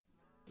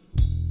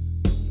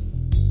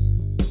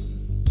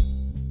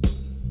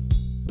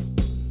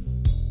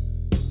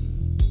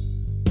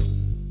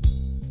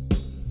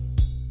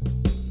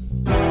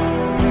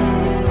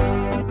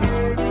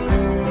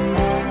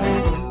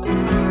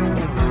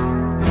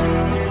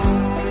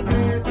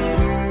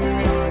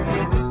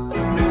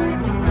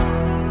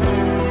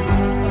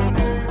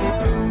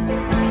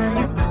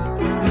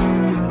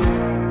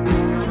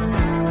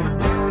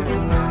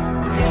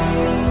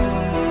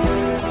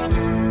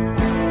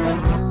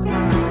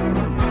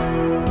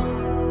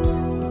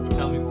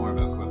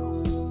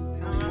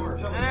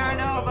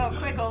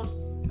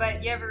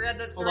ever read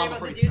that story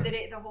about the dude that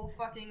ate the whole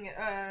fucking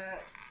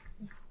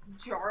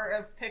jar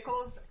of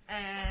pickles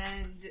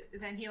and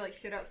then he like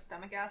shit out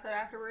stomach acid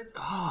afterwards?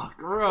 Oh,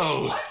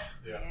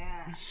 gross.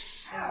 Yeah.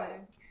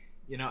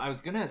 You know, I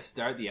was gonna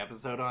start the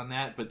episode on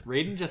that, but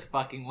Raiden just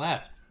fucking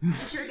left. He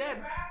sure did.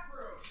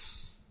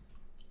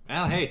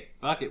 Well, hey,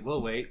 fuck it,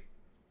 we'll wait.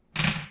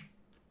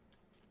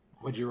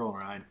 What'd you roll,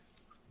 Ryan?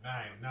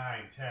 9,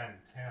 10.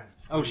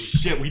 Oh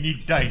shit, we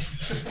need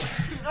dice.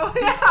 Oh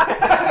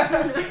yeah!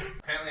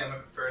 Apparently I'm a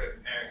preferred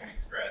American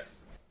Express.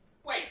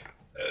 Wait.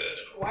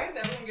 Why is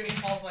everyone getting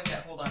calls like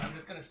that? Hold on, I'm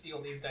just gonna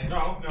steal these dice.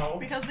 No.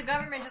 Because the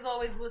government is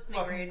always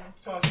listening, Raiden.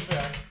 Toss it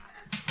back.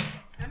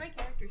 Where'd my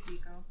character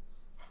sheet go?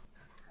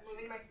 I'm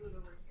moving my food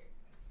over here.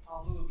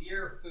 I'll move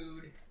your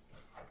food.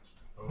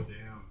 Oh,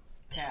 damn.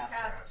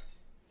 Cast.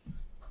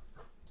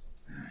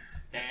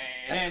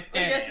 I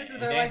guess this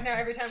is our life now.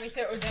 Every time we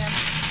say, oh damn,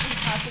 we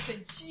have to say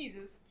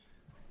Jesus.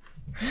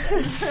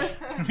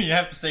 We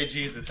have to say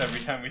Jesus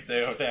every time we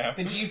say, oh damn.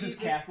 The Jesus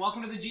Cast.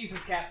 Welcome to the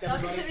Jesus Cast,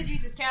 everybody. Welcome to the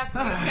Jesus Cast.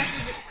 If you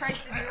accepted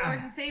Christ as your Lord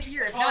and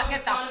Savior. If not, get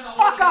the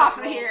fuck off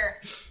of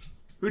here.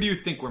 Who do you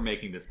think we're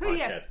making this Who do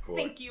you podcast for?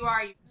 think you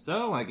are?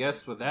 So, I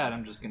guess with that,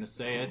 I'm just going to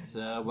say it.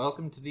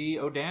 Welcome to the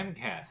Odam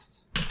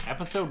Cast,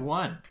 Episode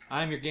 1.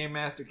 I'm your Game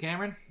Master,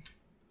 Cameron.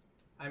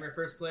 I'm your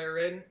first player,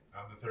 Raiden.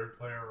 I'm the third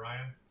player,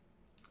 Ryan.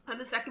 I'm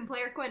the second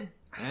player, Quinn.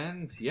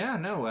 And,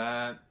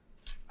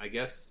 I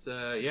guess,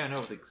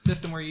 the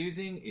system we're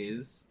using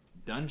is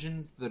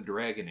Dungeons the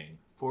Dragoning,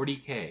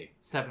 40K,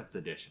 7th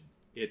edition.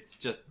 It's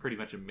just pretty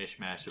much a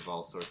mishmash of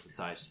all sorts of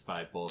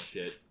sci-fi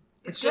bullshit.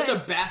 It's just a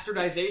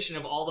bastardization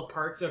of all the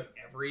parts of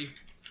every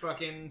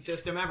fucking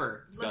system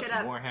ever. It's got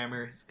some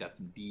Warhammer, it's got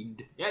some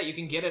Deed. Yeah, you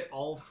can get it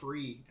all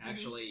free,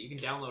 actually. You can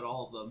download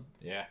all of them.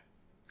 Yeah.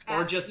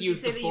 Or just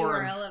use the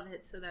forums. You should say the URL of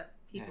it so that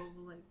people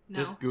will, like, know.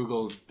 Just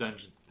Google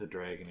Dungeons the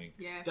Dragoning.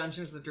 Yeah.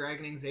 Dungeons the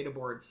Dragoning Zeta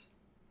boards.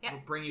 Yeah.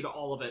 Will bring you to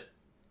all of it.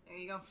 There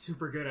you go.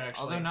 Super good,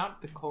 actually. Although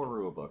not the core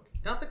rulebook.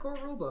 Not the core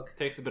rulebook.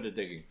 Takes a bit of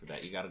digging for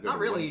that. You gotta go Not to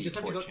really, you just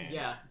have to go... 1D4chan.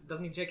 Yeah, it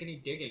doesn't even take any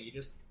digging. You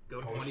just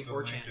go to Post the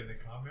 24chan. link in the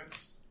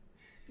comments.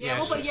 We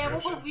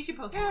should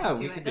post a Yeah, link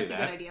we to could it. do That's a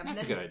that. good idea.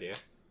 That's a good idea.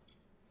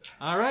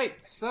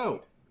 Alright,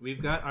 so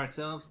we've got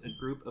ourselves a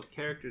group of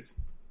characters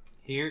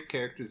here.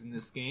 Characters in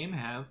this game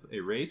have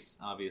a race,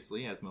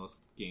 obviously, as most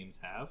games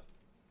have.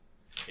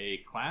 A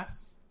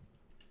class,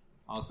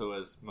 also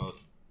as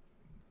most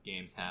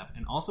games have.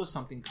 And also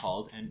something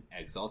called an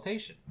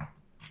exaltation,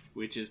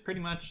 which is pretty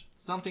much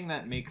something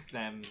that makes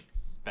them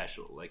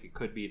special. Like, it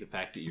could be the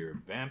fact that you're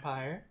a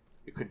vampire.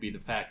 It could be the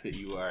fact that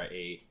you are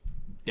a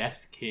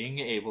Death King,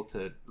 able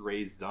to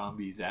raise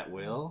zombies at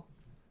will.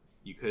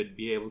 You could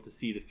be able to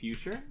see the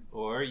future,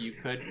 or you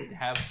could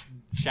have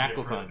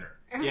shackles on.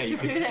 Yeah, you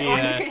could be or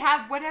you could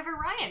have whatever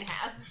Ryan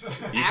has.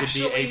 You could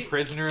be a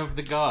prisoner of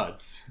the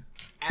gods.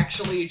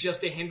 Actually,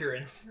 just a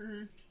hindrance.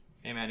 Mm-hmm.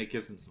 Hey man, it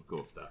gives them some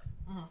cool stuff.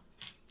 Mm-hmm.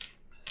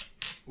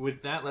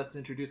 With that, let's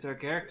introduce our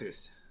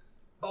characters.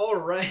 All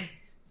right.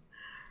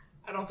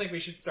 I don't think we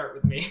should start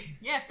with me.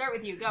 Yeah, start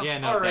with you. Go. Yeah,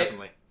 no, All right.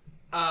 definitely.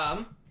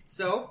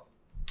 So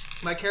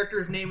my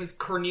character's name is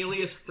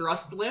Cornelius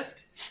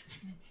Thrustlift.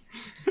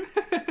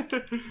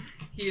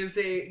 He is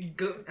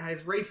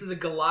his race is a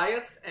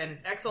Goliath, and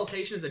his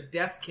exaltation is a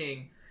Death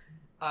King.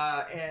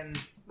 And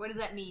what does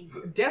that mean?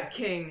 Death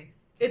King,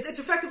 it's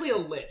effectively a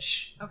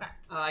lich. Okay.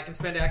 I can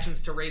spend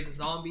actions to raise a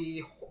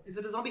zombie. Is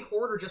it a zombie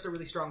horde or just a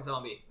really strong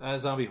zombie?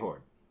 Zombie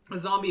horde. A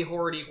zombie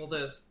horde equal to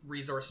this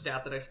resource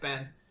stat that I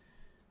spend.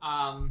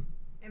 And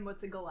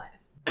what's a Goliath?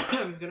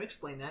 I was going to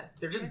explain that.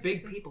 They're just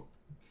big people.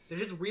 They're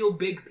just real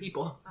big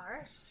people.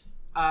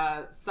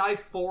 Alright.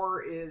 Size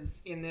 4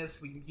 is in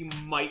this. You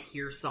might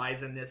hear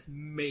size in this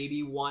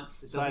maybe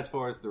once. Size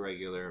 4 is the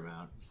regular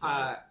amount.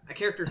 Size. A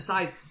character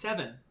size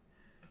 7,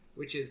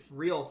 which is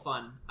real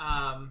fun.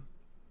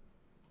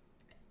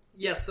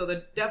 Yes, so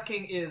the Death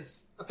King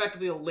is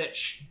effectively a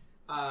lich.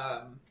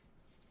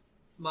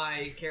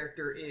 My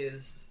character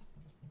is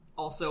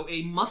also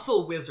a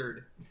muscle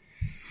wizard.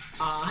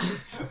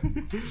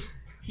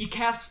 He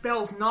casts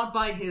spells not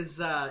by his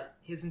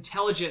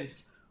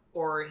intelligence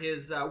or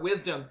his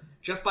wisdom,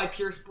 just by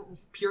pure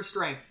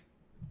strength.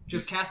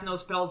 Just casting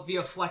those spells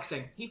via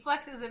flexing. He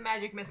flexes and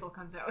magic missile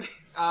comes out.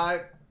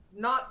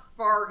 Not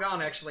far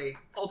gone, actually.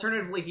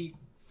 Alternatively, he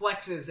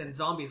flexes and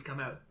zombies come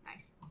out.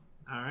 Nice.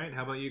 Alright,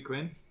 how about you,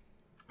 Quinn?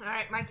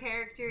 Alright, my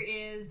character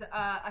is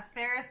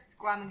Atheris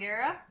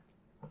Squamagera.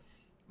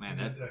 Man,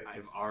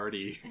 I've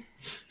already...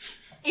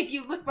 If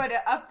you look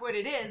up what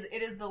it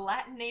is the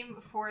Latin name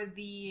for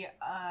the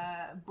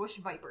bush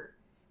viper,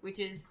 which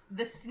is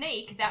the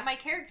snake that my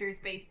character is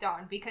based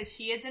on, because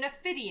she is an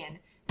Ophidian,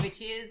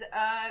 which is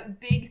a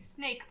big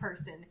snake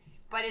person.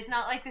 but it's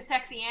not like the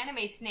sexy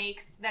anime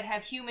snakes that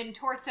have human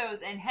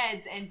torsos and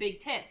heads and big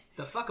tits.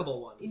 The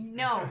fuckable ones.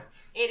 No,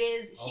 it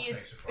is. All She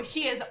snakes are is.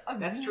 She is.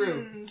 That's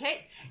true.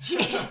 Okay, she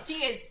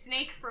is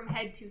snake from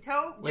head to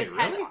toe. Wait, Just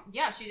has. really?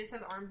 Yeah, she just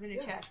has arms and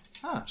a chest.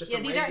 Huh. Just Yeah,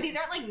 a these regular-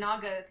 aren't like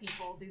Naga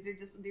people. These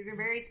are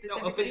very No,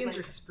 specific. Ophidians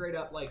are straight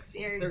up like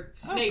They're- they're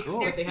snakes. cool.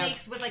 They're but they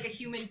snakes with like a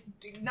human,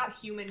 not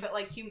human, but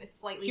like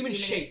slightly have human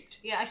shaped.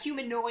 Yeah, a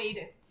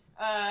humanoid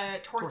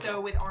torso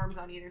with arms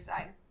on either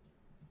side.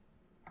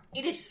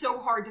 It is so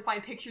hard to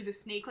find pictures of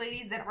snake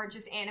ladies that aren't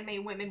just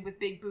anime women with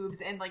big boobs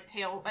and like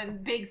tail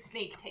and big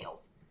snake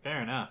tails.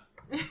 Fair enough.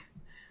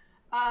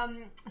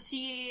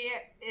 She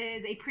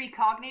is a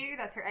precognator.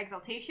 That's her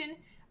exaltation.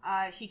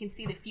 She can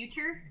see the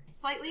future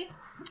slightly,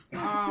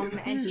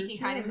 and she can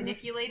kind of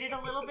manipulate it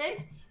a little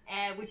bit,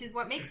 which is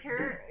what makes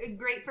her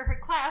great for her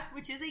class,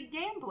 which is a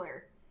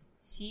gambler.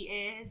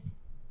 She is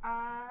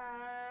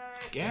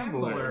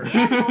Gambler.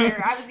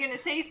 Gambler. I was gonna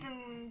say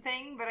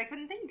something, but I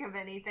couldn't think of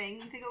anything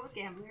to go with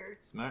gambler.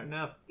 Smart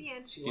enough. The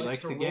end. She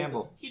likes to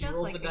gamble. She She does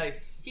rolls like the it.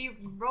 dice. She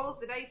rolls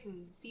the dice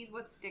and sees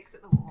what sticks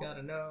at the wall.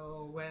 Gotta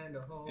know when to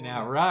hold. And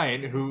now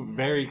Ryan, who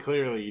very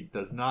clearly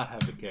does not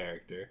have a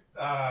character.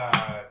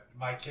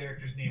 My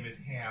character's name is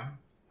Ham.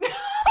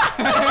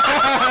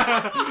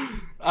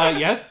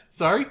 Yes,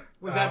 sorry?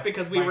 Was that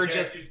because we my were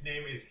just... character's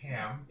name is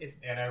Ham, Is-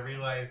 and I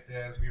realized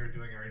as we were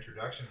doing our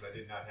introductions, I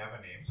did not have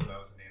a name, so that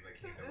was the name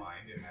that came to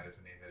mind, and that is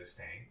the name that is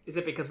staying. Is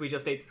it because we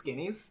just ate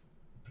Skinnies?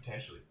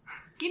 Potentially.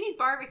 Skinny's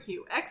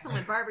barbecue,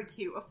 excellent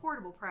barbecue,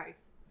 affordable price.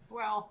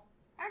 Well,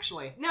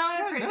 actually, No,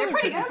 they're No,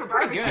 pretty good that's for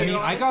pretty barbecue. good. I mean,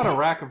 I got a honestly.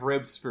 rack of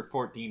ribs for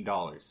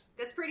 $14.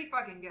 That's pretty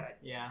fucking good.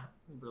 yeah,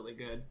 really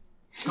good.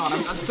 God, I'm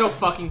so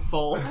fucking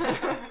full.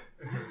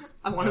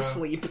 I want to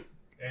sleep.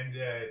 And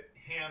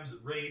Ham's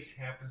race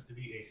happens to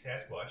be a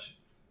Sasquatch.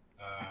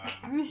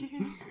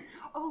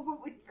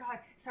 God,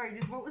 sorry,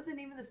 just what was the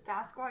name of the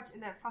Sasquatch in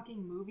that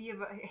fucking movie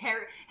about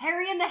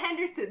Harry and the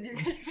Hendersons? You're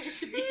gonna say it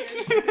should be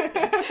Harry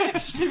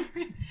Henderson.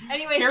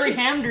 Anyways, Harry keep-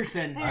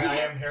 Henderson. I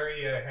am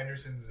Harry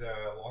Henderson's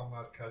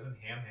long-lost cousin,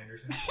 Ham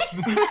Henderson.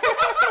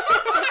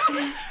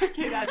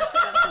 Okay, that's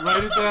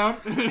Write it down.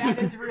 that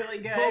is really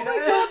good. Oh my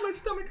god, my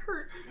stomach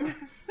hurts.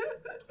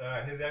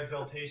 His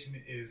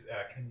exaltation is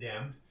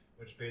condemned,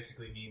 which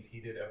basically means he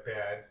did a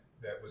bad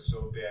that was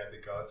so bad the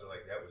gods are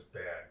like, that was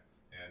bad.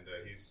 And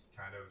he's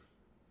kind of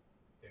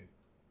in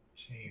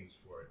chains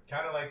for it.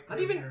 Kind of like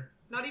prisoner.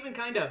 Not even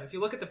kind of. If you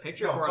look at the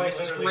picture No, for him, quite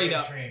he's literally straight in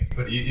up. chains.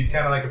 But he's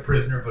kind of like a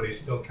prisoner, but he's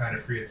still kind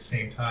of free at the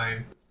same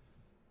time.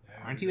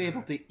 And, Aren't you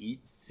able to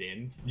eat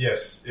sin?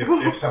 Yes.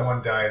 If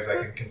someone dies,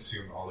 I can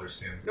consume all their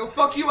sins. No,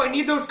 fuck you. I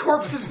need those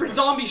corpses for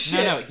zombie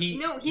shit. No, he...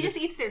 No, he just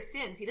eats their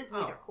sins. He doesn't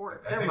eat Oh. their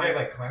corpse. I think Never I mind.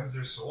 like cleanse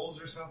their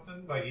souls or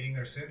something by eating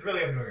their sins.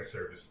 Really, I'm doing a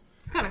service.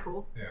 It's kind of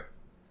cool. Yeah.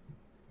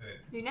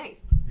 You're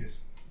nice.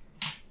 Yes.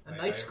 A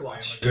nice I am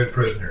squatch. a good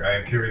prisoner. I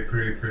am puri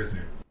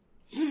prisoner.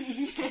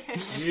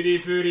 Beauty,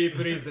 booty,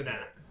 prisoner.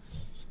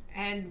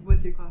 And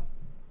what's your class?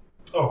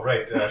 Oh,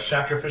 right.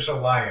 Sacrificial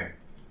lion,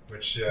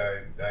 which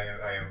I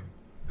am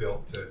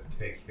built to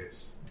take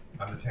hits.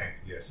 I'm the tank,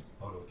 yes.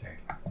 I'll go tank.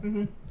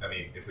 Mhm. I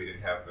mean, if we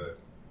didn't have a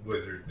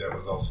wizard that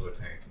was also a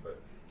tank, but...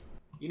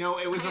 You know,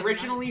 it was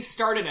originally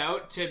started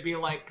out to be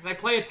like, because I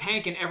play a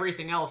tank and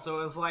everything else, so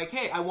it was like,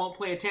 hey, I won't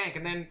play a tank.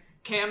 And then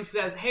Cam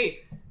says,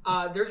 hey,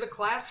 there's a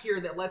class here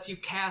that lets you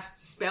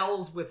cast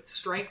spells with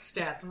strength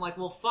stats. I'm like,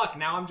 well, fuck,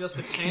 now I'm just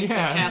a tank that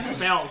Yeah. casts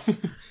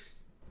spells.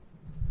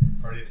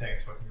 Party of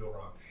tanks, what can go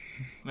wrong?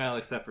 Well,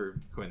 except for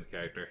Quinn's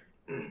character.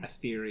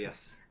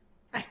 Aetherius.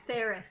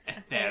 Atheris.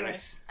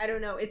 Atheris. I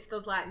don't know. It's the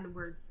Latin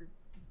word for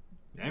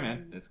Hey,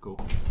 man, that's cool.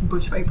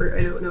 bush viper.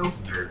 I don't know.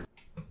 Nerd.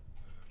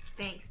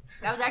 Thanks.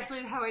 That was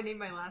actually how I named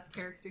my last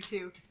character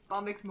too.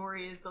 Bombyx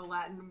mori is the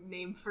Latin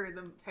name for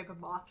the type of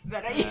moth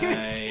that I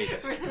Nice.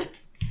 used.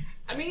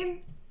 I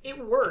mean, it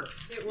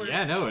works. It worked.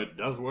 Yeah, no, it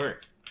does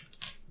work.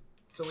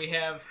 So we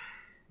have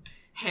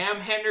Ham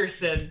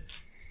Henderson,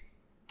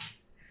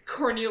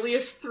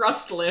 Cornelius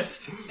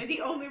Thrustlift, And the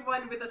only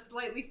one with a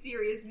slightly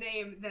serious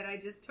name that I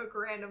just took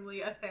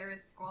randomly,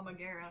 Atheris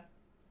Squamagera.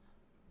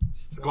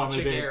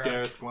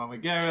 Squamagaras,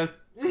 Squamagaras,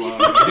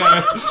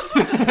 Squamagaras.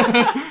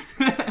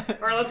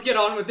 Alright, let's get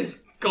on with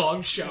this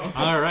gong show.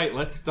 All right,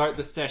 let's start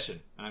the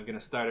session. I'm going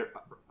to start it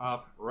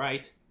off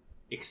right.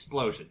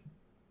 Explosion.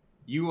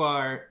 You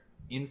are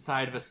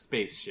inside of a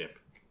spaceship.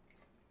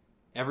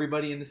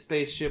 Everybody in the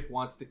spaceship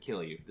wants to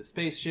kill you. The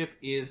spaceship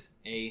is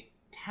a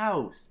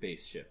Tau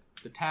spaceship.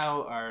 The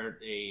Tau are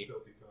a...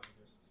 Filthy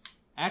communists.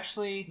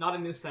 Actually... Not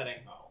in this setting.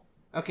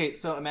 No. Okay,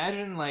 so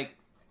imagine, like,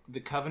 the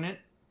Covenant,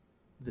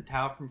 the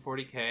Tau from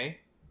 40K,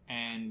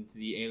 and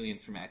the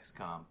aliens from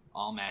XCOM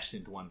all mashed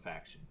into one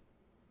faction.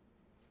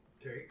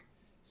 Okay.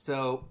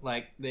 So,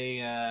 like,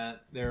 they're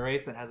a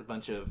race that has a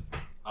bunch of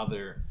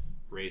other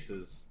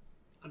races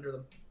Under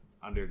them.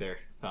 under their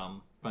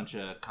thumb. Bunch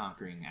of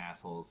conquering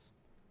assholes.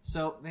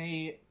 So,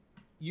 they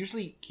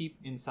usually keep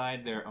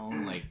inside their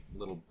own, like,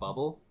 little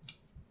bubble.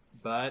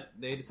 But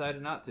they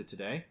decided not to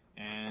today.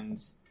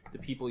 And the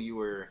people you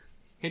were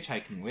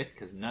hitchhiking with,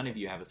 because none of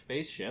you have a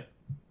spaceship.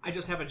 I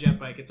just have a jet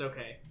bike, it's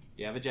okay.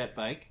 You have a jet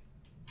bike.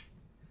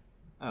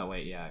 Oh,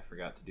 wait, yeah, I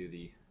forgot to do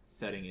the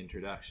setting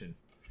introduction.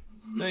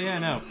 So, yeah,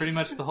 no, pretty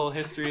much the whole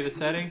history of the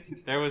setting.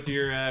 There was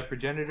your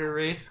progenitor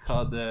race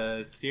called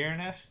the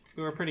Cyreneth,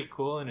 who were pretty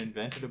cool and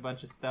invented a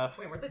bunch of stuff.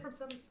 Wait, weren't they from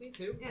 7th Sea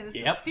too? Yeah, this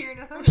Yep. is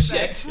Cyrano Oh,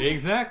 Thunderbeck. shit.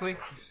 Exactly.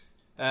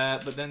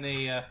 But then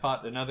they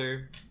fought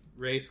another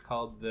race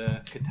called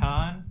the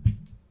Catan,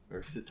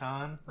 or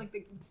Satan. Like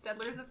the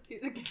settlers of...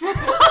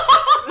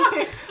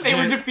 They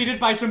were defeated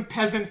by some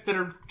peasants that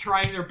are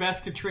trying their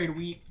best to trade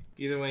wheat.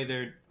 Either way,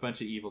 they're a bunch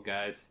of evil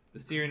guys. The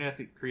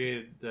Cyreneth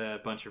created a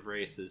bunch of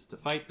races to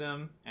fight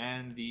them,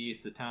 and the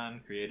Satan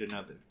created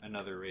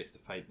another race to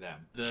fight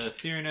them. The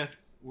Cyreneth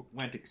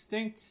went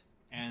extinct,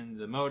 and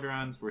the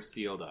Modrons were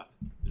sealed up.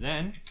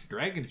 Then,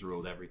 dragons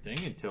ruled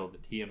everything until the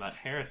Tiamat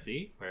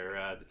Heresy,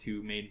 where the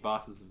two main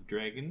bosses of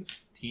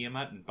dragons,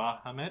 Tiamat and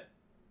Bahamut,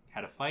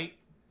 had a fight.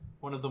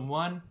 One of them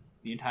won.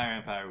 The entire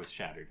empire was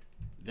shattered.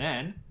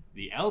 Then,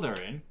 the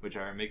Eldarin, which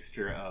are a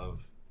mixture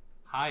of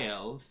High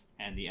Elves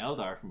and the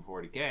Eldar from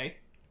 40k,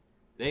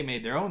 they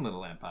made their own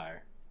little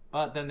empire.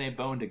 But then they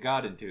boned a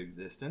god into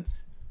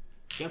existence,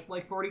 Just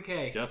like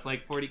 40k. just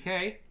like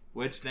 40k,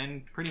 which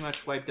then pretty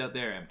much wiped out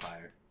their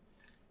empire.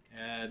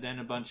 Then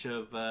a bunch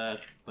of,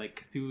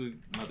 Cthulhu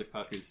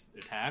motherfuckers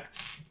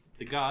attacked.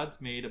 The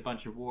gods made a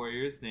bunch of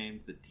warriors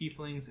named the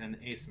Tieflings and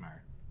the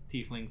Aesmar.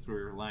 Tieflings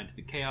were aligned to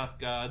the Chaos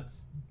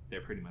gods.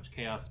 They're pretty much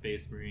Chaos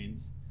Space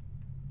Marines.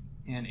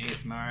 And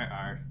Aesmar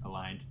are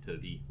aligned to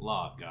the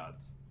Law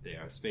gods. They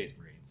are Space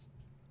Marines.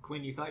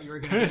 Quinn, you thought you were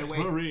going to get Space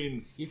away.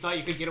 Marines! You thought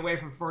you could get away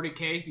from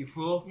 40k, you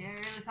fool. Yeah, I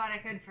really thought I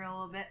could for a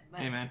little bit, but...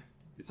 Hey man,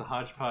 it's a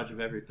hodgepodge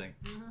of everything.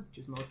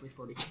 Just mostly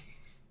 40k.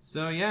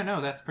 So yeah, no,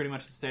 that's pretty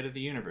much the state of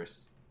the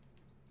universe.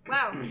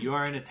 Wow. You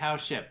are in a Tau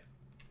ship.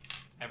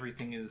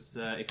 Everything is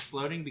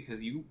exploding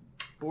because you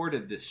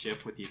boarded this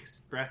ship with the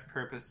express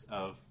purpose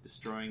of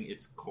destroying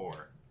its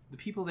core. The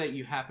people that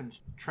you happened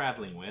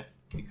traveling with,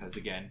 because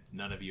again,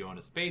 none of you own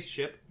a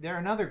spaceship, they're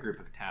another group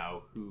of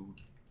Tau who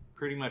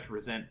pretty much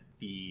resent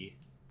the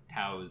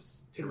Tau's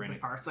Is it the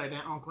tyrannical...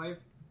 Farside Enclave?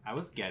 I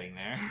was getting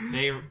there.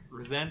 They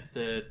resent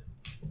the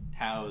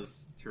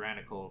Tau's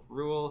tyrannical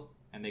rule,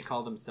 and they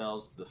call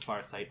themselves the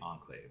Farsight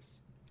Enclaves.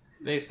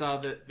 They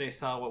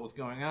saw what was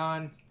going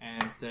on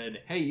and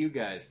said, "Hey, you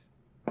guys,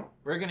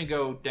 we're gonna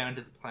go down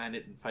to the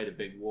planet and fight a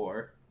big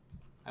war.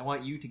 I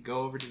want you to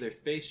go over to their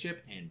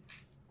spaceship and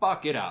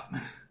fuck it up,"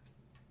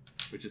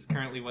 which is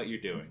currently what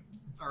you're doing.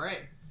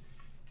 Alright.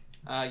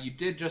 You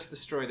did just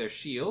destroy their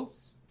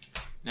shields.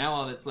 Now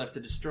all that's left to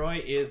destroy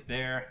is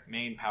their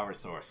main power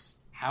source.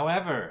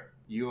 However,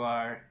 you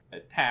are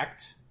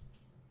attacked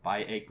by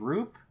a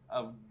group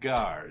of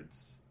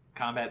guards.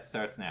 Combat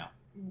starts now.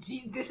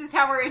 Gee, this is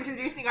how we're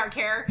introducing our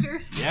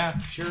characters? Yeah,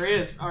 Sure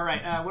is.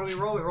 Alright, what do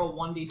we roll? We roll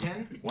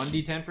 1d10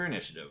 1d10 for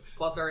initiative.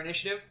 plus our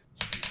initiative.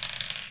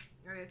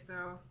 Okay,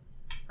 so...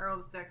 I rolled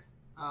a 6.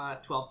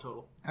 12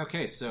 total.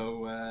 Okay,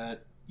 so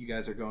you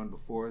guys are going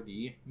before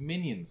the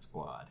minion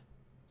squad.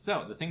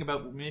 So the thing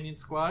about minion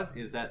squads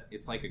is that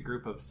it's like a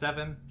group of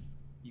 7.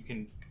 You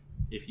can,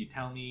 if you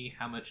tell me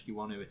how much you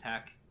want to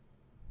attack,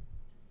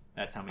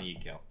 that's how many you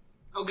kill.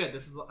 Oh, good.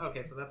 This is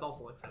okay. So that's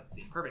also like 7th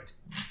Sea. Perfect.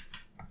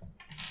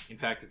 In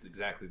fact, it's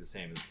exactly the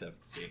same as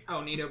 7th Sea.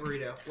 Oh, Neato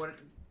Burrito. What?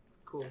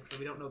 Cool. So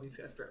we don't know these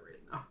guys' threat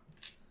rating now.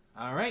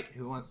 All right,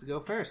 who wants to go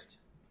first?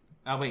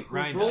 Oh wait, Who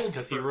Ryan rolled does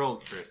because he first?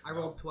 rolled first. I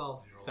rolled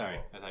 12. Sorry,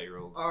 I thought you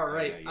rolled. All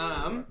right. Yeah,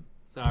 you rolled.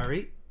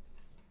 Sorry.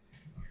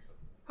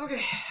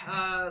 Okay.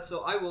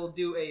 So I will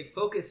do a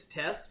focus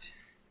test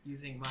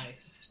using my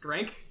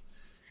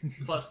strength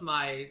plus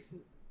my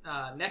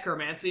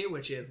necromancy,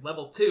 which is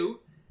level 2,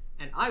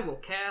 and I will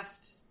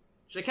cast.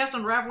 Should I cast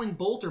Unraveling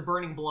Bolt or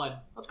Burning Blood?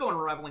 Let's go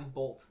Unraveling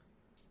Bolt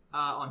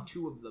on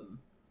 2 of them.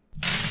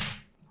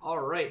 All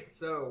right.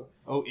 So.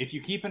 Oh, if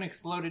you keep an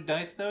exploded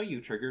dice though,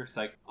 you trigger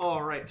psych.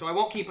 All right. So I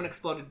won't keep an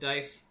exploded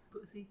dice.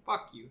 Pussy.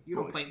 Fuck you. You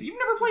don't play. Pussy. You've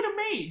never played a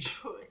mage.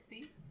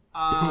 Pussy.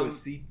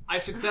 Pussy. I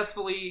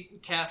successfully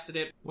casted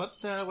it. What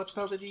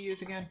spell did you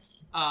use again?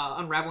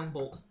 Unraveling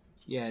Bolt.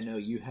 Yeah, no,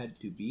 you had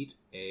to beat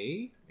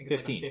a I think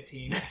it's 15. Like a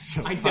 15.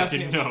 So I fucking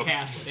definitely no.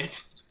 casted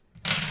it.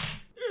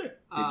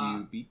 Did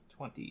you beat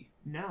 20?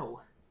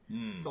 No.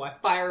 Hmm. So I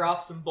fire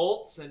off some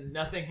bolts and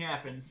nothing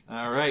happens.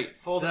 All right,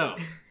 Hold so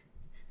it.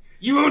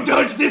 You won't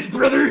dodge this,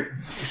 brother!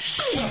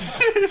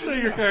 so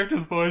your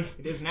character's voice.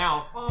 It is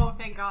now. Oh,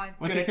 thank God.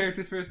 What's Good. your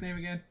character's first name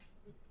again?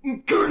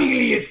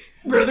 Cornelius,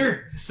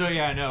 brother! So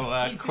yeah,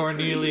 no, He's the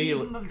Cornelia,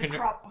 cream of the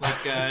crop.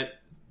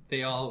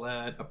 they all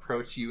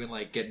approach you and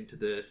like get into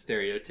the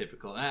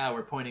stereotypical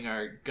we're pointing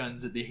our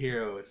guns at the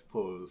heroes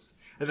pose,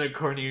 and then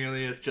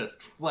Cornelius just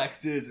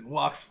flexes and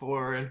walks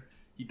forward.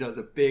 He does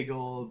a big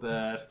old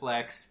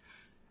flex.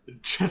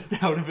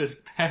 Just out of his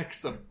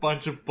pecs, a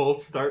bunch of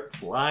bolts start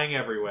flying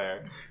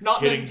everywhere.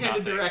 Not in the Hitting intended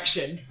nothing.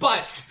 direction,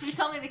 but... Please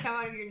tell me they come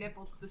out of your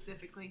nipples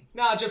specifically.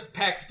 Nah, just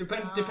pecs.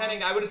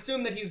 Depending, I would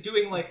assume that he's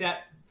doing like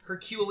that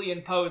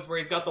Herculean pose where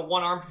he's got the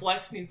one arm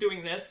flexed and he's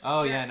doing this.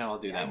 Oh yeah, no, I'll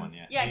do that one.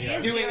 Yeah. Yeah, he Yeah.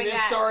 is doing doing this,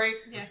 that. sorry.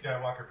 The Yeah.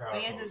 Skywalker power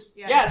He has pose. his,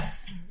 yeah.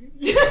 Yes!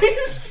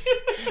 Yes!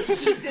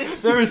 Jesus.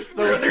 There are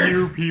so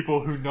few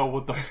people who know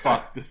what the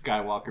fuck the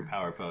Skywalker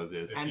power pose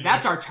is. And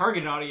that's our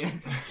target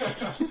audience.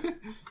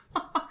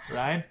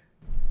 Ryan?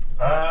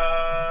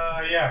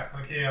 Yeah.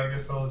 Okay, I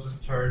guess I'll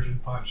just charge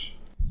and punch.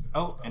 Simple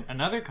Oh, stuff. and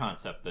another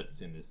concept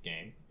that's in this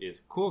game is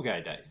cool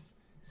guy dice.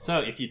 So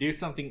if you do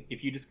something,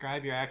 if you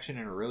describe your action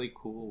in a really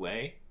cool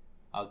way,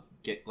 I'll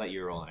let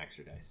you roll an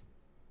extra dice,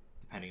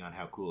 depending on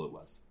how cool it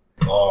was.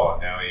 Oh,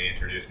 now he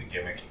introduced a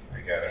gimmick. I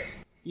got it.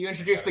 You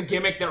introduced the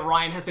gimmick that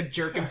Ryan has to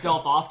jerk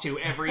himself off to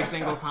every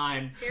single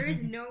time. There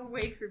is no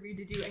way for me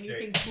to do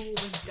anything Okay. cool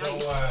with So,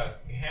 dice.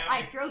 Ham,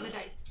 I throw the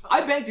dice.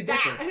 I beg to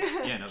differ.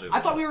 Yeah, no, there's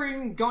I thought we were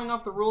even going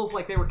off the rules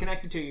like they were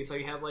connected to you, so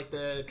you had like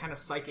the kind of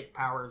psychic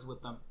powers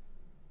with them.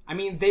 I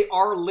mean, they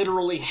are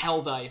literally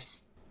hell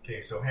dice. Okay,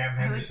 so Ham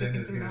Henderson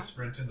is going to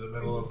sprint into the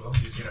middle of them.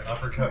 He's going to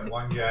uppercut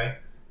one guy.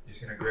 He's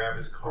going to grab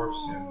his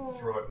corpse and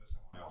throw it to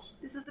someone else.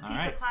 This is the All piece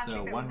right, of plastic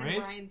so that one was in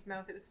raise? Ryan's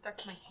mouth. It was stuck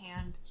to my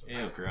hand.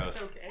 Ew, gross.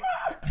 It's okay.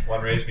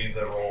 One raise means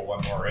I roll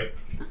one more, right?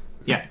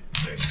 Yeah.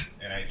 Okay.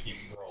 And I keep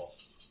roll.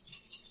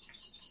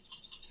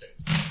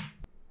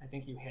 I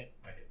think you hit.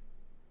 I hit.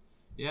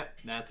 Yeah,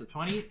 that's a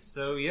 20.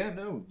 So yeah,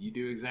 no, you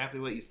do exactly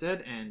what you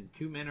said, and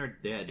 2 men are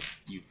dead.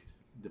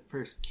 The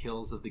first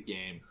kills of the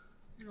game,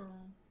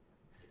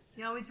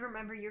 You always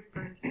remember your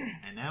first.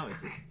 and now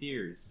it's a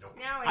Theers.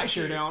 Nope. Now I it's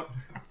sure don't.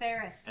 a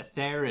Ferris. A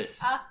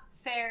Theris.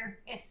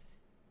 Ferris.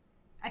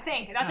 I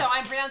think. That's how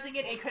I'm pronouncing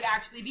it. It could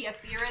actually be a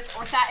Theris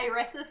or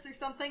Thaeresis or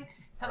something.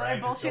 Some other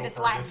Alright, just bullshit. go It's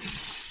for Latin.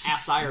 this.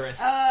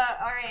 Asiris.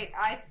 Alright.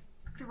 I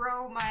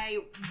throw my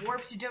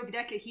warped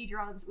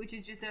dodecahedrons, which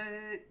is just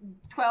a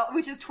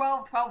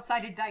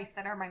 12-sided dice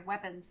that are my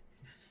weapons.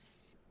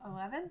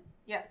 11?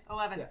 Yes,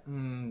 11. Yeah.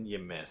 You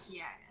miss.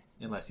 Yes.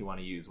 Unless you want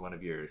to use one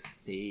of your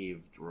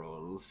saved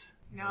rolls.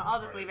 No,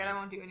 I'll just leave it. I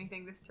won't do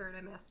anything this turn.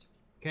 I missed.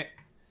 Okay.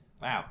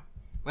 Wow.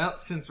 Well,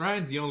 since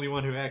Ryan's the only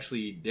one who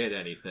actually did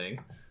anything,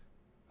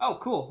 Oh,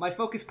 cool. My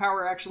focus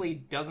power actually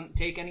doesn't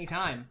take any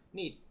time.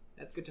 Neat.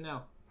 That's good to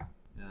know.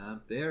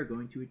 they are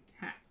going to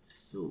attack.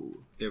 So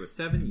there was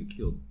 7. You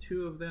killed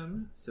 2 of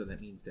them. So that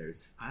means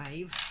there's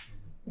 5.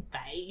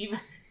 5.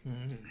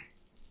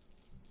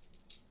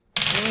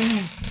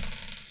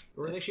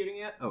 Where are they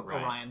shooting at? Oh,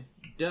 Ryan. Ryan.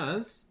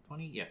 Does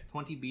 20? Yes,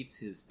 20 beats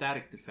his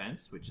static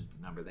defense, which is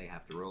the number they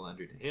have to roll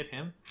under to hit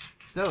him.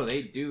 So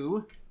they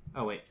do.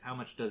 Oh wait, how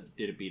much did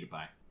it beat it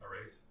by? A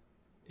raise?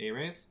 A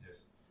raise.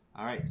 Yes.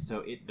 All right, so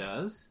it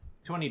does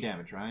 20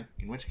 damage, Ryan.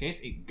 In which case,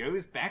 it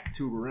goes back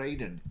to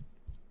Raiden.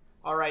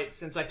 Alright,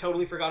 since I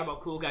totally forgot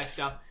about cool guy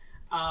stuff,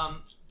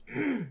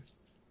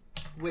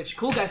 which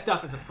cool guy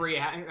stuff is a free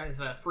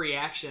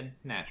action.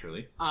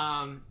 Naturally.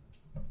 All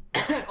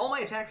my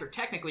attacks are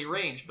technically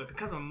ranged, but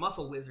because I'm a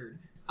muscle wizard,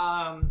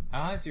 How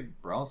high is your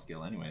brawl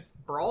skill, anyways?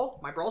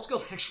 my brawl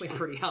skill's actually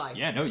pretty high.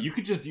 Yeah, no, you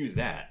could just use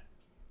that.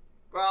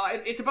 Well,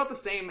 it's about the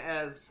same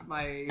as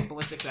my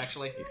ballistics,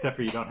 actually. Except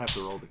for you don't have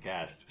to roll to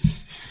cast.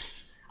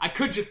 I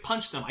could just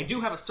punch them. I do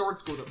have a sword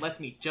school that lets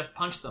me just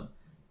punch them.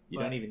 You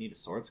don't even need a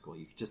sword school.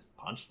 You can just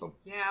punch them.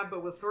 Yeah,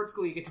 but with sword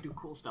school, you get to do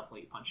cool stuff while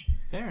you punch.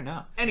 Fair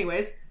enough.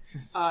 Anyways,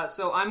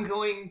 so I'm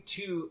going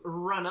to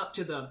run up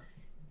to them,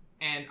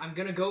 and I'm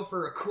going to go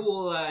for a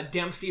cool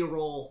Dempsey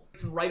roll.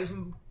 It's right as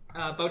I'm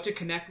about to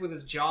connect with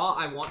his jaw,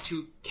 I want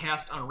to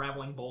cast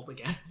Unraveling Bolt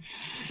again.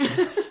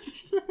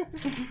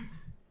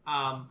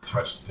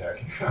 Touched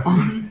attack.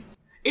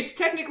 It's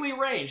technically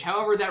range,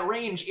 however, that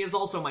range is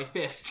also my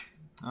fist.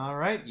 All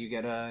right, you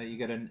get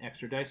an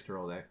extra dice to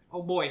roll there.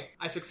 Oh boy,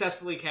 I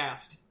successfully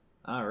cast.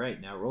 All right,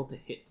 now roll to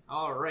hit.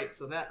 Alright,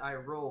 so that I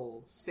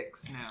roll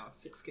 6 now,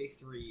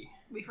 6k3.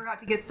 We forgot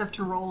to get stuff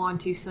to roll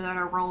onto so that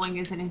our rolling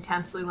isn't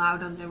intensely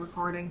loud on the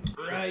recording.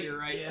 Right, you're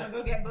right, yeah. I'll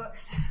go get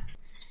books.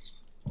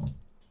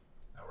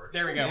 That works.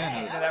 There we go.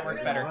 Yeah, that that's works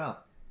good. better.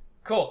 Well,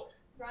 Cool.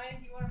 Ryan,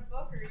 do you want a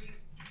book or are you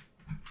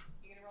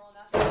gonna roll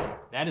enough?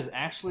 that is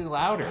actually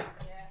louder.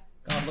 Yeah.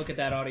 God, look at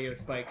that audio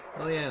spike.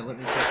 Oh yeah, let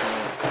me check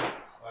that out.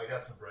 I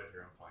got some bread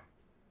here. I'm fine.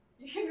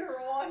 You gonna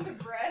roll onto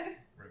bread?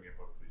 Bring me a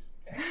book,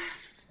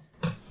 please.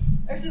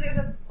 Actually, there's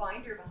a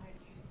binder behind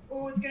you.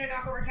 Oh, it's gonna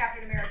knock over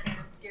Captain America.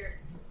 I'm scared.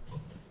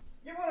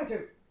 You wanted to.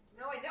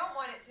 No, I don't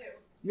want it to.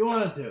 You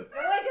wanted to. No,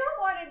 I don't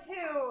want it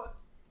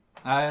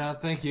to. I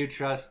don't think you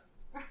trust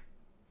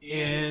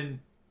in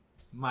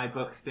my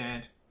book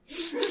stand.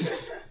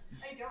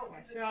 I don't.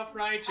 I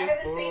Self-righteous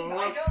have the same. I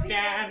book don't think I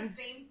have stand. the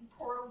same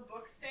portal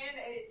book stand,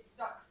 and it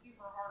sucks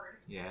super hard.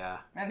 Yeah.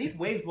 Man, these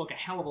waves look a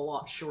hell of a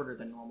lot shorter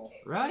than normal.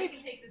 Okay, so Right? you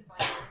can take this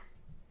binder.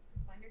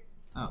 Binder.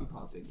 Oh,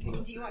 pause it.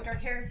 Do you want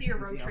Dark Heresy or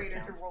Let's see Rogue how it Trader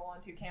to sounds. roll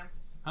onto, Cam?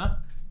 Huh?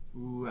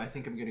 Ooh, I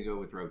think I'm gonna go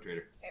with Rogue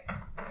Trader.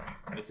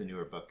 Okay. It's a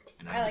newer book.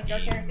 And I like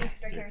Dark game Heresy.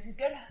 master. Dark Heresy's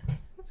good.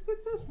 That's a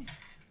good system.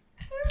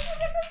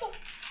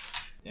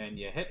 And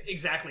you hit.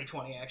 Exactly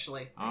 20,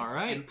 actually. All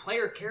right. And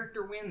player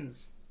character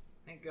wins.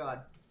 Thank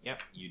God. Yep,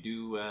 you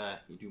do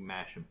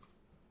mash them.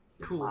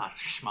 Cool.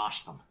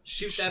 Smosh them.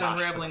 Shoot that Smosh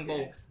unraveling them,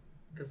 bolt.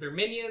 Because they're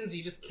minions,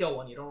 you just kill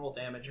one. You don't roll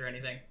damage or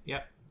anything.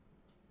 Yep.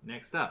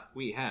 Next up,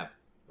 we have...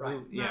 Right.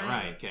 Ooh, yeah, Ryan.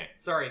 right, okay.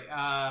 Sorry,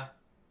 Ham.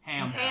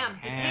 Ham.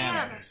 It's Ham.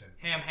 Ham. Anderson.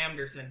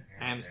 Hamderson.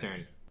 Ham's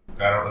turn.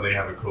 I don't really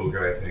have a cool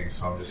guy thing,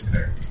 so I'm just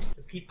gonna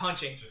Just keep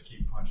punching. just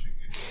keep punching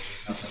until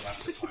there's nothing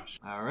left to punch.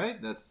 All right,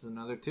 that's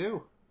another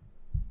 2.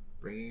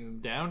 Bringing him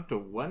down to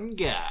 1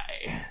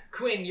 guy.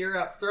 Quinn, you're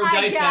up. Throw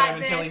I dice got at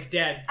him until this. he's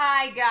dead.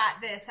 I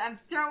got this. I'm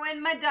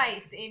throwing my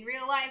dice in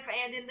real life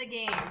and in the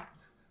game.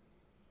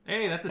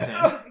 Hey, that's a 10.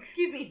 Oh,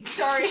 excuse me.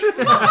 Sorry.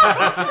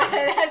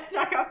 That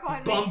snuck up on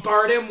me.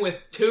 Bombard him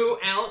with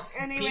 2-ounce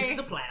Anyway, pieces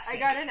of plastic. I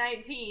got a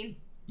 19.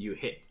 You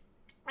hit.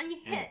 I And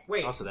hit.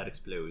 Wait. Also, that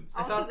explodes.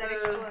 I Also, thought that the-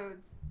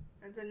 explodes.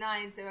 That's a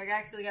 9, so I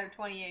actually got a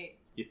 28.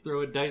 You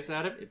throw a dice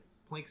at him, it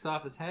plinks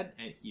off his head,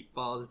 and he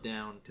falls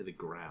down to the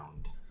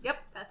ground. Yep,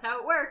 that's how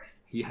it works.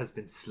 He has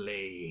been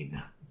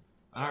slain.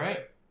 All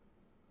right.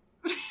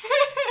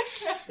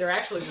 They're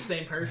actually the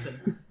same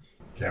person.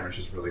 Cameron's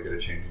just really good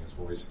at changing his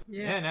voice.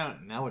 Yeah,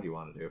 now what do you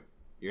want to do?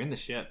 You're in the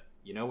ship.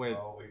 You know where...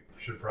 Well, we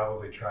should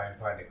probably try and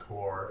find a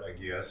core, I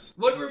guess.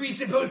 What were we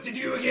supposed to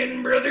do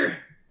again, brother?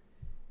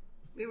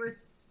 We were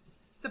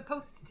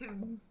supposed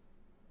to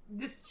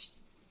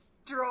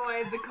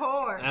destroy the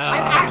core.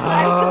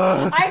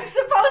 I'm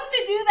supposed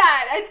to do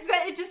that.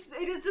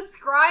 It is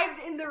described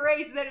in the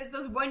race that it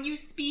says when you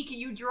speak,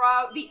 you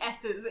draw out the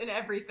S's and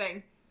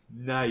everything.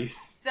 Nice.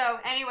 So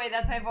anyway,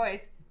 that's my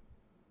voice.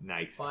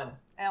 Nice. Fun.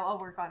 I'll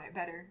work on it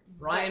better.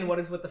 Ryan, what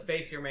is with the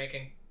face you're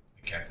making?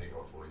 I can't think of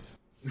a voice.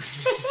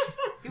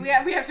 We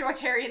have to watch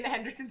Harry and the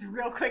Hendersons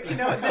real quick to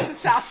know what the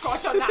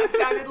Sasquatch on that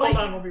sounded like.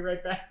 Hold on, we'll be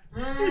right back.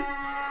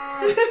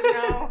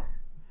 No.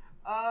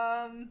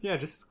 Yeah,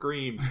 just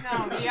scream.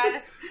 No, you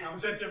gotta How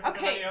was that different Okay.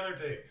 from any other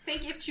day?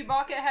 think if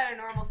Chewbacca had a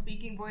normal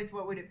speaking voice,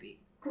 what would it be?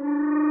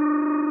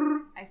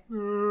 I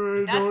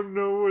don't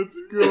know what's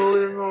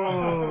going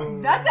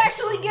on. That's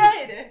actually good!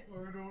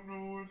 I don't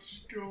know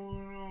what's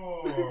going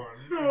on.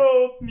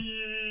 Help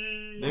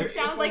me! You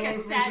sound like a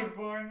sad...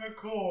 find the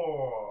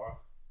core.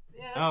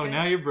 Yeah, that's Oh, good.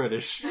 now you're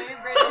British. Now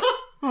you're British.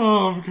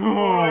 Of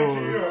course.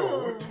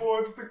 Rightio,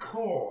 towards the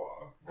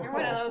core. You're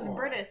one of those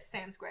British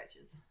Sam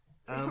Scratches.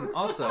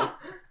 Also,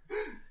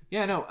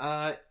 yeah,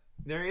 no,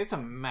 there is a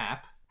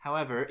map.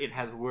 However, it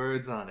has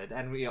words on it,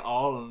 and we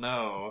all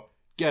know.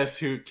 Guess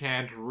who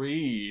can't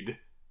read?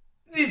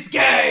 This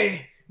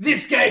guy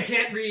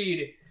can't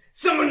read!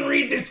 Someone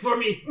read this for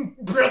me,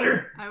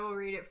 brother! I will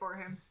read it for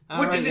him.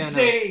 What does it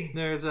say?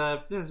 There's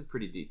a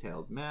pretty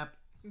detailed map,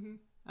 Mhm.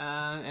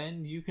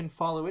 and you can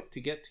follow it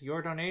to get to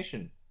your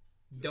donation.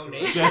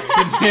 Donation?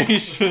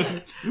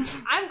 Destination.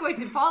 I'm going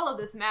to follow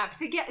this map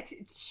to get to...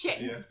 Shit.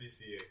 The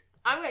SPCA.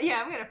 I'm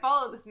gonna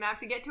follow this map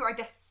to get to our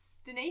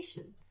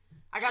destination.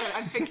 I'm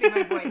fixing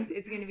my voice.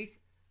 It's gonna be...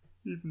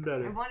 Even I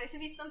better. want it to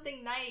be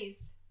something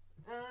nice.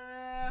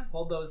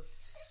 Hold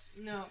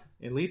those... No,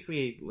 At least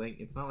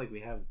it's not like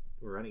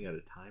we're running out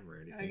of time or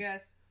anything. I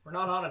guess. We're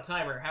not on a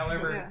timer.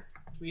 However, Yeah.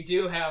 we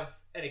do have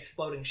an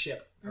exploding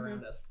ship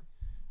around us.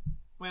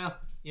 Well,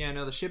 yeah,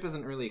 no, the ship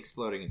isn't really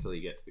exploding until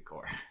you get to the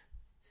core.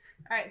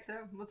 Alright, so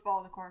let's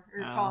follow the core.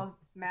 Or Um, follow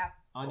the map.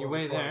 On your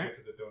way there, Get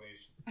to the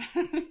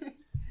donation.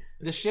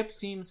 the ship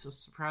seems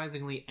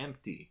surprisingly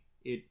empty.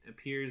 It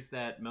appears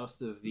that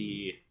most of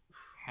the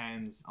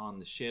hands on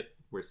the ship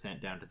were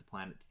sent down to the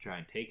planet to try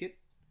and take it.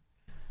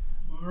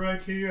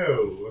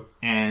 Rightio.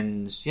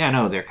 And, yeah,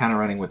 no, they're kind of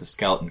running with a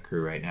skeleton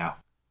crew right now.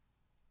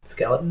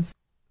 Skeletons?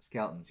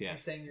 Skeletons, You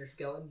yes. saying your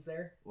skeletons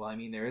there? Well, I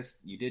mean,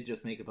 you did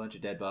just make a bunch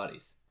of dead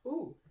bodies.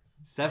 Ooh.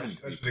 7.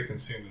 I should have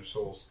consumed their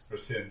souls, or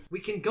sins. We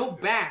can go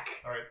back.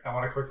 Alright, I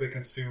want to quickly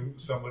consume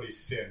somebody's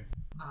sin.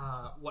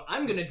 What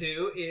I'm gonna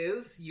do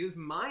is use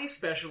my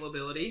special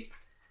ability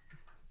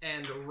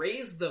and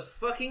raise the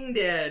fucking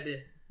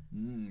dead.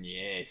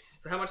 Yes.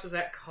 So how much does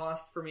that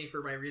cost for me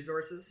for my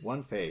resources?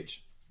 1 phage.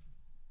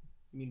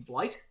 You mean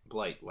blight?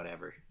 Blight,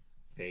 whatever.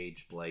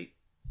 Phage, blight.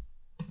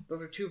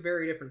 Those are two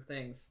very different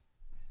things.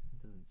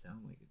 It doesn't sound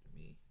like it to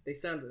me. They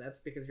sound...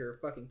 That's because you're a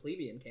fucking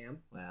plebeian, Cam.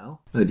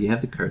 Well, do you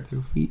have the card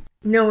throw feat?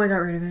 No, I got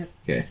rid of it.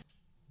 Okay.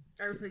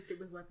 I replaced it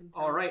with weapon.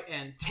 Alright,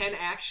 and 10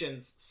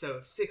 actions, so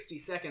 60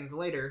 seconds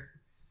later,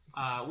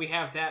 we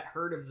have that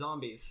herd of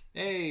zombies.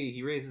 Hey,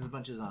 he raises a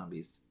bunch of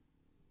zombies.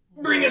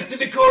 Bring us to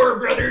the core,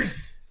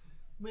 brothers!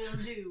 Will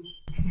do.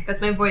 That's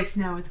my voice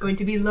now. It's going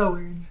to be lower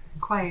and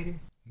quieter.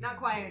 Not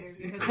quieter.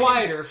 because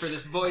Quieter for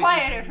this voice.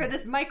 Quieter for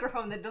this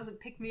microphone that doesn't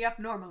pick me up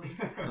normally.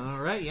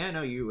 Alright, yeah,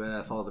 no, you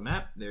follow the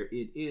map. There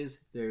it is.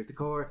 There's the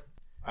core.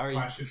 Are you...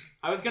 Punch it.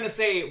 I was gonna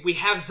say, we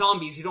have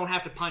zombies, you don't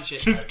have to punch it.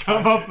 Just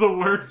come up the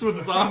works with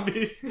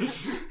zombies.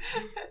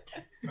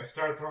 I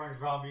start throwing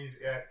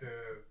zombies at the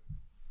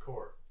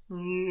core.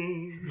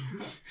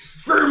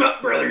 Firm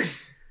up,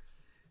 brothers!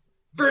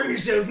 Firm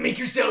yourselves, make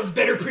yourselves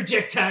better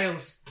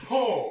projectiles!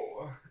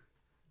 Pull!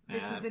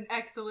 This is an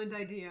excellent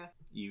idea.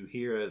 You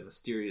hear a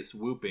mysterious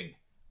whooping.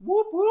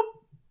 Whoop, whoop.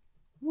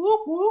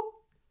 Whoop, whoop.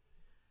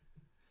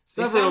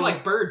 They sound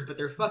like birds, but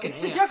they're fucking It's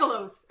ants.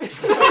 the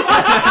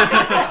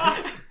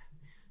Juggalos.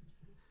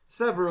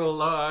 Several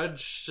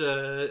large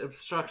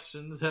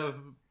obstructions have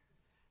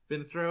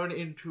been thrown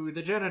into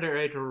the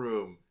generator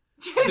room.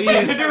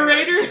 Genital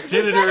Raiders?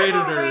 Genital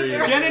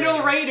Genital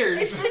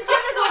Raiders. It's the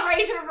genital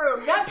raider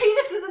room. That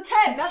penis is a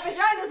 10. That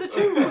vagina's a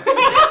 2.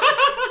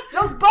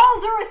 Those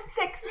balls are a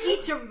 6,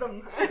 each of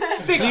them.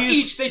 6 Please.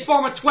 each, they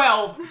form a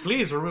 12.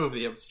 Please remove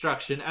the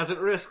obstruction as it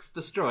risks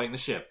destroying the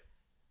ship.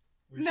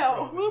 We should No.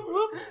 probably do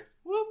what it says.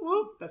 Whoop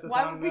whoop. That's the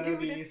Why sound would we do of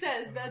what it these.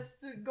 says? That's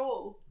the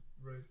goal.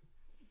 Right.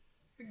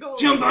 The goal.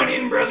 Jump on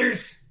in,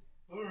 brothers.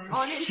 Alright.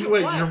 On into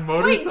Wait, what? your Wait,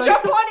 motorcycle?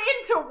 jump on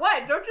into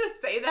what? Don't just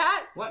say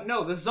that. What?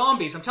 No, the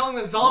zombies. I'm telling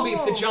the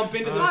zombies to Oh. jump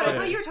into the... God, I Okay.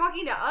 thought you were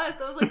talking to us.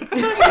 I was like,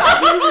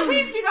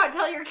 please do not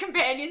tell your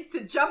companions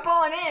to jump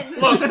on in.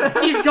 Look,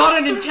 he's got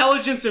an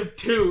intelligence of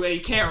 2 and he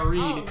can't Oh,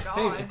 read. Hey,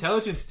 God.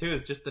 intelligence 2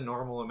 is just the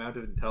normal amount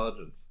of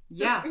intelligence.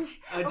 Yeah,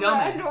 a A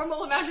dumbass.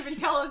 normal amount of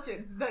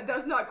intelligence that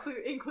does not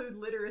include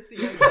literacy.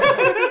 I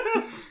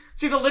guess.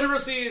 See, the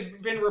literacy has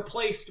been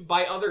replaced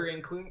by other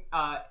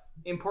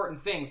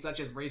important things, such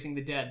as raising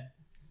the dead.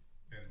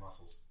 And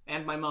muscles.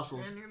 And my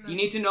muscles. And your You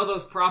need to know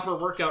those proper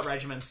workout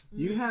regimens. Do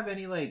you have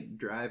any, like,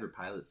 drive or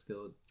pilot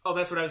skill? Oh,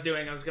 that's what I was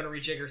doing. I was going to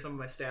rejigger some of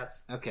my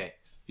stats. Okay,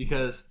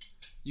 because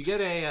you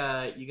get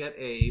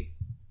a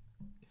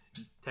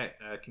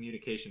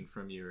communication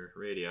from your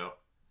radio.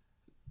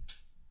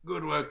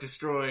 Good work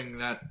destroying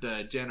that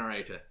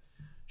generator.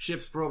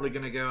 Ship's probably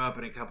gonna go up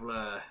in a couple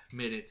of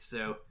minutes,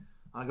 so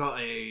I got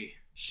a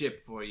ship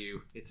for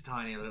you. It's a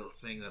tiny little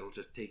thing that'll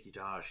just take you to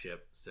our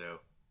ship. So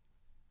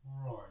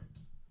Right.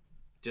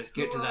 just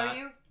get Who to are that.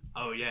 you?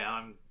 Oh yeah,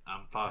 I'm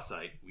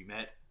Farsight. We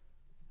met.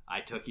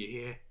 I took you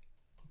here.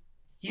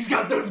 He's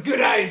got those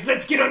good eyes.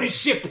 Let's get on his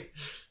ship,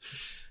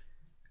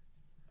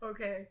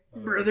 Okay.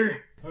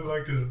 brother. I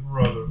like his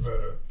brother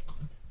better.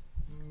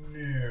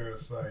 Near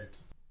sight.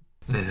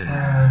 I'm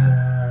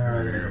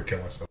gonna go kill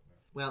myself.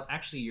 Well,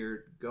 actually,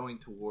 you're going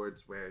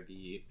towards where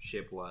the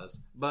ship was,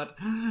 but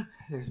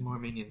there's more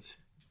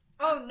minions.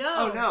 Oh no.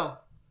 Oh no.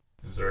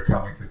 Is there a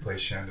comically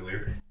placed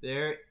chandelier?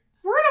 There.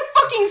 We're in a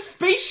fucking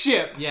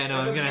spaceship. Yeah, no, That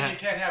I'm doesn't gonna mean you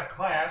can't have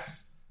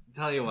class.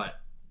 tell you what.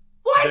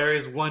 What? There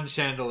is one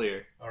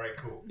chandelier. Alright,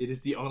 cool. It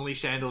is the only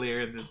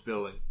chandelier in this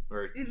building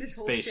or In this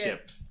whole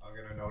spaceship. I'm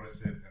gonna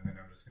notice it and then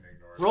I'm just gonna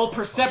ignore it. Roll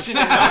perception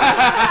and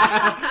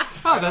notice.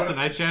 Oh, that's a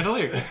nice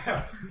chandelier.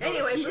 Anyway,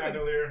 Notice the moving.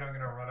 chandelier and I'm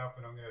gonna run up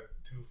and I'm gonna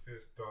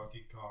two-fist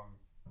Donkey Kong.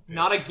 fist.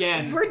 Not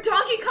again. We're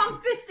Donkey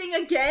Kong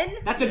fisting again?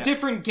 That's a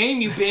different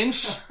game, you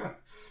binge.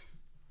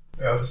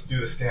 Yeah, I'll just do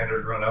the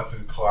standard run up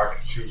and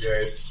clock 2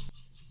 guys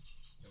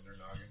in their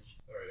noggin.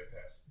 Alright, I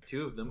passed.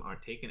 2 of them are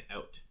taken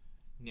out.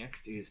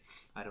 Next is,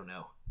 I don't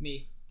know.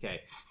 Me.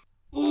 Okay.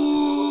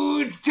 Ooh,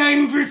 it's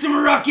time for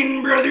some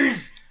rockin',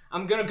 brothers.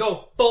 I'm gonna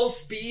go full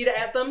speed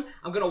at them.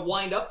 I'm gonna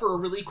wind up for a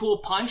really cool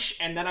punch,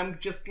 and then I'm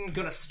just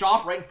gonna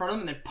stop right in front of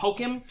him and then poke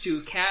him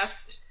to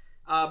cast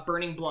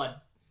Burning Blood.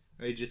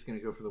 Are you just going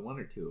to go for the 1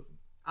 or 2 of them?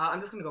 I'm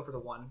just gonna go for the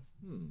 1.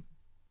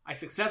 I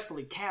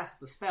successfully cast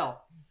the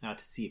spell. Now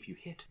to see if you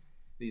hit.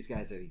 These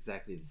guys are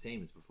exactly the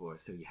same as before,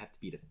 so you have to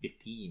beat a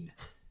 15.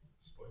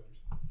 Spoilers.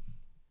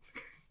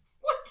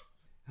 What?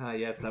 Ah,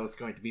 yes, that was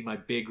going to be my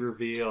big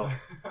reveal.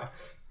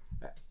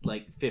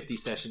 Like 50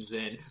 sessions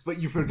in. But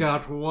you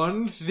forgot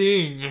one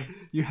thing.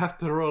 You have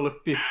to roll a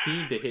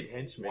 15 to hit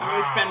henchmen. I'm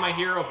gonna spend my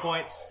hero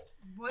points.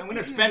 What I'm gonna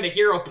is- spend a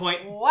hero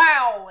point.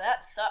 Wow,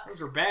 that sucks.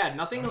 Those are bad.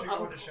 Nothing. Don't you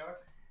go into shock?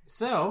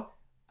 So,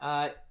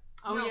 oh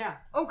No. yeah.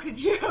 Oh, could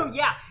you?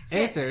 Yeah.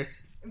 Shit.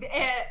 Aethers.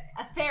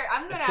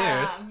 I'm gonna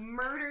Atheris.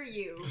 murder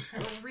you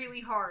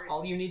really hard.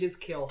 All you need is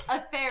kill.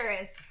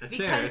 Atheris,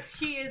 because Atheris.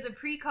 she is a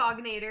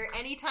precognator.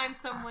 Anytime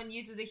someone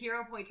uses a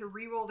hero point to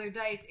re-roll their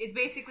dice, it's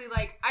basically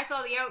like, I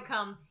saw the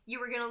outcome, you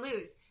were gonna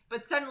lose,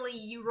 but suddenly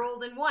you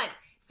rolled and won.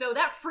 So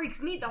that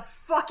freaks me the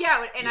fuck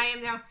out, and I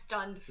am now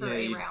stunned for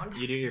a you, round.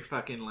 you do your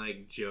fucking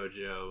like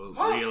JoJo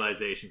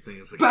realization thing.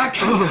 It's like Back.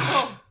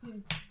 Oh.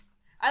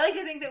 I like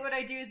to think that what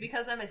I do is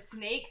because I'm a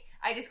snake,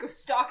 I just go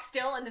stock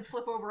still and then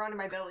flip over onto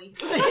my belly.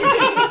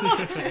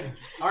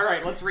 All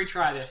right, let's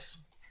retry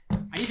this.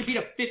 I need to beat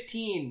a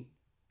 15.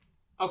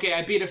 Okay,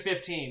 I beat a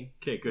 15.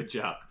 Okay, good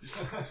job.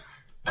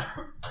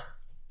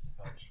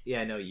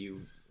 Yeah, no,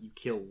 you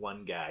kill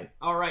one guy.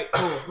 All right,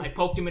 cool. I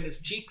poked him in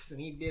his cheeks, and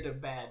he did a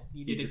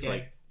He good just day.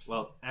 like,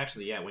 well,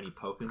 actually, yeah. When you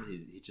poke him,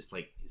 he just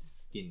like his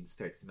skin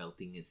starts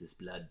melting as his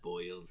blood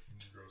boils.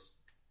 Gross.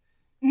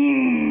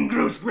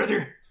 Gross,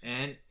 brother.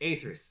 And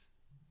Aethers,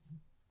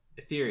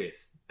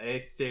 Aetherius,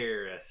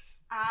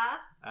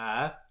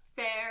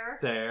 Fair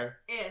there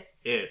is.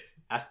 is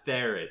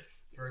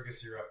Aetherius.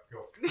 Fergus, you're up.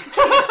 Go.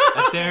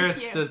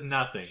 Aetherius you. does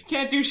nothing.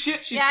 Can't do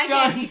shit. She's Yeah, I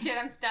stunned. can't do shit.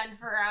 I'm stunned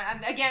for a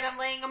round. I'm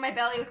laying on my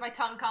belly with my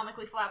tongue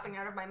comically flapping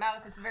out of my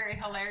mouth. It's very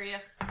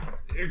hilarious.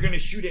 You're gonna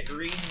shoot at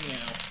Raiden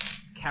now.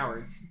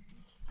 Cowards.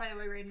 By the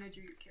way, Raiden, I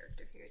drew your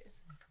character. Here it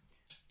is.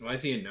 Why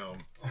is he a gnome?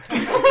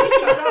 He's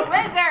a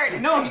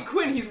wizard! No,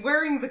 Quinn. He's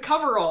wearing the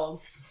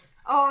coveralls.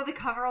 Oh, the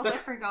coveralls, The- I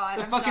forgot.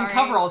 The I'm fucking sorry.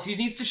 coveralls. He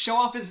needs to show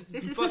off his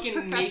This is his fucking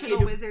professional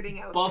naked wizarding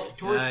outfit. buff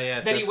tours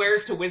yes, that he that's-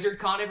 wears to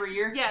WizardCon every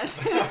year. Yes.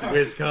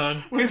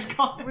 WizCon.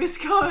 WizCon.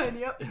 WizCon,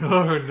 yep.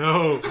 Oh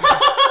no.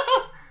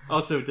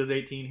 Also, does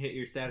 18 hit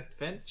your static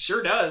defense?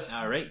 Sure does.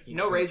 All right.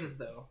 No raises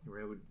though.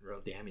 Roll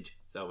damage.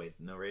 So wait,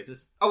 no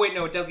raises. Oh wait,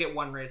 no, it does get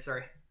 1 raise.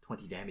 Sorry.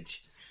 20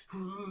 damage.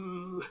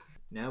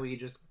 Now we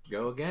just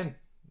go again.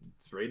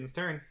 It's Raiden's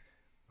turn.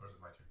 Or is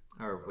it my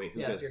turn? Or wait,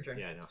 who Yeah, it's does? your turn.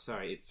 Yeah, no,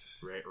 sorry,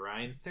 it's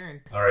Ryan's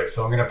turn. All right,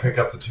 so I'm gonna pick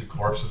up the 2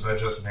 corpses I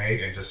just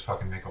made and just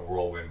fucking make a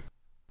whirlwind.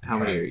 How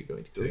many are you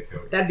going to Take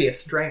out. That'd be a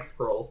strength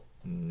roll.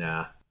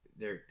 Nah,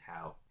 they're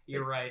how?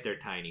 You're right. They're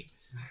tiny.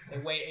 They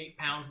weigh 8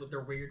 pounds with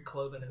their weird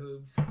cloven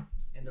hooves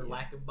and their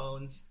lack of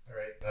bones. All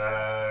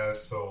right.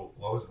 So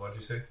what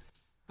did you say?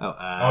 Oh,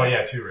 Oh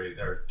yeah, 2 right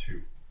there.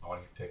 2. I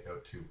want to take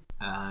out 2.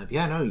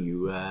 Yeah, no,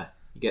 you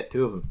get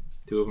 2 of them.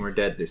 2 of them are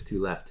dead. There's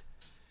 2 left.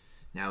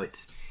 Now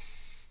it's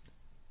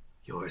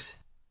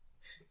yours.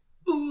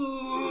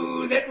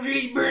 Ooh, that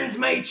really burns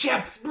my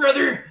chaps,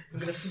 brother.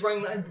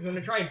 I'm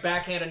gonna try and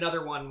backhand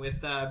another one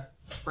with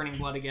burning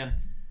blood again.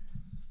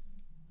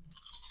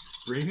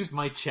 Brings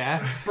my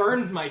chaps.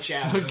 Burns my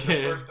chaps. This is the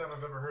Okay. first time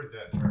I've ever heard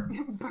that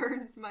term.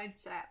 Burns my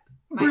chaps.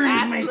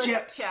 Burns my assless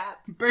chaps. chap.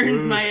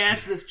 Burns my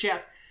assless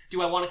chaps.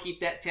 Do I want to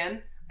keep that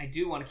 10? I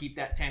do want to keep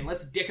that 10.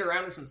 Let's dick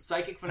around with some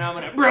psychic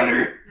phenomena,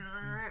 brother.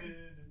 Alright.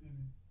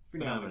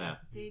 Phenomena.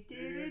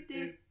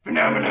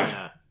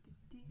 Phenomena.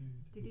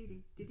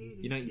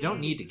 You know, you don't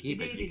need to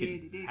keep it. You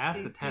could pass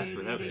the test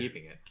without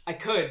keeping it. I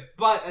could,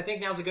 but I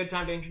think now's a good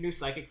time to introduce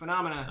psychic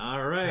phenomena.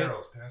 All right.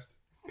 Arrows past.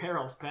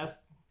 Perils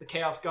pest, the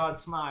chaos god's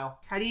smile.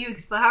 How do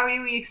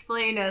we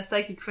explain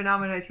psychic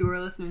phenomena to our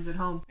listeners at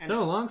home?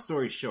 So, long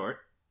story short,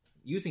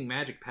 using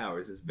magic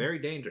powers is very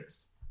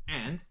dangerous.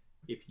 And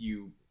if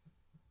you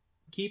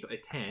keep a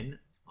 10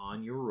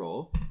 on your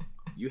roll,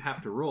 you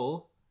have to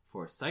roll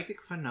for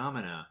psychic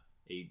phenomena,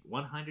 a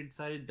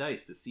 100-sided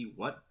dice to see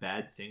what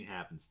bad thing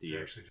happens to you.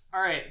 Actually,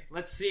 All right,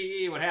 let's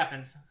see what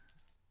happens.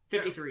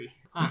 53.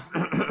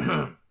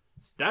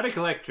 Static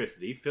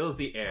electricity fills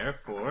the air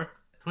for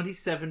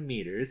 27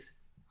 meters,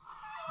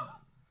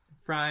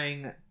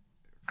 frying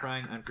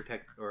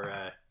unprotected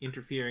or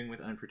interfering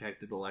with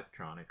unprotected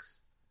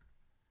electronics,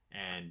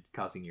 and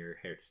causing your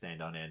hair to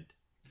stand on end.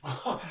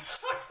 Fucking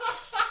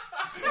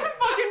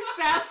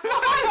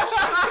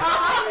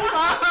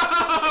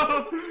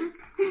Sasquatch!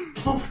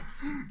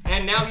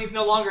 And now he's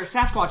no longer a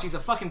Sasquatch, he's a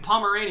fucking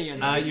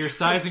Pomeranian. Your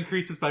size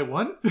increases by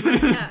 1.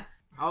 Yeah.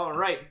 All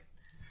right.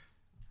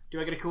 Do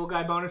I get a cool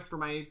guy bonus for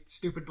my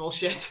stupid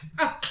bullshit?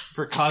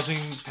 For causing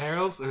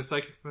perils or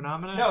psychic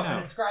phenomena? No, for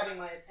describing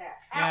my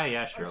attack.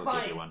 Yeah, sure, That's I'll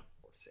give fine. you one.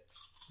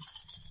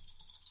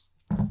 6.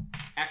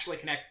 Actually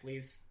connect,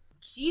 please.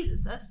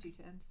 Jesus, that's 2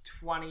 10s.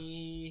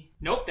 20.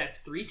 Nope, that's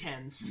 3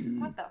 10s.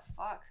 What the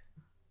fuck?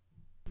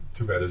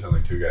 too bad there's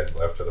only 2 guys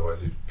left.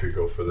 Otherwise, you could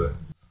go for the.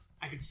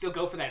 I could still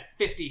go for that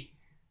 50,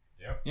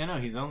 Yeah, no,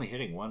 he's only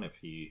hitting 1 if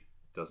he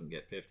doesn't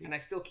get 50. and I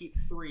still keep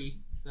 3,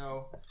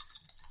 so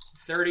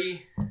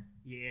 30.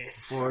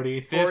 Yes.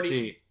 40,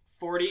 50.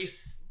 40.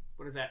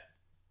 What is that?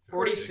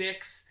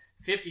 46.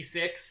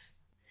 56.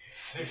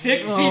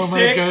 66. 66. Oh my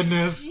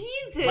goodness.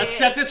 Jesus. Let's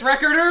set this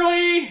record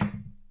early.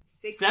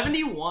 6.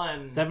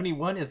 71.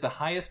 71 is the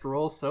highest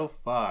roll so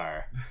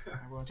far.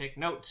 Everyone take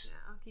note.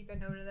 I'll keep a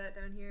note of that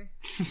down here.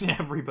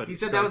 Everybody. You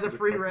said that was a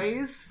free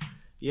raise?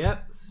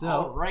 Yep. So,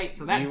 Alright,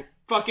 so that you-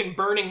 fucking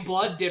burning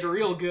blood did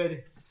real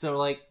good. so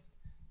like,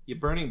 you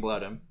burning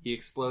blood him. He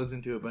explodes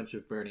into a bunch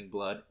of burning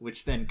blood,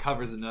 which then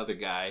covers another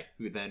guy,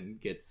 who then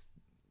gets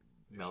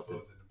melted.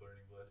 Explodes into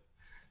burning blood.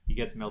 He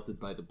gets melted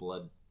by the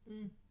blood.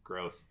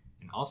 Gross.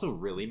 And also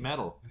really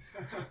metal.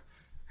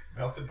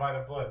 Melted by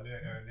the blood. Name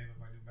of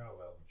my new metal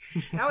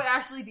album. That would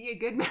actually be a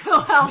good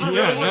metal album.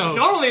 Yeah, name. no.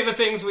 Normally the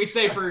things we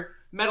say for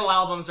metal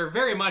albums are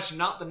very much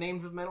not the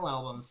names of metal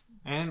albums.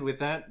 And with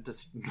that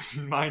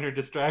minor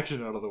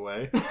distraction out of the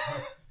way,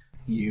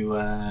 you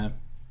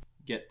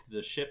get to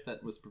the ship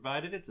that was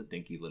provided. It's a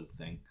dinky little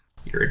thing.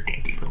 You're a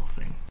dinky little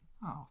thing.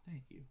 Oh,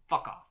 thank you.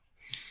 Fuck off.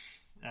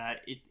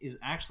 It is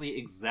actually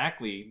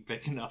exactly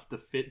big enough to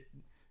fit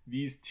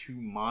these 2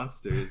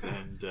 monsters.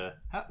 And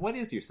what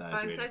is your size?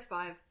 I'm rating? size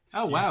 5.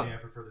 Oh, Excuse wow. me, I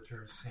prefer the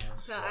term Sam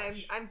So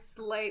Squash. I'm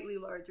slightly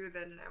larger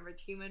than an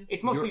average human.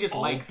 It's mostly You're just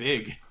all like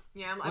big.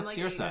 Yeah, I'm What's like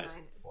your 8 or size?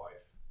 9. 5.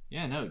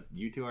 Yeah, no,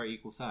 you 2 are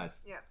equal size.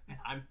 Yeah. and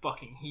I'm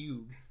fucking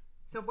huge.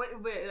 So what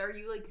are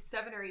you, like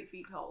 7 or 8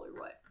 feet tall or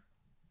what?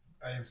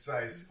 I am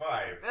size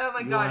 5. Oh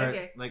my You god, are-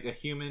 okay. Like a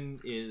human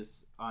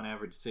is on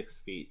average 6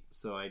 feet,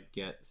 so I'd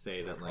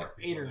say that like Fuck,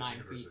 people 8 or in this 9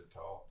 universe feet. are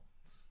tall.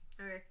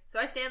 Okay. So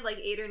I stand like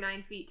 8 or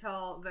 9 feet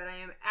tall, but I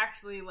am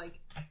actually like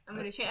I'm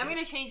That's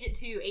gonna change it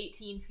to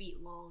 18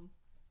 feet long.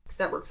 Because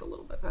that works a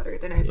little bit better.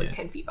 Then I have like Yeah.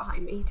 10 feet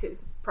behind me to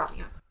prop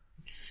me up.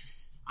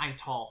 I'm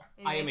tall.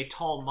 I am a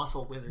tall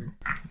muscle wizard.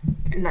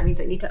 And that means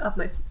I need to up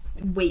my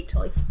weight to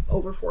like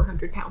over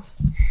 400 pounds.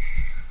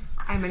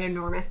 I'm an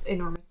enormous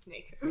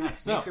snake. Yeah,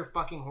 snakes So- are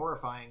fucking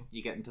horrifying.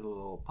 you get into the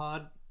little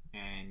pod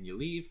and you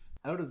leave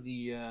out of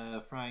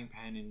the frying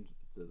pan into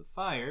the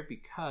fire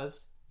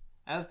because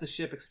as the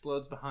ship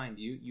explodes behind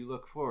you, you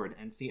look forward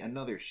and see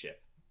another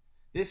ship.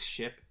 This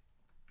ship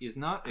is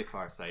not a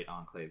Farsight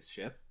Enclave's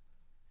ship.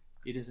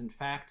 It is in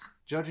fact,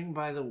 judging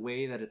by the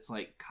way that it's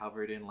like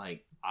covered in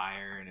like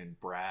iron and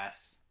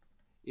brass.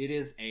 It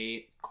is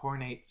a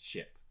Cornate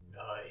ship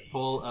Nice.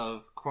 full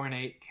of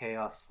Cornate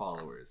Chaos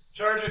followers.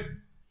 Charge it.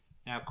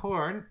 Now,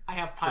 Korn, I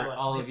have for pilot.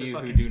 all I'll of hit the you who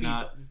fucking do speed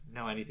not button.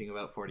 know anything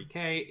about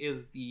 40k,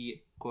 is the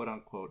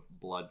quote-unquote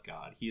blood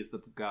god. He is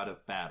the god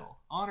of battle.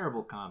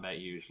 Honorable combat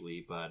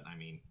usually, but, I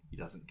mean, he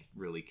doesn't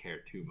really care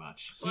too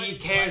much. He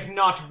cares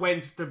not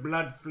whence the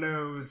blood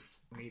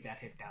flows. Me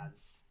that it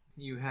does.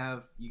 You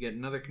get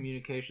another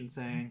communication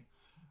saying,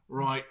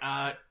 right,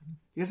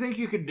 you think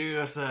you could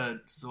do us a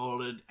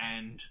solid,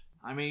 and,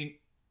 I mean,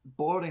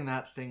 boarding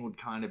that thing would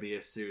kind of be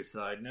a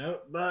suicide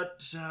note,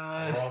 but, We're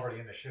already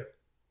in the ship.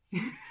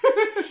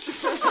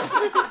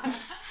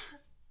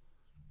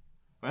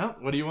 well,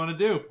 what do you want to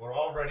do? We're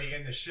already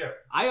in the ship.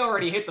 I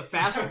already hit the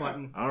fast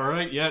button. All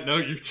right, yeah, no,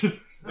 you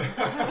just...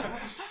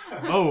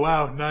 Oh,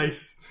 wow,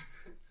 nice.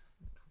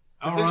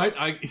 Does All this-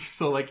 right,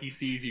 so like he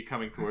sees you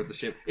coming towards the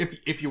ship.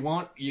 If you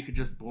want, you could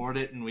just board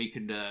it, and we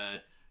could.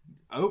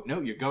 Oh no,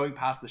 you're going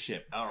past the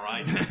ship. All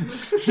right.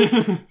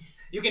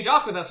 You can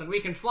dock with us and we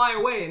can fly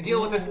away and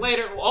deal with this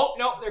later. Oh,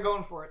 no, they're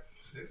going for it.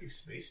 Did they do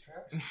space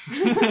tracks?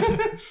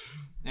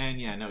 And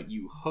yeah, no,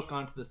 you hook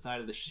onto the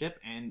side of the ship,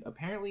 and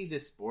apparently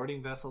this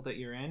boarding vessel that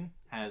you're in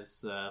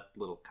has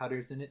little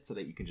cutters in it, so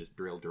that you can just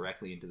drill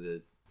directly into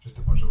the. Just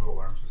a bunch of little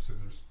arms with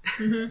scissors.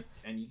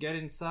 And you get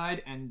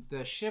inside, and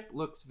the ship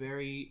looks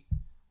very.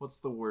 What's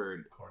the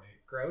word? Cornate.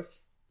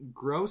 Gross.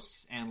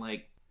 Gross, and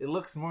like it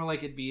looks more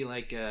like it'd be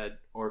like a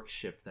orc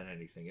ship than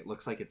anything. It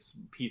looks like it's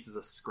pieces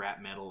of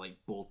scrap metal like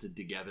bolted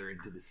together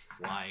into this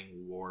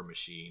flying war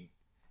machine.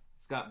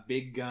 It's got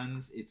big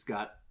guns. It's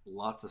got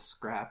lots of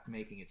scrap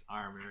making its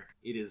armor.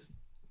 It is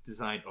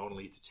designed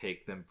only to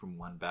take them from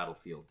one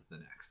battlefield to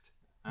the next.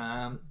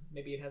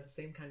 Maybe it has the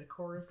same kind of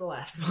core as the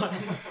last one,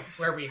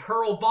 where we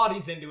hurl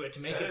bodies into it to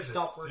make That it is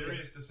stop a working.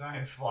 serious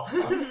design flaw.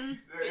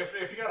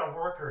 if you got a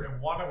worker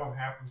and one of them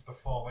happens to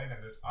fall in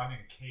and this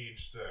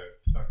unencaged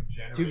fucking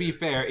generator. To be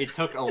fair, it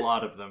took a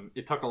lot of them.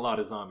 It took a lot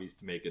of zombies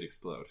to make it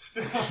explode.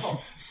 Still,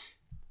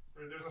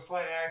 there's a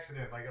slight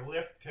accident, like a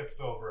lift tips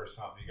over or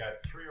something. You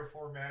got 3 or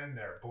 4 men in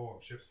there. Boom,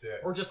 ship's dead.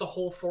 Or just a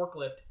whole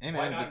forklift. Hey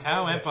Why man, not the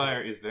Tau close that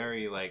Empire is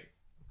very like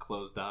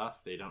closed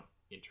off. They don't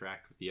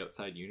interact with the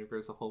outside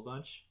universe a whole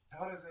bunch.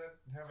 How does that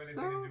have anything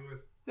So- to do with?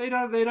 They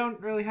don't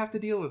really have to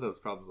deal with those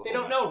problems. They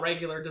don't know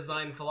regular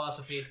design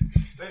philosophy.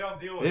 They don't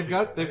deal with. They've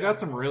people. got They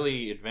some don't-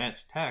 really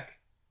advanced tech.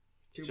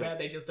 Too Just- bad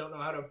they just don't know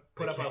how to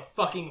put They up a can't.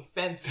 fucking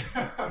fence.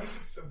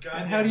 Some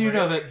goddamn And how do you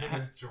know railings that- in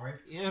his joint?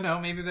 You know,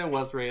 maybe there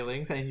was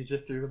railings and you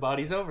just threw the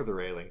bodies over the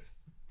railings.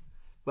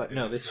 But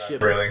no, this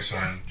ship, railings. So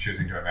I'm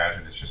choosing to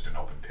imagine it's just an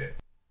open pit.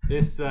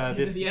 this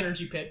Into the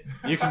energy pit.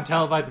 you can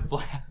tell by the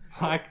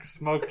black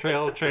smoke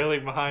trail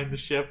trailing behind the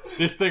ship.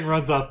 This thing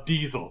runs off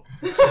diesel.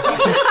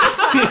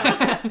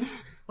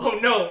 Oh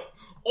no!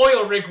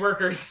 Oil rig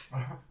workers!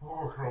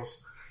 Oh,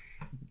 gross.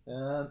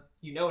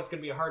 You know it's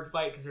gonna be a hard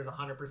fight because there's a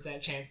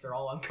 100% chance they're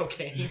all on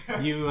cocaine.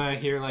 You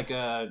hear like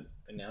a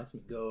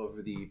announcement go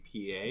over the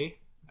PA,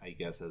 I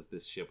guess, as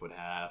this ship would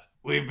have.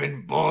 We've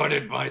been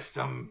boarded by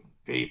some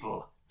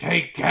people.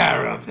 Take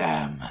care of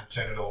them.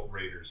 Genital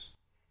raiders.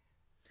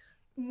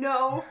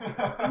 No,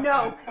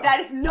 no, that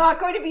is not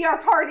going to be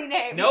our party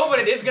name. No, but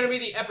it is gonna be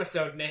the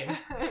episode name.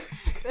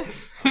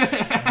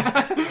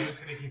 I'm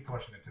just gonna keep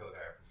pushing until it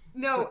happens.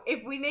 No,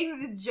 if we make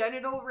the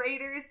genital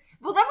raiders,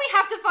 well, then we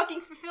have to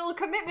fucking fulfill a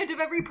commitment of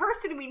every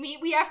person we meet.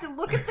 We have to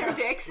look at their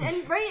dicks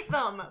and rate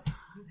them.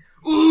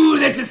 Ooh,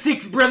 that's a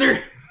 6,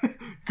 brother!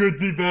 Could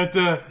be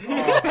better.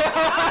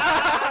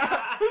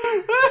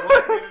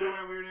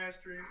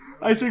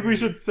 I think we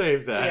should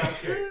save that.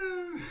 Yeah, okay.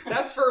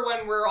 That's for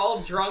when we're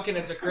all drunk and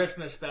it's a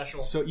Christmas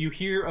special. So you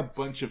hear a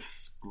bunch of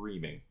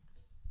screaming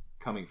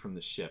coming from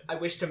the ship. I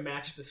wish to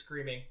match the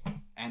screaming.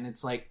 And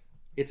it's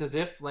as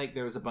if like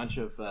there was a bunch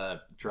of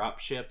drop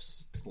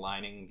ships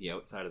lining the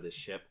outside of the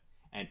ship,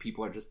 and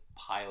people are just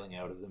piling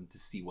out of them to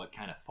see what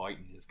kind of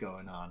fighting is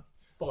going on.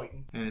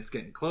 Fighting. And it's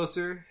getting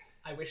closer.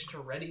 I wish to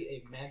ready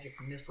a magic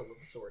missile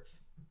of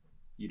sorts.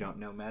 You don't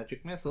know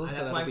magic missiles. And so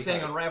that's that'll why I'm be saying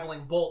hard.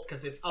 Unraveling Bolt,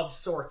 because it's of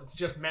sorts. It's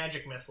just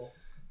magic missile.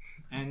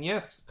 And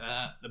yes,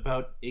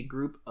 about a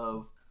group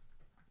of...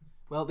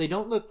 Well, they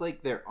don't look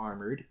like they're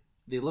armored.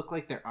 They look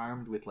like they're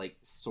armed with, like,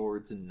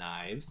 swords and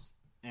knives.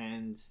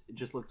 And it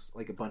just looks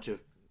like a bunch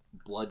of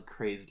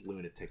blood-crazed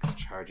lunatics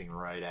charging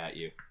right at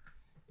you.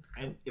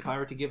 And if I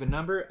were to give a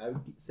number, I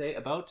would say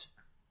about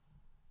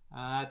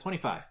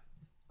 25.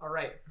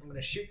 Alright, I'm going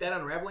to shoot that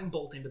Unraveling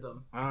Bolt into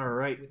them. All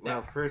right. With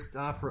Well, that- first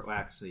off,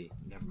 actually,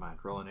 never mind.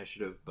 Roll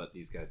initiative, but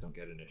these guys don't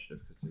get initiative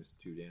because there's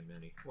too damn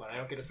many. What, I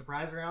don't get a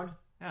surprise round?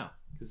 No,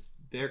 because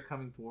they're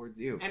coming towards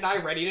you. And I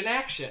readied an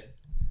action.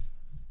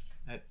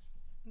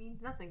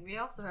 Means nothing. We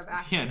also have Yeah,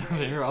 actions. no,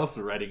 right? they're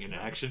also ready in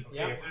action. Okay,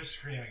 Yep. if they're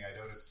screaming, I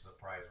know it's a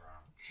surprise round.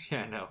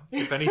 Yeah, no.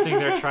 If anything,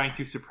 they're trying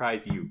to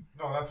surprise you.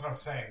 No, that's what I'm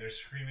saying. They're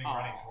screaming,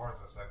 running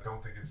towards us. I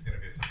don't think it's going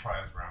to be a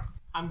surprise round.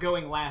 I'm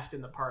going last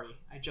in the party.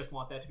 I just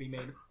want that to be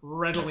made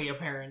readily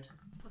apparent.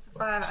 Plus a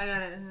 5. I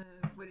got a.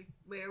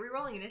 Wait, are we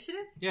rolling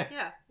initiative? Yeah.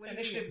 Yeah. What did you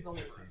Initiative get? is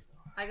only first.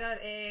 I got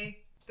a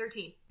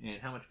 13.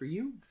 And how much for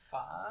you?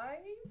 5.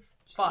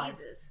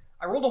 Jesus.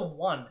 I rolled a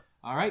 1.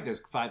 All right,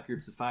 there's 5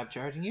 groups of 5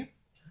 charging you.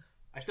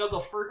 I still go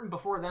flirting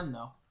before them,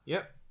 though.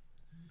 Yep.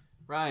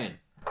 Ryan.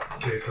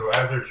 Okay, so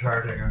as they're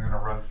charging, I'm gonna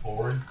run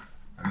forward,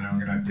 and then I'm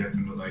gonna dip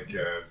into like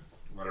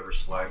whatever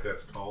slide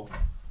that's called.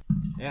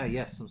 Yeah,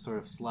 yes, some sort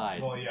of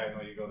slide. Well, yeah,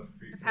 no, you go the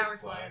free power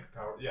slide. The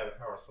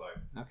power slide.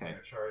 I'm Okay.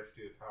 gonna charge,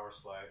 do the power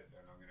slide, and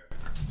then I'm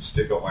gonna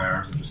stick out my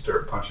arms and just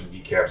start punching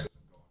kneecaps as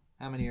I'm going.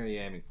 How many are you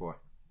aiming for?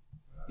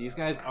 These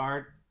guys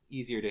are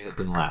easier to hit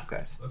than the last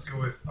guys. Let's go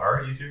with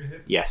R, easier to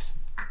hit. Yes.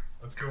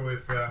 Let's go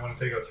with I want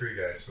to take out 3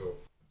 guys. So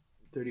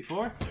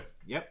 34?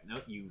 Yep.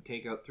 Nope. You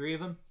take out 3 of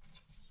them.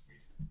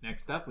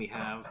 Next up, we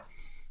have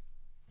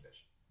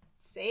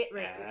Say it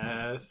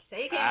right.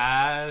 Say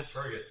it.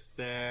 Fergus.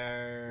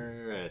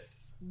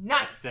 Atheris.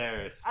 Nice.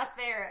 Atheris.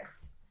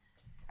 Atheris.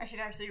 I should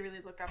actually really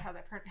look up how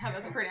that's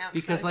pronounced.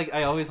 Because, like,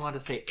 I always want to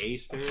say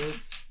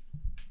Atheris.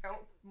 I don't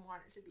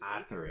want it to be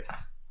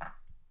Atheris.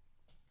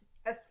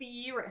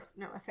 Atheris.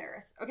 No,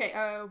 Atheris. Okay,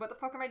 what the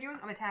fuck am I doing?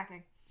 I'm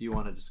attacking. Do you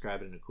want to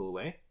describe it in a cool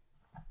way?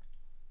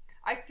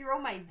 I throw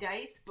my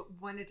dice, but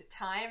one at a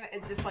time,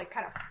 and just, like,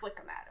 kind of flick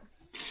them at him.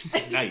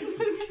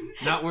 Nice.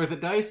 Not worth a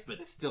dice,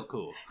 but still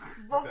cool.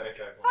 Well, that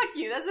guy fuck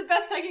you. That's the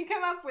best I can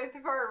come up with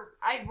for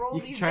I roll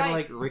You these can try dice. to,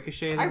 like,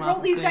 ricochet them I off roll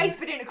of these things. dice,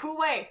 but in a cool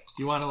way.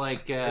 You want to,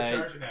 like, They're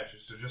charging at you,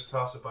 so just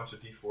toss a bunch of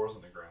D4s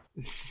on the ground.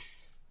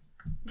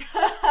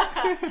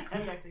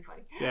 That's actually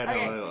funny. Yeah, no,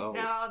 okay, I'll-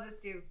 now I'll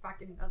just do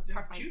fucking. I'll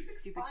chuck my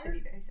juice stupid expired?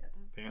 shitty dice at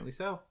them. apparently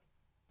so.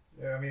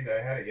 Yeah, I mean,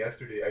 I had it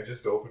yesterday. I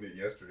just opened it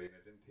yesterday, and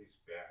it didn't taste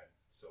bad.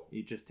 So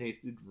It just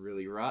tasted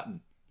really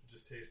rotten. it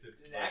just tasted.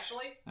 Did it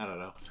actually? I don't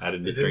know. I It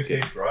didn't didn't drink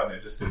it. taste rotten.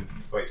 It just didn't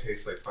quite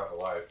taste like Five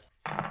Alive.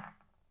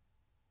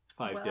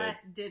 5 Well, dead.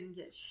 that didn't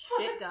get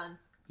shit done.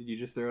 Did you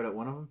just throw it at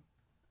one of them?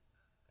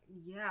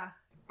 Yeah.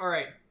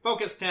 Alright,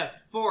 focus test.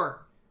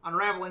 4.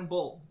 Unraveling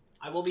Bolt.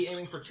 I will be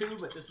aiming for 2,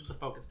 but this is the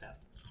focus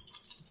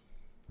test.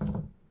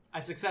 I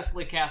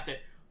successfully cast it.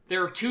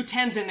 There are 2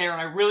 10s in there, and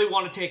I really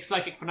want to take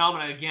Psychic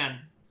Phenomena again.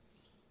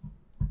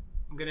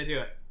 I'm gonna do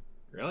it.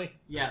 Really?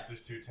 Yes.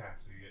 There's 2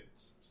 10s, so you get.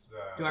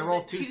 Do I Is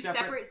roll it 2 two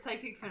separate?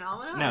 psychic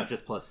phenomena? No,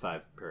 just plus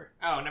 5 per.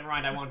 Oh, never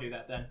mind. I won't do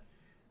that then.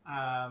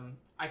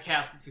 I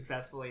cast it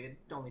successfully. It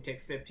only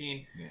takes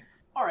 15. Yeah.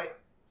 All right.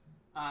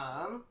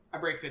 I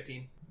break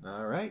 15.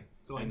 All right.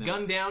 So I And then-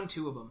 gun down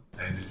 2 of them.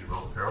 And did you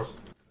roll the perils?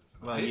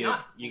 Well, I did you,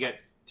 not. you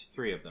get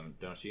 3 of them,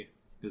 don't you?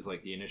 Because,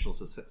 like, the initial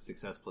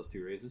success plus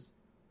 2 raises.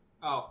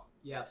 Oh,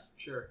 yes,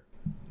 sure.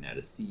 Now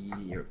to see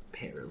your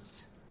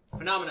perils.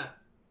 Phenomena.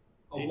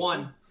 A Did-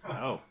 1.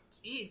 Oh.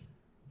 Jeez.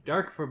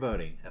 Dark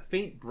foreboding. A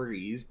faint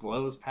breeze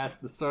blows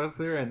past the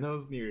sorcerer and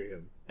those near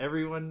him.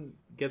 Everyone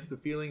gets the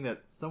feeling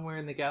that somewhere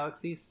in the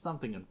galaxy,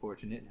 something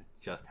unfortunate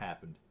just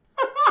happened.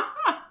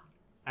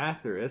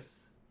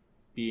 Atheris,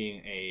 being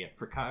a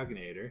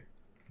precognator,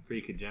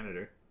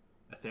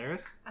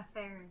 Atheris,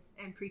 Atheris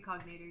and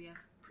precognator,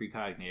 yes.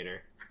 precognator,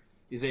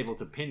 is able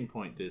to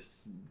pinpoint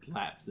this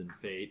lapse in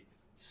fate.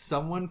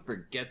 Someone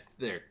forgets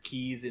their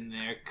keys in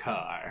their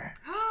car.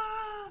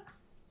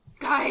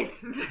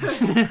 Guys!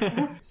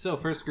 So,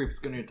 first group is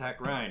going to attack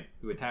Ryan,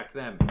 who attacked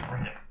them,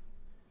 Bring it.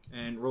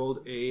 and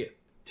rolled a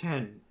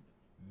 10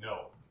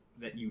 No.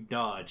 that you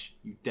dodge.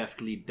 You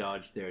deftly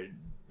dodge their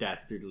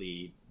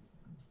dastardly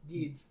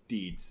Deeds.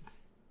 deeds.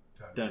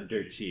 Done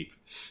dirt cheap.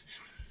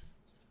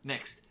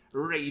 Next,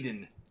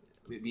 Raiden,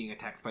 being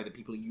attacked by the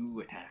people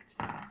you attacked.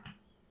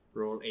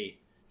 Roll a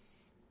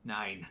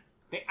 9.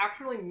 They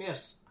actually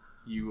miss.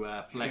 You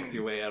flex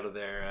your way out of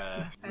their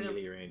I don't-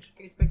 melee range.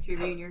 I expect you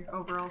to be in your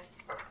overalls.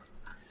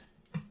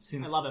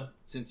 Since, I love him.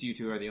 Since you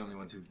two are the only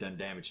ones who've done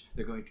damage,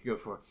 they're going to go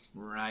for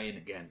Ryan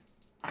again.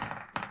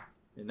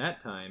 And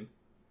that time,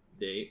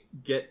 they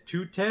get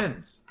 2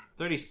 10s.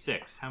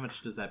 36. How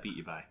much does that beat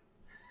you by?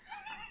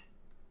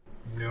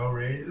 No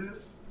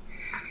raises?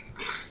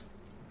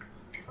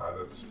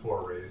 That's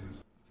 4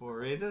 raises. 4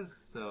 raises.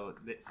 So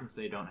since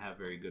they don't have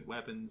very good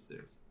weapons,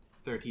 there's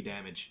 30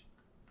 damage.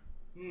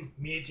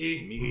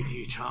 Meaty.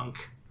 Meaty chunk.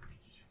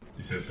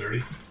 You said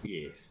 30?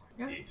 Yes.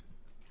 8.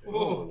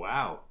 Oh,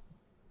 wow.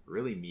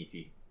 Really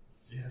meaty.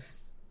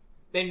 Yes.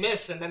 They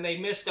missed, and then they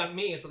missed on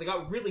me, so they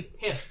got really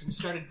pissed and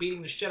started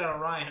beating the shit out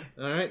of Ryan.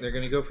 Alright, they're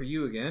going to go for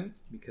you again,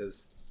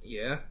 because,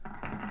 yeah.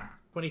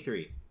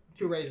 23.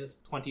 2 raises.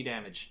 20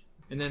 damage.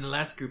 And then the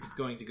last group is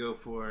going to go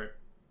for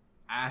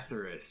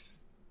Atheris.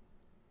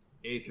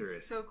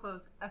 So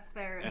close.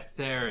 Atheris.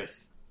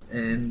 Atheris.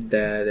 And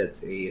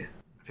that's a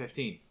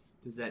 15.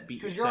 Does that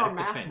beat your Because you're a static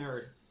math defense?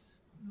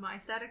 nerd. My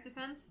static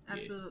defense? Yes.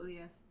 Absolutely,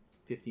 yes.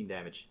 15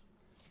 damage.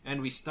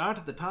 And we start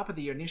at the top of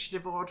the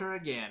initiative order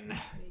again.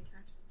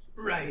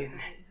 Ryan.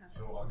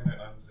 So I'm going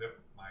to unzip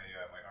my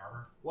my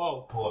armor,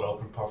 Whoa. pull it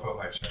open, puff out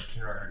my chest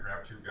here. I'm going to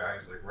grab 2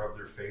 guys, like rub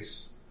their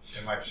face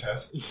in my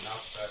chest, knock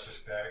back the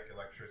static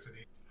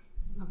electricity.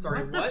 I'm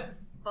sorry, What the- what?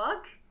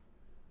 Fuck? So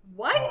I'm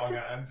What? going to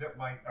unzip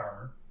my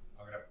armor.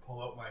 I'm gonna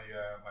pull out my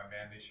my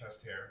manly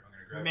chest hair. I'm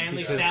gonna grab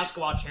Manly two guys,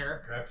 Sasquatch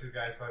hair. grab two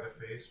guys by the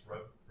face,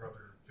 rub their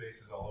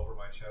faces all over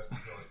my chest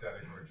until the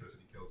static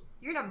electricity kills them.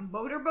 You're gonna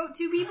motorboat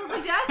 2 people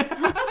to death?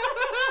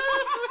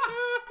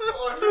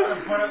 Well, I'm not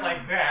gonna put it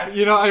like that.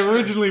 You know, I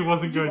originally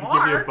wasn't going to give you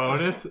are. a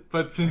bonus,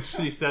 but since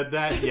she said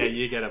that, yeah,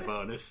 you get a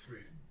bonus.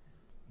 Sweet.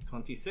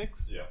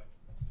 26? Yeah.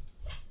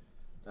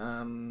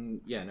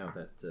 Yeah, no,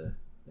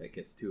 that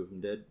gets 2 of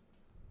them dead.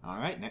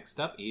 Alright, next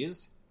up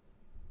is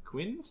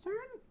Quinn's turn?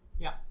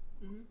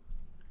 I'm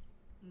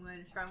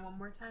going to try one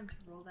more time to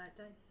roll that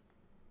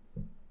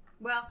dice.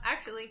 Well,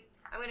 actually,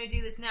 I'm going to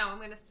do this now. I'm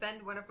going to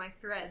spend one of my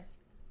threads.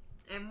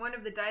 And one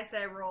of the dice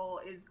I roll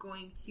is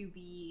going to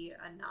be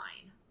a 9.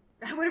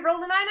 I would have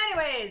rolled a 9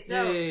 anyways,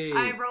 so Yay.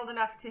 I rolled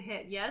enough to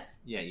hit, yes?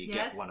 Yeah, you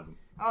Yes? get one of them.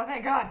 Oh,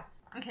 thank God.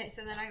 Okay,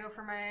 so then I go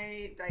for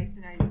my dice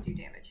and I do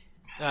damage.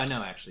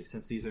 No, actually,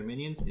 since these are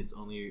minions, it's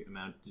only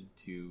amounted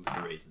to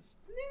the raises.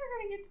 I'm never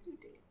going to get to do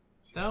damage.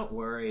 Don't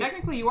worry.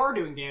 Technically, you are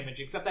doing damage,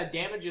 except that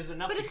damage is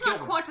enough But to it's kill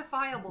not them.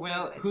 quantifiable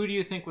Well, damage. who do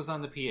you think was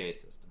on the PA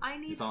system? I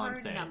need That's all I'm hard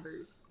saying.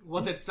 numbers.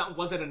 Was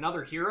it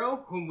another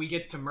hero whom we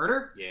get to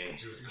murder? It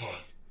was Yes. Corn.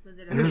 Was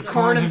it It was a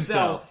Korn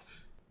himself.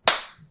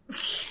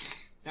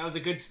 That was a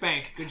good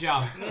spank. Good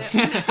job.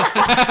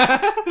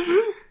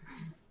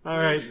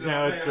 Alright, So,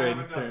 now it's yeah,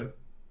 Raiden's I'm turn.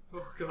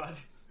 Oh god.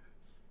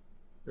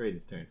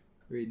 Raiden's turn.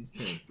 Raiden's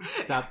turn.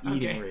 Stop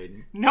eating, Okay.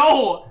 Raiden.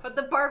 No! Put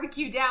the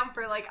barbecue down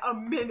for like a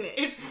minute.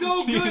 It's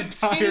so The good. entire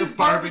Skinny's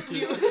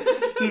barbecue.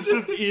 He's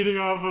just eating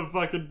off a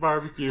fucking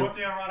barbecue. Put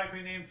the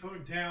ironically named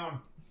food down.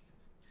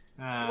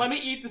 Let me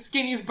eat the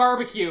Skinny's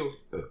barbecue.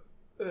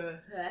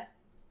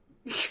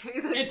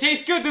 It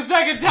tastes good the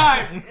second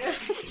time.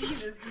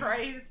 Jesus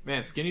Christ.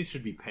 Man, Skinnies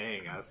should be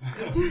paying us.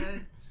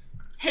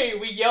 Hey,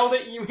 we yelled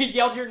at you. We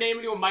yelled your name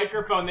into a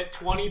microphone that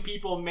 20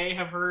 people may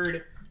have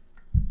heard.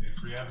 It's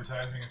free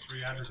advertising. It's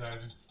free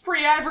advertising.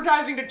 Free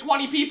advertising to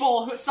 20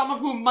 people, some of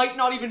whom might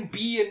not even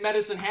be in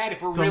Medicine Hat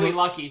if we're Some really of-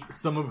 lucky.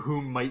 Some of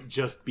whom might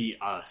just be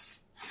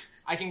us.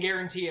 I can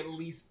guarantee at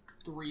least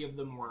 3 of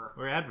them were.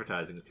 We're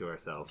advertising it to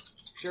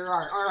ourselves. Sure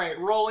are. Alright,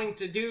 rolling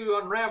to do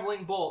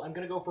Unraveling Bolt. I'm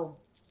gonna go for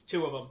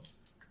 2 of them.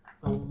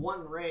 So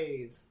 1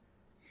 raise.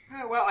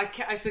 Well,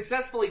 I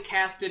successfully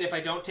cast it if I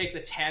don't take the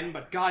 10,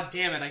 but god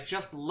damn it, I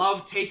just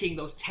love taking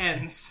those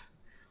 10s.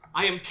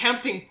 I am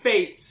tempting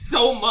fate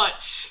so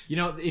much. You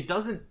know, it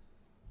doesn't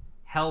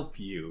help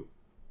you.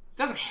 It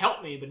doesn't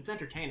help me, but it's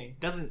entertaining. It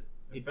does nothing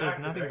It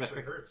but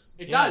actually hurts.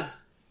 It Yeah.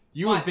 does.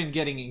 You But- have been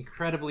getting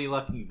incredibly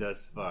lucky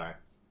thus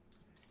far.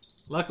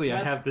 Luckily, I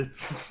That's- have the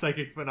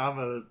Psychic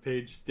Phenomena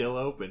page still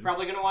open.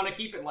 Probably gonna want to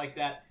keep it like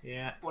that.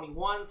 Yeah.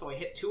 21, so I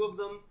hit 2 of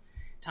them.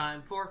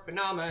 Time for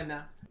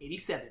Phenomena.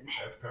 87.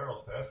 That's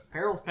Peril's Pest.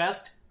 Peril's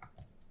Pest.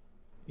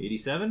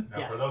 87? Now,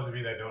 Yes. for those of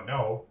you that don't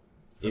know,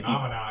 If you-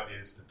 phenomena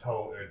is the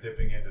toe, or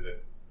dipping into the...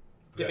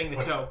 Dipping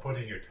that's the toe.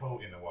 Putting your toe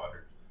in the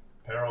water.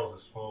 Perils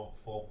is full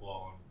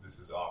blown. This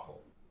is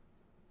awful.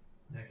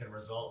 It can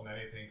result in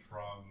anything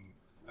from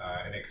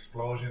an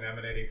explosion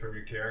emanating from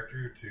your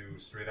character to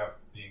straight up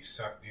being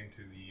sucked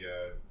into the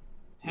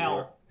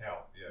Hell.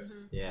 hell. Yes.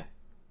 Yeah.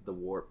 The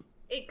warp.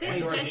 It could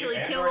And or potentially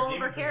de- kill and or all of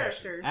our demon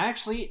possessions. characters.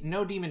 Actually,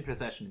 no demon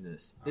possession in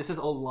this. This is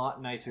a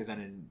lot nicer than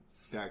in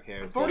Dark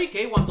Heresy.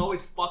 40k ones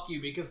always fuck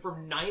you because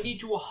from 90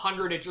 to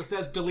 100 it just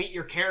says delete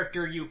your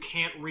character. You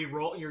can't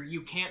re-roll.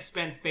 You can't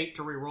spend fate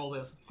to re-roll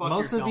this. Fuck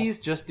Most yourself. of these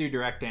just do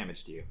direct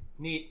damage to you.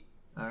 Neat.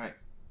 Alright.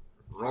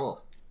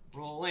 Roll.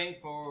 Rolling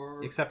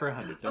for Except for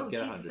 100. Don't Oh, get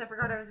Jesus, 100. I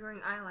forgot I was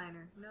wearing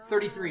eyeliner. No.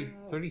 33.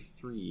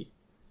 33.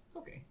 It's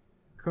okay.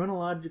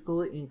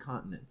 Chronological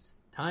incontinence.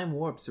 Time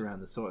warps around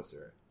the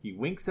sorcerer. He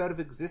winks out of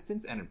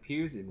existence and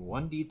appears in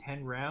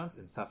 1d10 rounds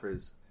and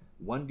suffers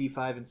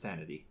 1d5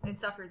 insanity. And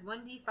suffers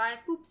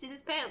 1d5 poops in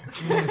his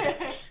pants.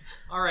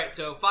 All right,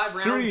 so 5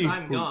 rounds. 3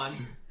 I'm gone.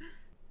 poops.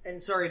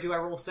 And sorry, do I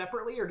roll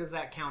separately or does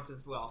that count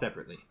as well?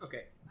 Separately.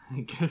 Okay. I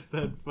guess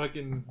that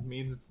fucking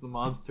means it's the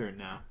mob's turn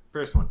now.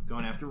 First one,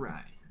 going after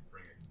Ryan.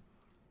 Bring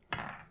it.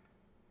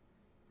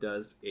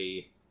 Does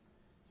a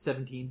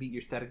 17 beat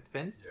your static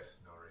defense? Yes.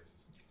 No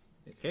races.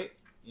 Okay.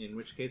 In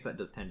which case that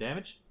does 10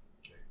 damage.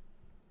 Okay.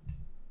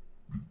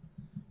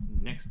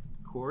 Next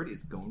chord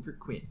is going for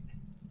Quinn.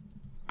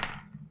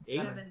 8.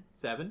 7.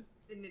 7.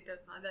 And it does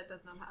not. That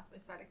does not pass my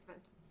static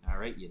defense.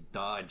 Alright, you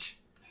dodge.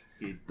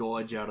 You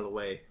dodge out of the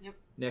way. Yep.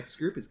 Next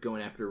group is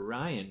going after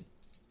Ryan.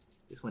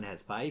 This one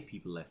has 5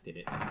 people left in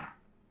it.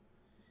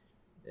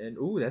 And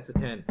ooh, that's a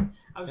 10.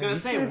 I was Man, gonna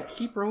these say. guys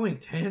keep rolling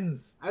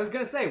 10s. I was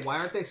gonna say, why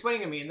aren't they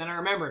swinging me? And then I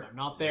remembered I'm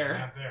not You're there.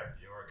 not there.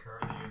 You are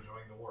currently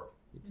enjoying the warp.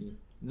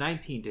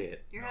 19 to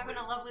hit. You're No having a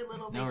raises. lovely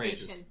little No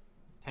vacation. raises.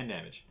 10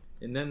 damage.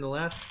 And then the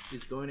last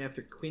is going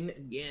after Quinn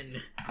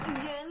again.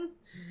 Again?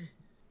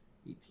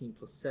 18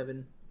 plus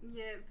 7,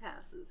 Yeah, it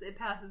passes. It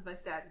passes my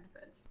static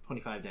defense.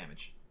 25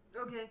 damage.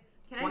 Okay.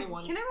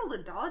 21. Can I roll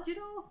to dodge at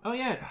all? Oh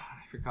yeah,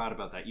 I forgot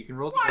about that. You can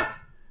roll the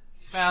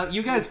Well,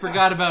 you guys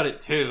forgot about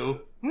it too.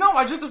 No,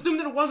 I just assumed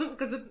that it wasn't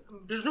because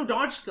there's no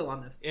dodge skill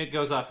on this. It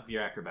goes off of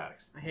your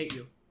acrobatics. I hate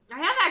you. I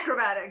have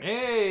acrobatics.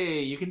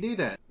 Hey, you can do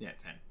that. Yeah,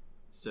 10.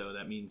 So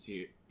that means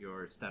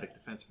your static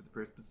defense for the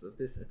purpose of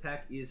this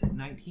attack is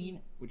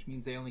 19, which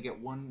means they only get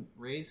one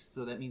raise,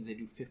 so that means they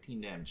do 15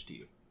 damage to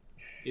you.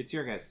 It's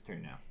your guys'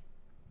 turn now.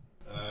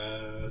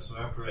 So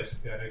after I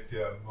static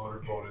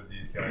motorboated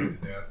these guys to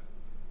death,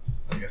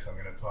 I guess I'm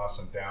going to toss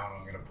them down.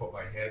 I'm going to put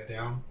my head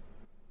down,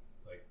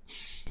 like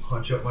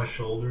punch up my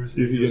shoulders,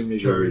 and Is he just gonna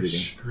make you read charge again?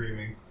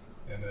 screaming.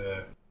 And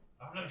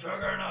I'm the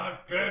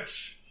juggernaut,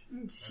 bitch!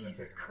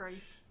 Jesus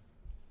Christ.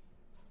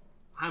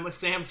 I'm a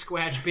Sam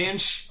Squatch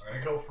bench. I'm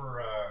going to go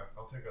for,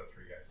 I'll take out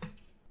 3 guys.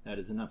 That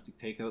is enough to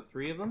take out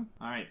 3 of them.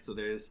 Alright, so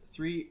there's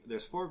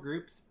 4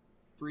 groups.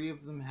 3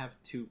 of them have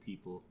 2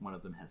 people. 1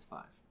 of them has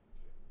 5.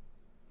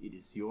 It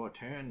is your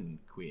turn,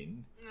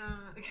 Quinn.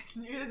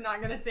 You're just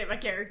not gonna say my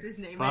character's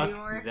name Fuck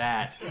anymore.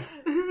 that.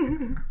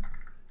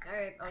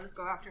 Alright, I'll just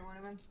go after one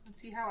of them. Let's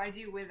see how I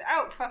do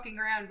without fucking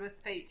around with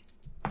fate.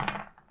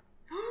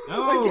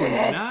 Oh, I did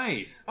it!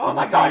 nice. Oh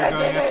my So God, you're I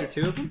going did after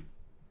it! 2 of them?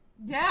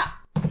 Yeah.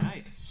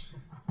 Nice.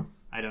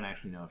 I don't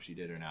actually know if she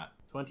did or not.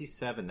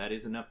 27, that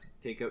is enough to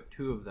take out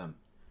 2 of them.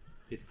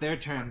 It's their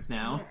turns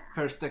now.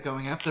 First they're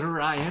going after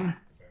Ryan.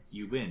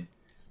 You win.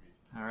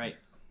 Alright,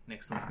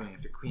 next one's going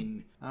after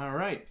Quinn.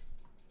 Alright.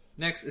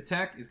 Next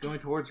attack is going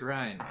towards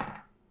Ryan.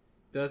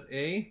 Does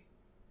a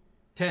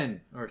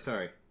 15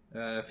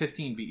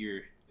 beat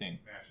your thing?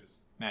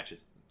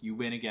 Matches. You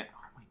win again.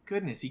 Oh my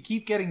goodness, you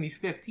keep getting these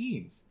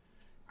 15s.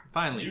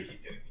 Finally, You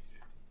keep getting these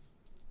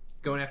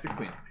 15s. going after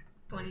Quinn.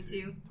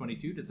 22.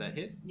 22, does that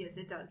hit? Yes,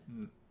 it does.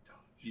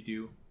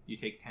 You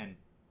take 10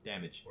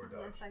 damage. Or dodge.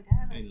 Unless I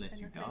damage. Unless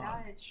you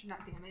dodge.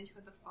 Not damage,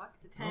 what the fuck?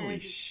 To 10. Holy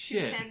it's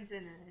shit. 2 10s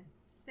and a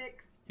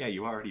 6. Yeah,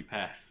 you already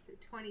passed. So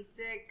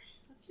 26.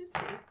 Let's just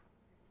see.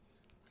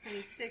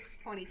 26,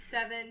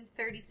 27,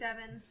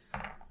 37.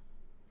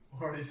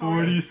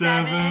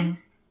 47.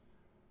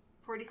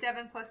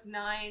 47 plus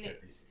 9,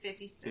 56.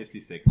 56.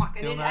 56. Fuck,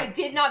 Still I not-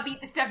 did not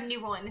beat the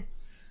 71.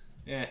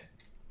 Yeah.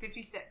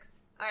 56.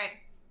 Alright.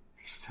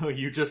 So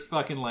you just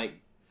fucking I'm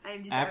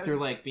just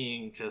after out.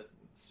 being just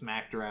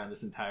smacked around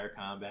this entire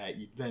combat,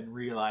 you then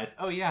realize,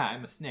 oh yeah,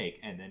 I'm a snake,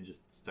 and then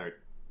just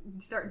start.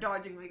 Start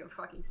dodging like a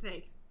fucking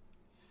snake.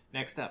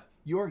 Next up,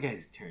 your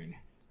guys' turn.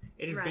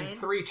 It has Ryan? been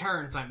 3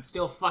 turns. I'm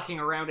still fucking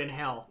around in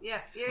hell. Yeah,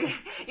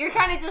 you're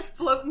kind of just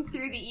floating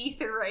through the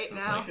ether right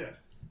now. Yeah.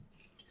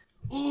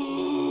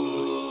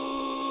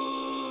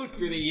 Ooh,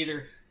 through the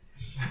ether.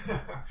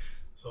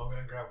 So I'm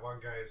gonna grab one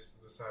guy's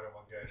the side of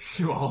one guy's face.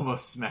 You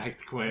almost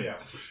smacked Quinn. Yeah,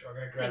 I'm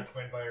gonna grab Thanks.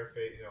 Quinn by her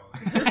face, so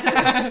I'm gonna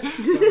grab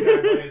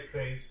him by his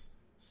face,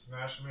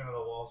 smash him into the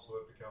wall so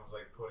it becomes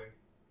like pudding,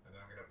 and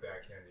then I'm gonna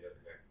backhand the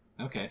other guy.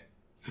 Okay.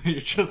 So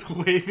you're just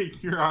waving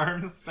your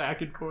arms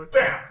back and forth.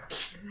 BAM!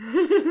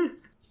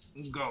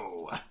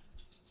 Go.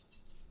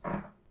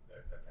 That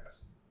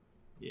passed.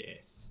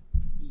 Yes.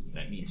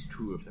 That means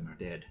 2 of them are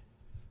dead.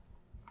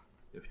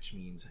 Which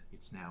means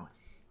it's now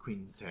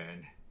Quinn's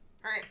turn.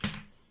 Alright.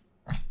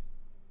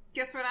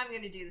 Guess what I'm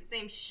gonna do? The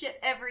same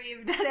shit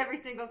you've done every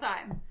single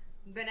time.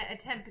 I'm gonna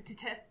attempt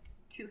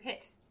to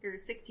hit. Or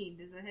 16,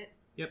 does that hit?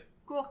 Yep.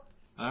 Cool.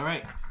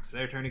 Alright, it's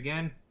their turn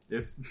again.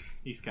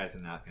 These guys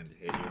are not going to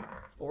hit you.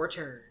 4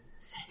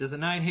 turns. Does a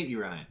 9 hit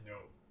you, Ryan? No.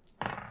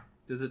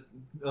 Does a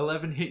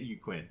 11 hit you,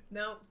 Quinn?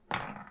 No.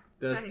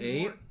 Does Not a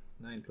anymore.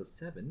 9 plus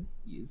 7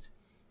 is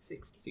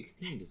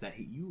 16. Does that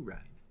hit you,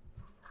 Ryan?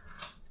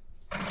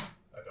 I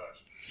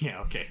dodged. Yeah,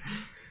 okay.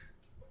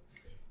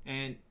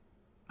 And,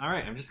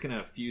 alright, I'm just going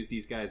to fuse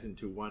these guys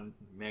into one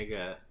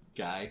mega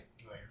guy.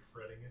 Now you're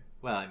fretting it.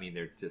 Well, I mean,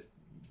 they're just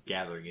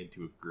gathering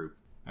into a group.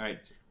 Alright,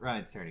 it's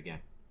Ryan's turn again.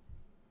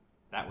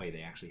 That way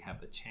they actually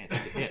have a chance to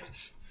hit.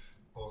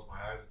 Close my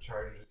eyes and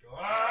charge and just go,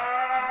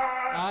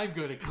 ah! I'm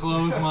going to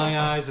close my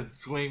eyes and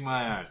swing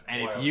my arms.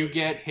 And if you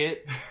get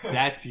hit,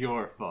 that's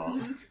your fault.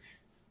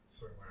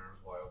 Swing my arms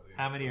wildly.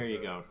 How many are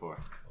you going for?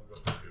 I'll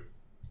go for 2.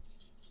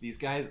 These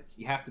guys,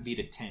 you have to beat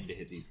a 10 to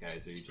hit these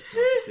guys. Are you just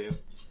going for 2?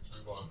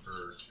 I'm going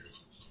for 2.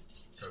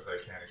 Because I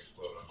can't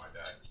explode on my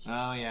die.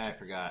 Oh, yeah, I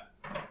forgot.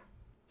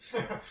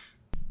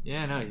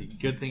 Yeah, no,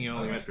 good thing you I'm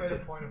only going went to for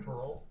spend a 2. point of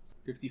parole.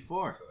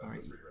 54. So that's All a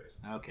right. 3 race.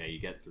 Okay, you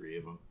get 3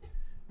 of them.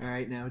 All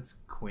right, now it's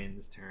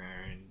Quinn's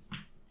turn.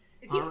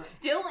 Is he Alright.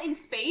 still in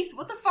space?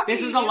 What the fuck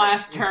This are is you the doing?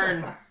 last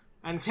turn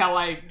until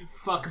I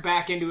fuck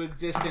back into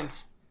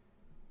existence.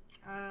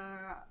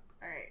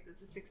 Alright,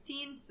 that's a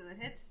 16, so that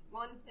hits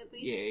 1 at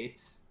least.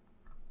 Yes.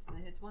 So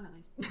that hits 1 at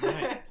least.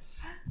 Alright.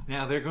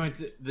 Now they're going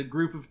to. The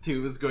group of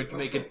 2 is going to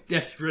make a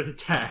desperate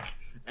attack.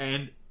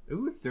 And.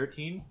 Ooh,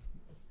 13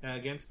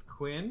 against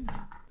Quinn.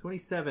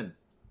 27.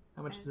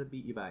 How much does it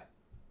beat you by?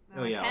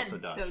 Oh, yeah, 10, also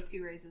dodge. so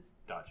 2 raises.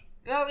 Dodge.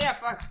 Oh, yeah,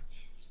 fuck.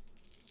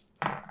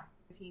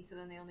 15, so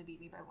then they only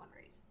beat me by 1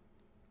 raise.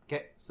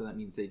 Okay, so that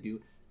means they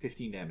do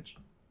 15 damage.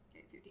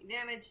 Okay, 15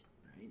 damage.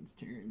 Ryan's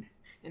turn.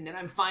 And then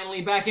I'm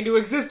finally back into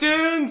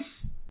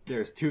existence!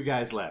 There's 2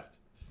 guys left.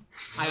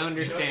 I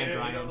understand, you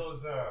Ryan.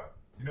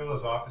 know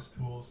those office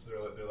tools?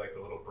 They're like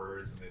the little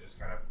birds, and they just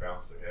kind of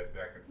bounce their head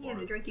back and Yeah,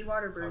 forth. the drinky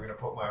water I'm birds. gonna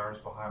put my arms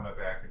behind my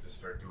back and just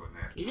start doing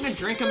that. You gonna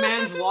drink a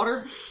man's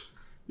water?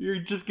 You're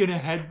just gonna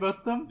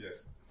headbutt them?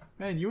 Yes.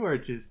 Man, you are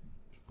just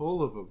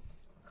full of them.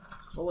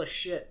 Full of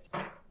shit.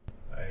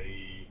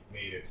 I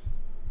made it.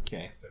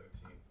 Okay. 17.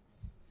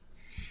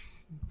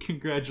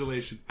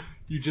 Congratulations.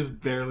 You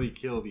just barely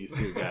kill these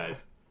two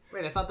guys.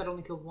 Wait, I thought that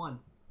only killed one.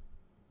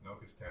 No,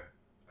 because 10.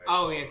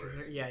 Oh, yeah,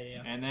 because yeah.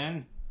 And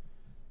then,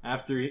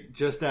 after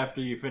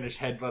you finish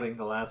headbutting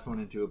the last one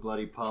into a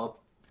bloody pulp,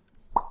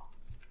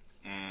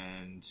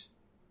 and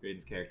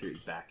Raiden's character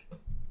is back.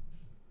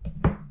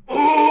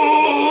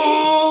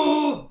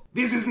 Oh!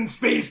 This isn't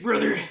space,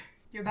 brother.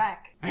 You're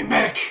back. I'm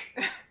back.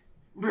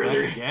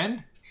 Brother.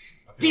 Again?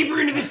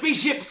 Deeper into the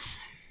spaceships.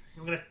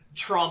 I'm gonna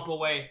tromp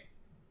away.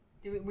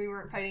 We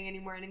weren't fighting any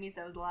more enemies.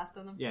 That was the last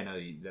of them. Yeah, no,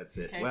 that's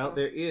it. Okay, Well, cool.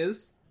 there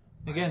is...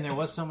 Again, there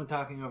was someone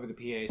talking over the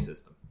PA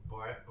system.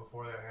 But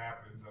before that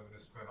happens, I'm going to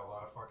spend a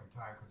lot of fucking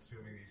time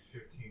consuming these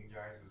 15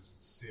 guys'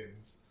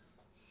 sins.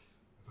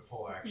 It's a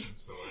full action,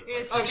 so it's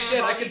Yes. like... Oh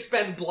shit, I could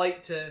spend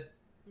Blight to...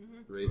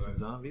 Raise some that's-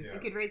 zombies. yeah. You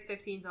could raise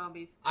 15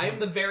 zombies. I am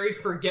the very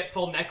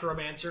forgetful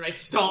necromancer, and I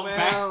stomp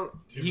back. Well,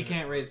 2 he minutes.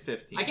 can't raise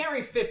 15. I can't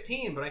raise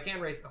 15, but I can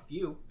raise a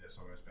few. Yeah,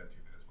 so I'm going to spend 2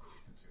 minutes more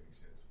consuming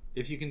sins.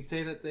 If you can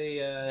say that they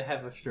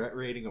have a threat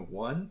rating of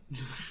 1,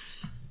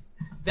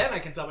 Then I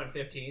can summon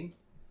 15.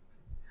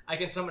 I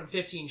can summon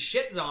 15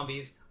 shit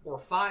zombies, or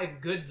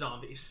 5 good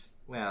zombies.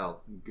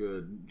 well,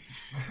 good.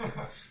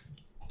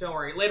 Don't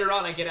worry, later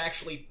on I get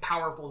actually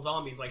powerful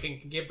zombies. I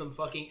can give them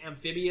fucking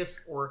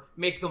amphibious, or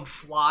make them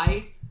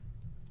fly.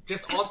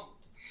 Just all...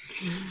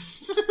 You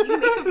can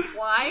make them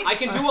fly. I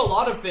can do a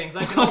lot of things.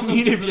 I can also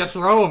mean, give if them... you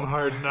throw them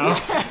hard enough.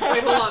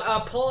 Wait, hold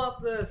on. Pull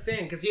up the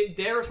thing, because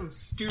there are some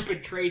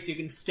stupid traits you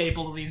can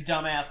staple to these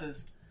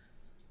dumbasses.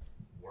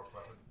 Warp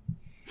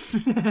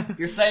weapon.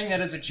 You're saying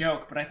that as a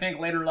joke, but I think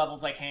later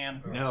levels I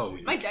can. No,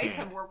 shit. My you dice can't.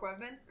 have warp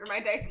weapon, or my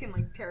dice can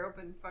like tear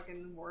open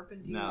fucking warp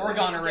into. No.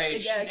 Organa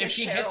Rage. Yeah, If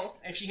she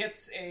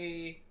hits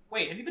a...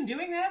 Wait, have you been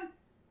doing that?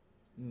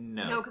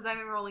 No, No, because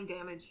I'm rolling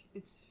damage.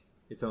 It's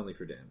it's only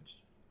for damage.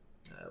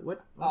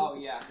 What? Oh,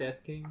 is it? yeah.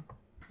 Death King?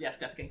 Yes,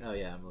 Death King. Oh,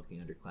 yeah, I'm looking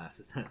under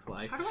classes, that's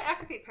why. how do I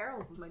activate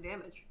perils with my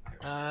damage?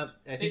 I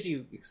think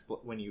you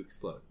when you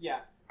explode. Yeah,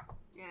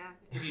 Yeah.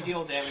 if you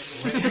deal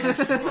damage.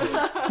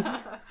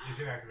 You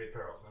can activate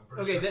perils. I'm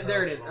pretty Okay, sure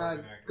there it perils is. have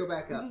already been Go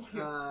back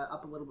activated. up.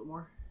 Up a little bit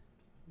more.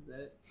 Is that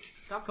it?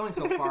 Stop going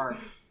so far.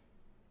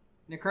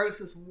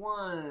 Necrosis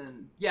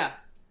 1. Yeah.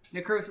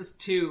 Necrosis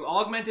 2.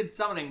 Augmented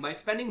summoning. By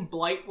spending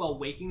Blight while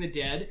waking the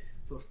dead,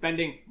 so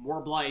spending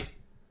more Blight,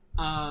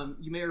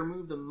 you may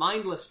remove the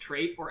Mindless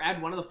trait or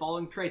add one of the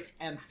following traits.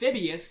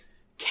 Amphibious,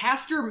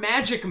 Caster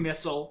Magic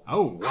Missile,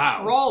 Oh,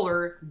 wow.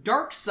 Crawler,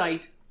 Dark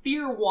Sight,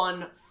 Fear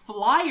 1,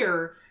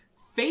 Flyer,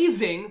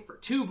 Phasing for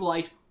 2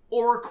 Blight,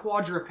 or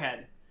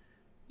Quadruped.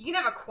 You can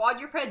have a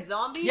quadruped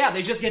zombie. Yeah,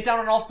 they just get down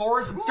on all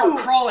fours and start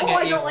crawling Oh, at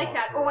I you. don't like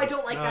that. Oh, I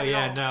don't like Oh, that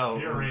yeah, at all. no.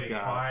 Fear Oh, rating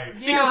God. 5.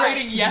 Fear Yeah.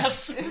 rating,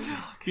 yes.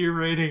 Fear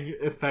rating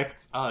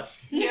affects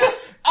us. Yeah.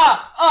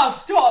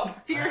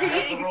 Stop. Fear I have to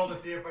rating. roll to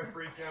see if I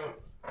freak out.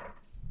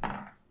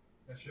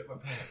 I shit my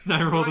pants.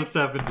 I rolled a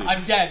 70.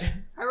 I'm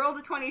dead. I rolled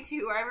a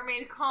 22. I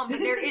remained calm, but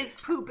there is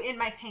poop in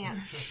my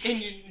pants. And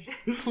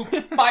you poop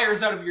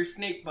fires out of your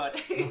snake butt.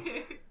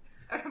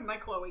 Out of my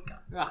Chloe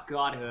cup. Oh,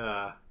 God.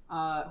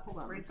 Hold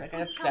on Where one the second.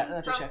 poop I have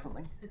comes to from. check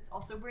something. It's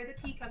also where the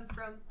pee comes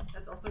from.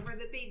 That's also where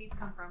the babies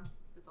come from.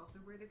 That's also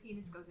where the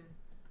penis goes in.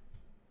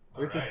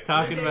 We're just Alright.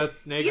 talking Lizard. about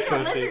snake These are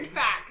pussy. lizard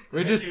facts.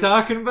 We're just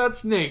talking about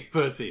snake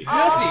pussy.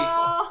 Snussy.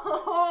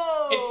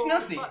 Oh, It's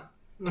Snussy. fuck.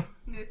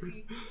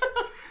 Snussy.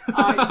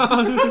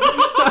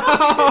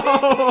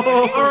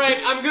 Alright,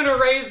 I'm gonna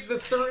raise the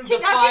third, the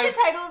Can that be five. the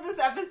title of this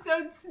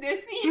episode?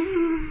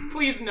 Snissy?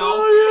 Please no.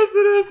 Oh, yes,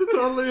 it is. It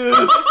totally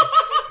is.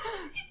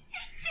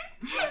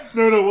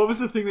 No, what was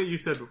the thing that you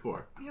said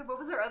before? Yeah, what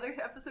was our other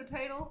episode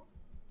title?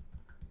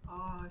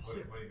 Oh, What,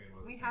 shit. what do you mean? What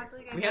was We the had thing?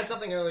 like a... We had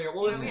something earlier.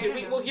 We'll listen Yeah, to we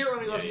it. had We'll hear it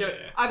when we listen to Yeah, it.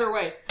 yeah. Either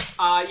way,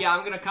 yeah,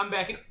 I'm gonna come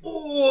back and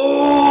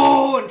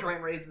and try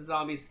and raise the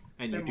zombies.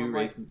 And you Spend do more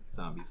raise life.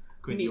 zombies.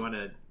 Quinn, Neat. you want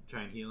to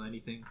try and heal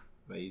anything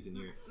by using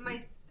your...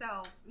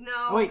 Myself. No.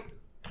 Oh, wait.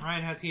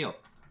 Ryan has heal.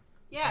 I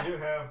Yeah. do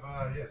have,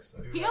 yes,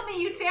 I do Heal have.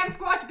 me, you Sam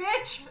Squatch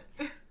bitch!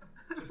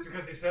 Just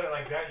because you said it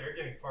like that, you're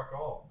getting fuck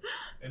all.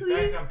 In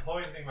Please. fact, I'm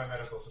poisoning my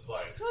medical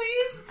supplies.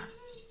 Please.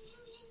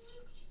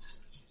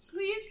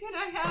 Please, can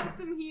I have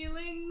some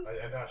healing?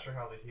 I'm not sure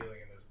how the healing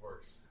in this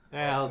works.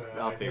 Yeah, But,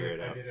 I'll I figure did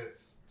it out. I did it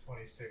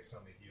 26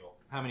 on the heal.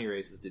 How many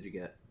races did you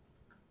get?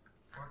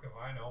 Fuck if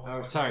I know. What's Oh,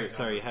 my sorry.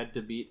 target You had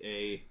to beat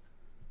a...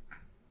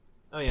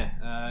 Oh,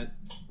 yeah.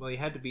 Well, you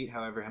had to beat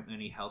however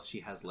many health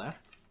she has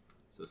left.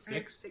 So I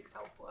have 6. 6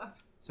 health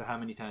left. So how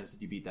many times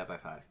did you beat that by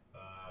 5? number?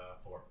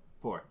 4.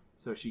 4.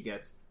 So she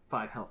gets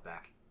 5 health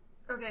back.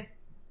 Okay.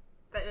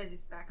 That I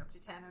just back up to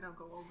 10. I don't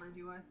go over,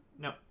 do I?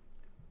 No.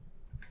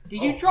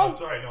 Did you draw? Oh,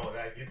 sorry, no,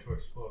 I get to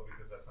explode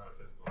because that's not a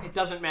physical. It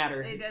doesn't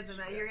matter. It doesn't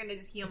matter. You're gonna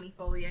just heal me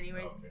fully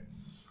anyways. Okay.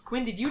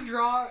 Quinn, did you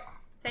draw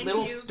Thank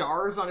little you.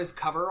 stars on his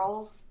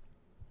coveralls?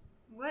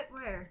 What?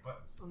 Where?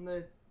 But On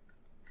the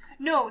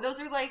No, those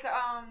are like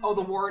Oh,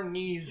 the worn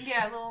knees.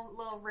 yeah,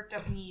 little ripped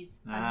up knees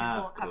on his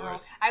little of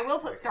coveralls. course. I will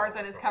put Like stars all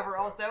on his the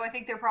coveralls, coveralls though. I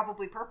think they're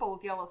probably purple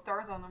with yellow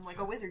stars on them, like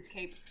a wizard's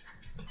cape.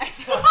 You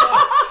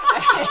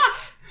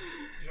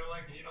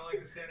don't like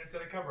the standard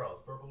set of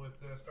coveralls, purple with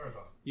stars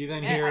on them. You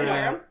then Yeah, hear I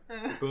wear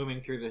 'em.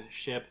 booming through the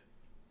ship.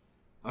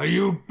 Are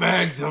you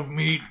bags of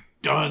meat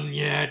done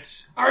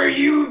yet? Are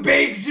you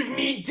bags of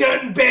meat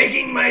done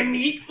bagging my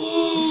meat?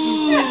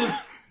 Ooh!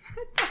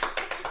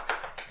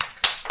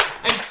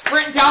 And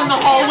sprint down the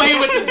hallway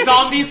with the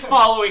zombies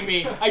following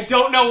me. I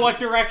don't know what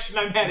direction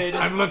I'm headed.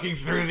 I'm looking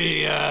through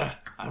the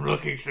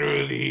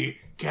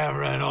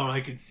camera, and all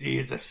I can see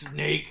is a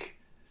snake,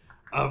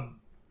 a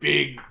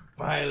big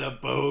pile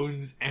of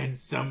bones, and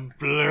some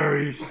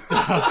blurry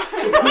stuff.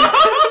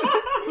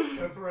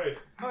 That's right.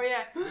 Oh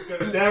yeah.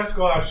 Because Stab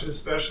Squatch's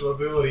special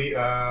ability, you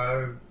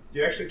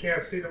actually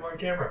can't see them on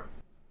camera.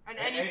 On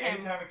any camera.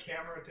 Anytime a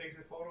camera takes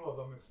a photo of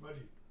them, it's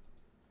smudgy.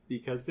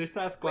 Because they're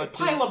Sasquatch.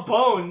 Pile of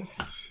bones.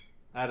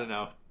 I don't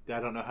know how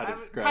to A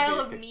describe pile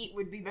it. of meat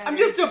would be better. I'm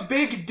just a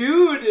big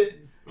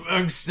dude.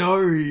 I'm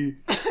sorry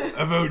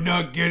about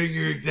not getting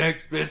your exact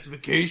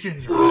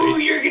specifications right. Ooh,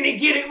 you're gonna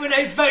get it when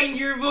I find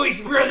your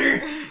voice,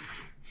 brother.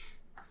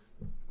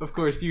 Of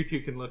course, you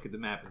two can look at the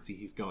map and see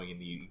he's going in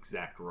the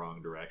exact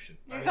wrong direction.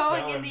 You're I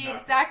going tell in him the nothing.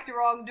 exact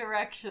wrong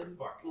direction.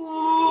 Fuck.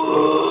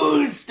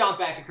 Ooh, stomp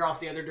back across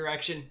the other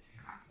direction.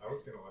 I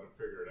was gonna let him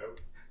figure it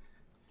out.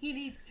 He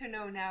needs to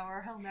know now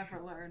or he'll never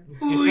learn.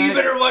 Ooh, In you fact-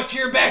 better watch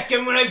your back,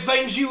 and when I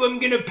find you, I'm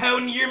gonna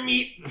pound your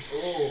meat.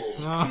 Oh.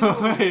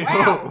 Oh, wait,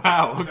 Wow.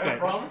 wow, Is that a okay.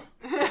 promise?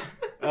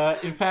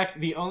 In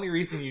fact, the only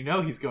reason you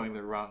know he's going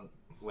the wrong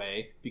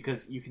way,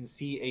 because you can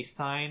see a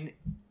sign,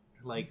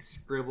 like,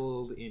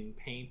 scribbled in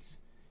paint,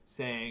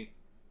 saying,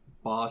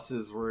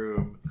 boss's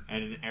room,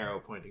 and an arrow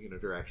pointing in a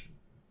direction.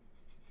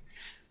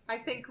 I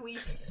think we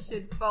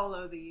should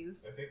follow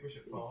these. I think we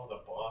should follow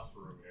the boss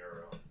room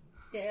arrow.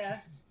 Yeah.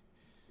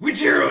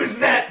 Which arrow is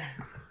that?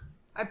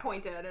 I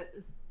point at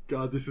it.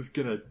 God, this is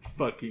gonna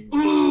fucking...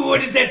 Ooh,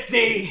 what does that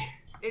say?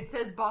 It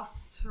says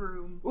boss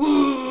room.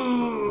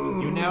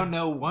 Ooh. You now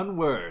know one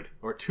word,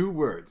 or two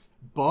words.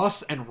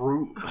 Boss and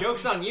room.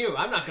 Joke's on you.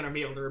 I'm not going to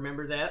be able to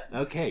remember that.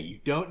 Okay, you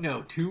don't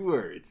know two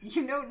words.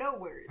 You know no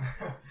words.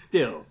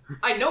 Still.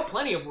 I know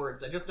plenty of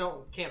words. I just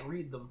can't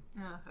read them.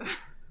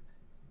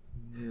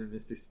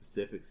 Mr.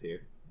 Specifics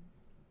here.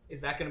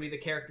 Is that going to be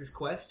the character's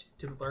quest?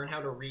 To learn how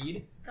to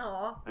read?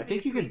 Aw. I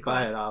think you can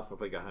buy it off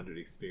with like 100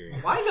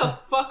 experience. Why the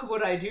fuck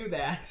would I do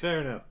that?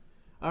 Fair enough.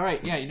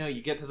 Alright, yeah,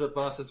 you get to the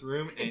boss's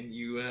room and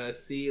you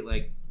see,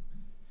 like...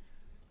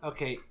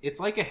 Okay, it's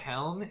like a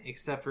helm,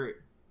 except for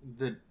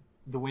the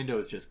window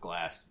is just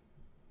glass.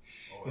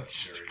 Oh, It's that's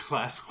just scary. a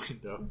glass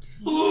window.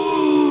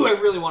 Ooh, I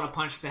really want to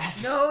punch that.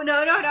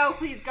 No,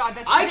 please, God,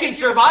 that's I can dangerous.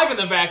 survive in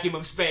the vacuum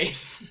of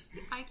space.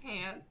 I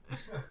can't.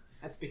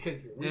 That's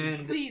because you're weak.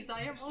 And Please,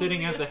 I am sitting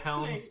only at the a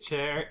helm's snake.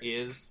 chair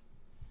is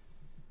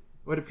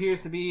what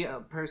appears to be a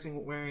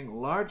person wearing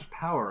large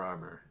power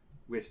armor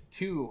with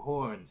two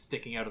horns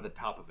sticking out of the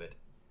top of it.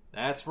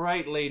 That's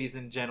right, ladies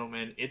and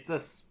gentlemen, it's a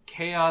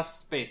Chaos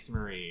Space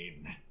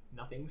Marine.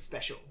 Nothing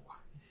special.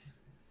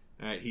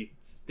 Alright, he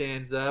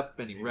stands up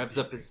and he revs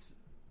up his...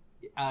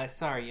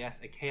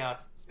 yes, a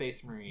Chaos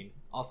Space Marine,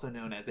 also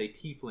known as a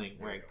Tiefling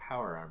wearing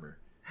power armor.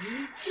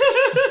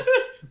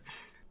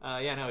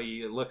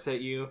 He looks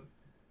at you,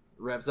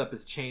 revs up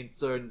his chain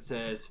sword and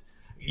says,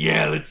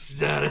 Yeah, let's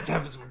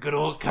have some good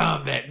old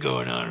combat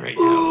going on right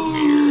now over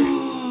here.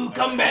 Ooh,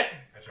 combat.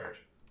 I charge.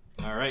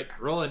 alright,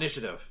 roll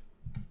initiative.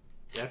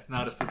 That's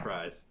not a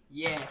surprise.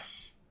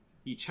 Yes.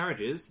 He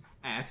charges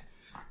at...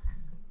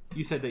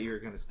 You said that you were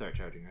going to start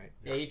charging, right?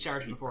 Yeah, you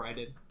charged before I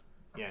did.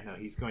 Yeah, no,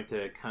 he's going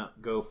to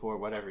go for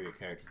whatever your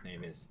character's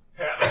name is.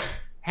 Yeah.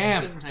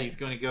 Ham! Isn't it? He's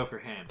going to go for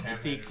Ham. You Ham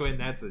see, Ham. Quinn,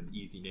 that's an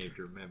easy name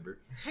to remember.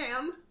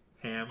 Ham?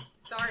 Ham.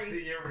 Sorry.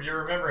 See,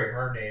 you're remembering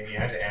her name. You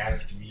had to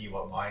ask me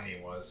what my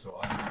name was, so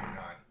obviously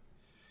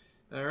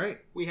not. Alright.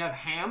 We have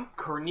Ham,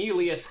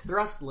 Cornelius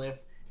Thrustlith,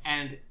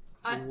 and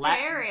La-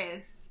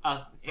 Paris.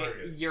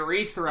 Fergus.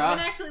 Urethra. I'm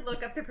gonna actually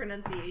look up the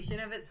pronunciation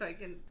of it so I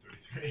can.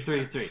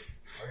 33. 33.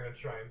 I'm gonna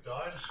try and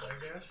dodge,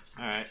 I guess.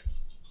 Alright.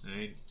 I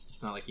mean,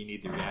 it's not like you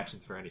need the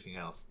reactions for anything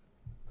else.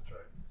 I'll try.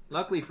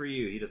 Luckily for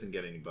you, he doesn't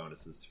get any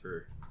bonuses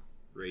for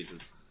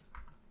raises.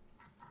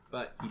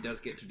 But he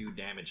does get to do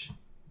damage.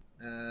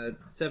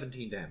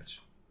 17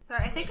 damage.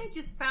 Sorry, I think I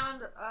just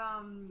found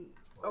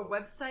a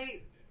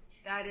website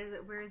that is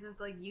where it says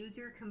like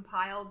user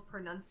compiled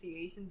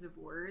pronunciations of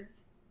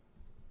words.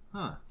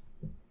 Huh.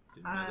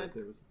 Didn't know Uh, that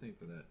there was a thing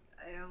for that.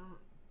 I don't.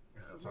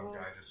 Is that some Well,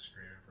 guy just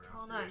screaming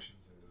hold on. pronunciations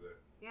into the...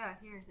 Yeah,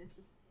 here this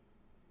is.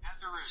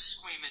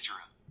 Atherus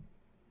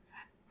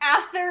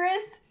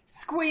Atheris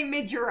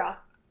squamigera.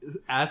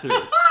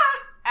 squamigera.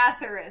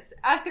 Atheris.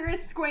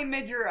 Atheris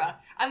squamigera.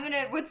 I'm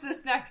gonna. What's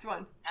this next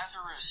one?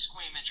 Atheris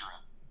squamigera.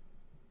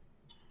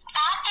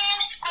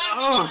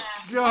 Oh,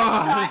 The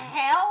God!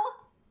 hell?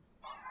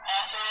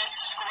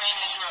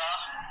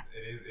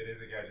 It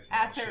is a guy just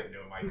yelling Ather- shit into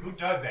a mic. Who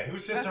does that? Who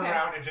sits Okay.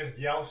 around and just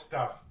yells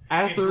stuff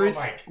Atheris into a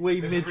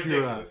mic? This is squamigera.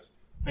 ridiculous.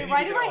 Hey, need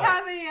why to do get I a wife.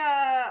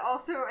 have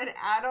also an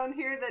add-on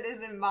here that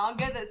is in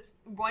manga that's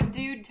one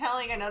dude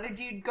telling another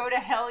dude, go to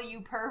hell,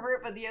 you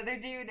pervert, but the other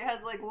dude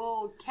has like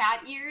little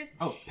cat ears.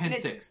 Oh, pen And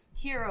it's, 6.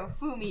 Hiro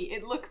Fumi,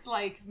 it looks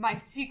like my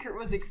secret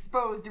was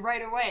exposed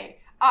right away.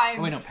 I'm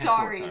Oh, wait, no, pen 4,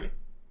 sorry. sorry.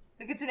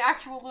 Like it's an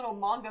actual little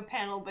manga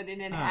panel, but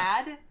in an Huh.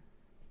 ad.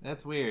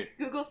 That's weird.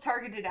 Google's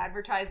targeted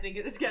advertising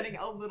is getting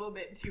a little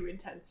bit too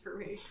intense for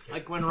me.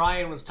 Like when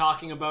Ryan was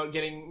talking about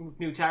getting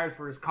new tires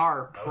for his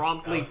car, I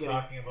promptly was getting...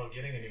 talking about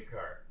getting a new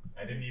car.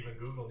 I didn't even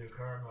Google new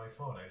car on my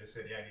phone. I just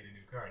said, yeah, I need a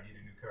new car. I need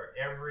a new car.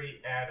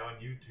 Every ad on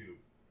YouTube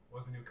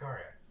was a new car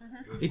ad.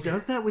 Was It weird.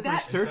 does that with my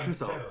That- search It's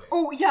results.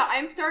 unsettling. Oh yeah,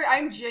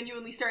 I'm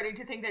genuinely starting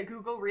to think that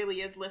Google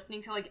really is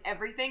listening to like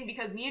everything,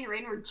 because me and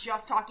Rain were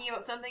just talking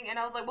about something and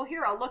I was like, well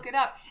here, I'll look it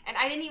up, and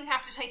I didn't even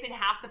have to type in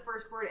half the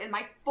first word and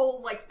my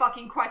full like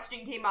fucking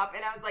question came up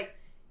and I was like,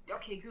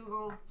 okay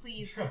Google,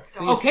 please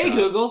stop. Okay, Stop.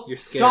 Google, You're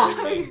stop.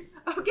 scaring me.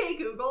 Okay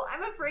Google,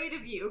 I'm afraid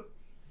of you.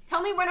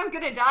 Tell me when I'm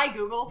gonna die,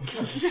 Google.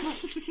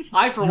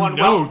 I, for one,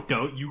 don't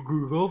you,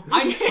 Google?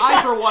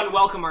 I, for one,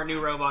 welcome our new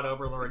robot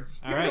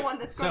overlords. You're All right. the one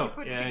that's so, going to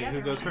put it together.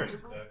 who goes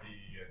first? That'd be,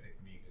 I think,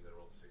 me, because I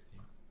rolled a 16.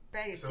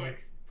 Bag of So he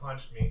dicks.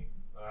 punched me.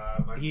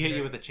 My He hit feet-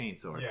 you with a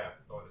chainsaw. Yeah,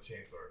 oh, the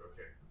chain sword,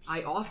 okay.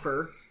 I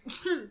offer... I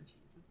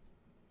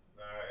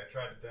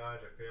tried to dodge,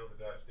 I failed to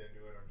dodge, didn't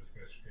do it. I'm just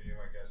gonna scream,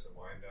 I guess, and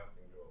wind up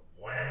and go,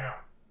 wham!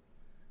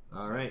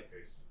 All right.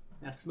 Face.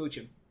 Now smooch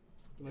him.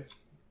 Yes.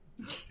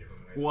 Give him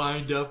a nice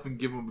Wind up and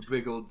give him a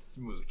big old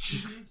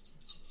smooch.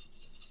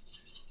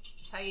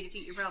 That's how you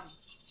defeat your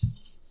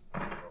problems.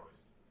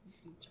 always.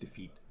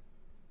 Defeat.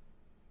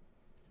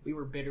 We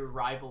were bitter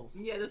rivals.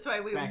 Yeah, that's why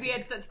we Back-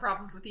 had such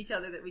problems with each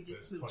other that we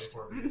Does just smooched.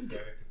 24 beat a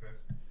static defense?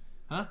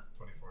 Huh?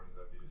 24, does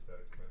that beat a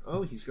static defense?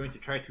 Oh, he's going to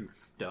try to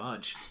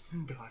dodge.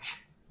 Gosh.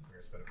 I'm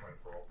gonna spend a point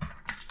for roll.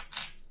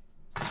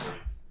 30.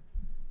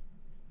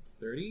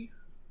 30?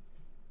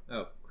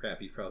 Oh, crap,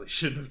 he probably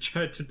shouldn't have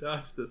tried to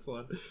dodge this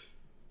one.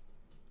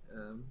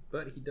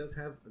 But he does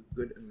have a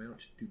good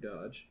amount to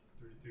dodge.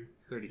 32.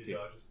 32. He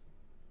dodges.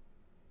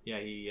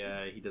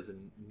 Yeah, he does a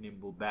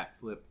nimble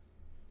backflip.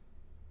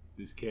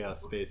 This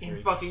Chaos Space In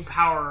Marine. fucking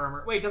power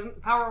armor. Wait,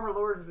 doesn't power armor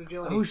lowers his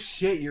agility? Oh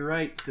shit, you're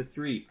right, to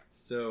 3.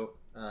 So,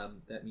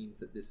 that means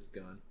that this is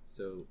gone.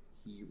 So,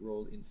 he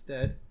rolled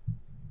instead.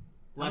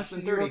 How Less much than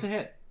did he roll 30. to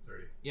hit?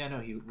 30. Yeah, no,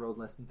 he rolled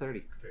less than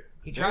 30.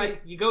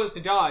 He goes to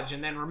dodge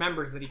and then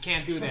remembers that he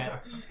can't do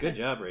that. Good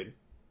job, Raiden.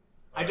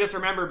 I just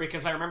remember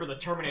because I remember the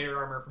Terminator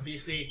armor from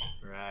BC.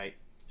 Right.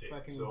 Okay,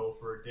 Fucking- so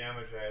for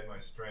damage, I had my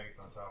strength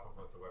on top of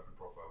what the weapon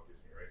profile gives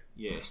me, right?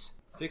 Yes.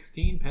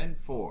 16, pen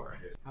 4.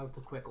 How's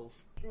the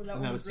Quickles? Oh, And that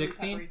one was really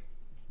 16? peppery.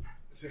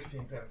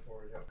 16 pen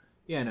 4, yeah.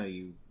 Yeah, no,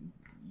 you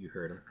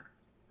heard him.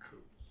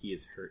 He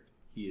is hurt.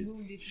 He is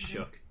Wounded.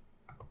 shook.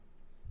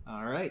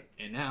 Alright,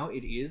 and now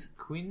it is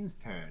Quinn's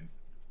turn.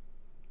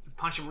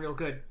 Punch him real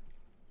good.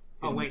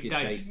 Oh Didn't wait, get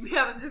dice.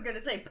 Yeah, I was just gonna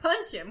say,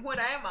 punch him. What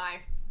am I?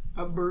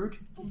 A brute.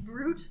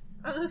 Brute?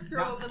 I'll just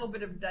throw a little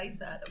bit of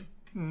dice at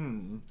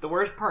him. The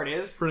worst part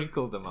is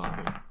Sprinkle them on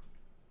him.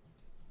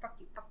 Fuck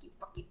you, fuck you,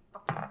 fuck you,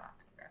 fuck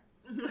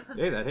you.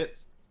 Hey, that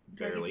hits.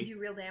 Do I get to Barely. do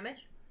real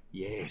damage?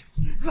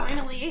 Yes.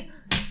 Finally!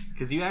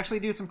 Because you actually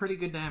do some pretty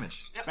good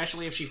damage.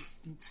 especially if she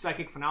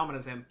psychic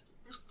phenomenas him,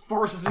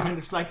 forces him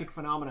into psychic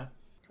phenomena.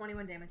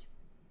 21 damage.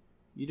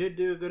 You did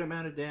do a good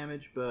amount of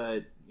damage,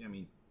 but, I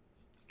mean,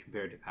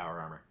 Compared to power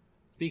armor.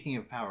 Speaking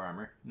of power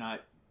armor,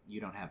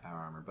 you don't have power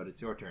armor, but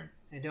it's your turn.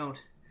 I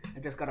don't.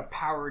 I've just got a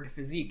powered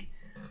physique.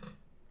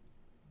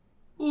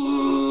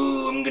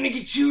 Ooh, I'm gonna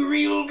get you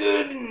real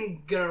good.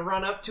 I'm gonna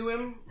run up to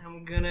him.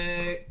 I'm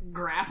gonna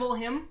grapple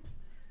him.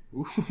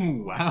 Ooh,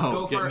 wow.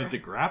 Go for Getting into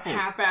grapples.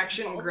 Half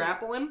action Ballsy.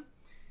 grapple him.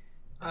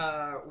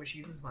 Which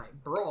uses my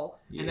brawl.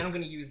 And then Yes. I'm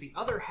gonna use the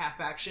other half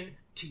action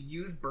to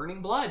use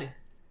burning blood.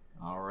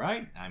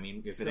 Alright. I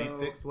mean, if it ain't So-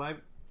 fixed, why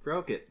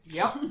broke it?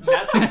 Yep,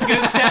 that's a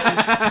good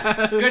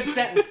sentence. Good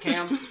sentence,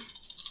 Cam.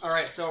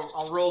 Alright, so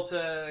I'll roll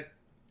to...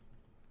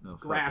 no,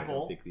 fuck, I Grapple.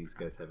 don't think these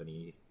guys have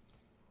any.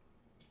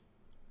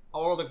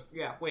 I'll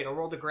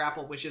roll the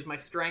grapple, which is my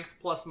strength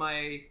plus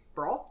my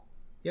brawl.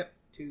 Yep.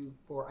 2,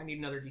 4, I need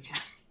another d10.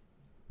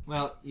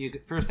 Well, you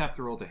first have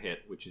to roll to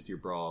hit, which is your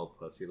brawl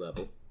plus your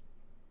level.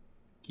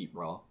 Keep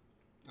brawl.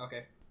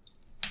 Okay.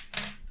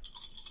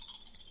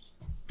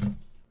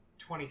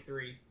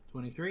 23.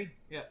 23.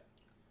 Yeah.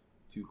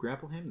 To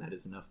grapple him, that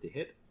is enough to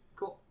hit.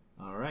 Cool.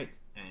 Alright,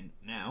 and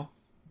now,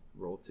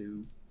 roll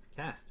to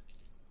cast.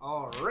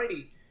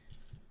 Alrighty.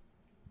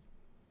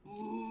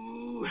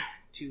 Ooh.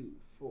 2,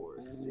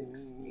 4,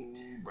 6, 8.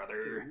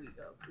 brother.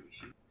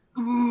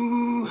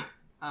 Ooh.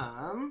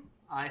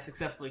 I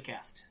successfully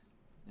cast.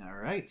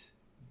 Alright.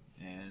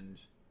 And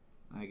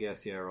I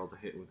guess, yeah, roll to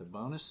hit with a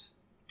bonus.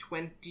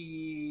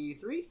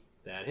 23.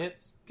 That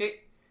hits. Okay.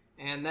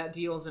 And that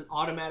deals an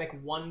automatic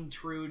 1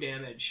 true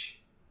damage.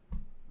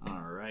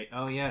 Alright.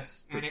 Oh,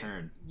 yes, per And it-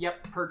 turn.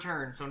 Yep, per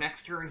turn. So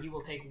next turn he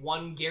will take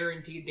 1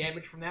 guaranteed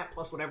damage from that,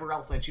 plus whatever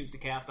else I choose to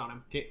cast on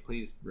him. Okay,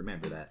 please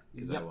remember that,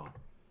 because I Yep. won't.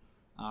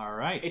 All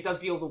right. It does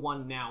deal the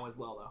 1 now as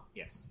well, though.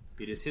 Yes.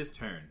 It is his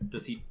turn.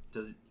 Does he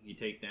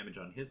take damage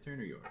on his turn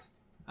or yours?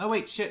 Oh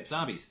wait, shit,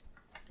 zombies.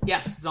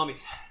 Yes,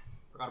 zombies.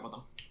 Forgot about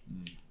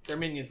them. They're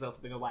minions, though,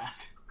 so they go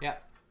last. Yeah.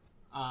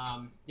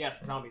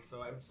 Yes, zombies. So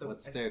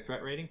What's their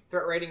threat rating?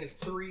 threat rating is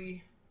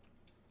 3.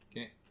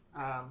 Okay.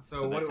 So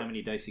So what that's do how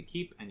many dice you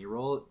keep, and you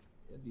roll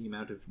the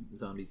amount of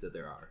zombies that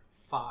there are.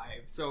 5.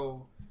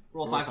 So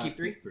roll 5, keep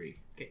 3. 3.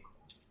 Okay.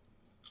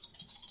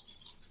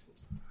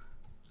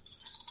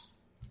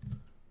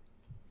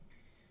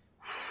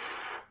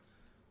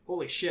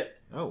 Holy shit.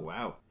 Oh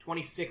wow.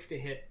 26 to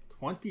hit.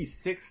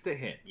 26 to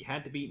hit. You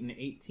had to beat an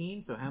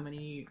 18, so how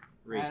many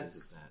raises That's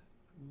is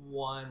that?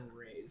 1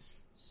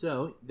 raise.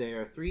 So they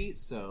are 3,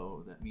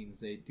 so that means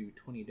they do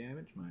 20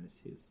 damage minus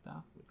his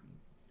stuff, which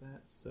means it's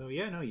that. So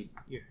yeah, no,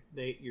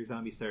 your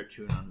zombies start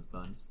chewing on his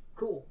buns.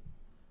 Cool.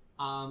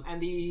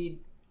 And the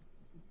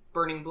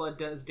Burning Blood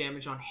does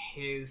damage on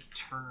his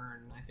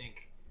turn, I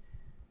think.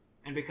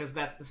 And because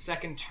that's the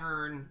second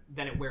turn,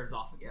 then it wears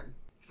off again.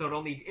 So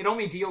it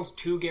only deals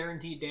 2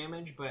 guaranteed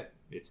damage, but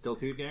It's still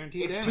 2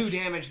 guaranteed it's damage. 2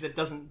 damage that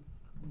doesn't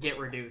get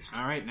reduced.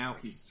 All right, now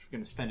he's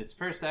going to spend its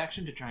first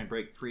action to try and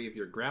break free of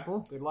your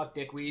grapple. Good luck,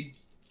 dickweed.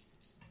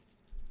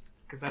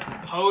 Because that's an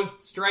opposed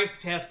strength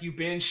test, you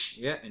bench.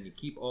 Yeah, and you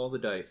keep all the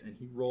dice. And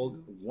he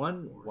rolled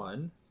 1,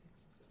 1, 6,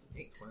 7,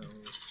 8.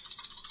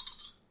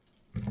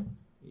 12,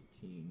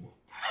 18.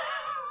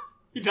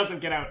 He doesn't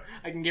get out.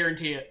 I can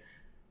guarantee it.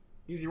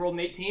 He rolled an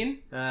 18?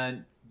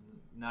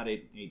 Not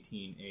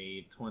 18,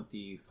 a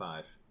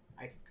 25.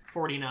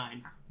 49.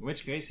 In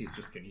which case, he's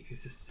just going to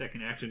use his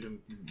second action to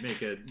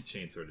make a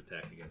chainsword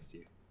attack against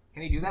you.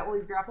 Can he do that while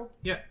he's grappled?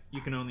 Yeah,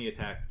 you can only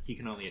attack. He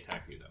can only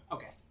attack you though.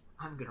 Okay.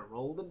 I'm gonna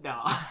roll the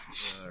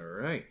dodge. All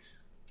right.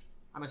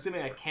 I'm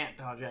assuming I can't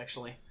dodge,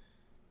 actually.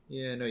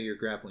 Yeah, no, you're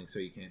grappling, so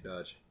you can't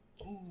dodge.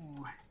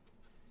 Ooh.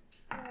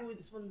 Oh,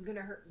 this one's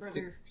gonna hurt, brother.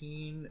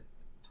 16,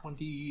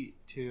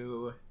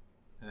 22,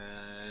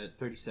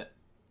 37.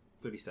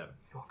 37.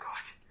 Oh, God.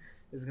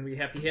 This is gonna be a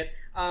hefty hit.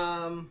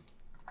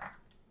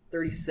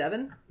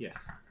 37?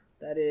 Yes.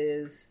 That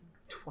is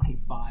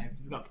 25.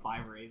 He's got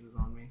 5 raises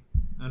on me.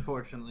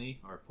 Unfortunately,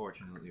 or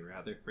fortunately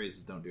rather,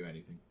 raises don't do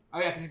anything. Oh,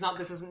 yeah, because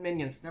this isn't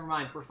minions. Never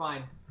mind. We're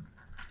fine.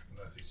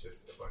 Unless he's just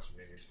a bunch of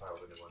minions piled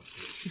into one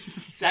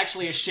suit. It's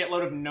actually a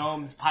shitload of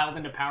gnomes piled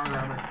into power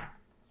armor.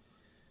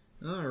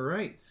 All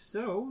right,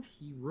 so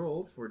he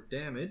rolled for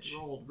damage.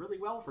 Rolled really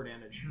well for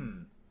damage.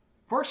 Hmm.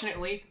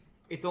 Fortunately,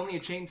 it's only a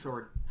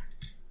chainsword.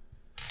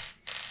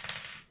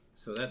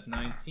 So that's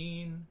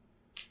 19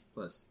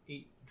 plus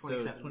 8,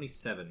 27. so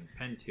 27.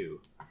 Pen 2.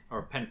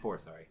 Or pen 4,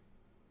 sorry.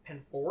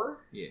 Pen 4?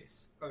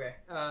 Yes. Okay,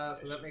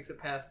 so that makes it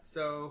past.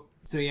 So,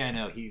 Yeah, I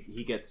know.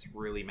 He gets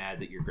really mad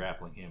that you're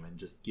grappling him and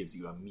just gives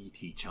you a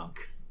meaty chunk.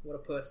 what a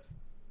puss.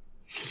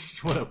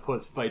 What a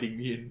puss fighting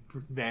me in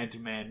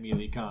man-to-man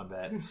melee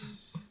combat.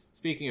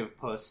 Speaking of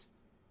puss,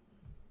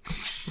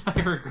 I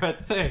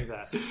regret saying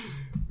that.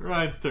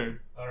 Ryan's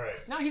turn. Alright.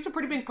 No, he's a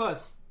pretty big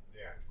puss.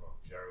 Yeah, well,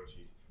 Yarrow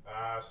cheat.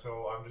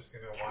 So I'm just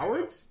gonna wind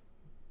Cowards?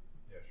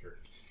 up. Yeah, sure.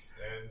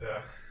 And,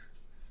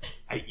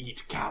 I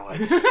eat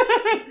cowards.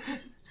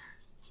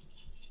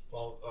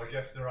 well, I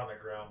guess they're on the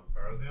ground.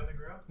 Are they on the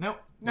ground? Nope.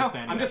 No,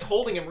 I'm just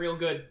holding him real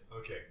good.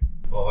 Okay.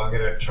 Well, I'm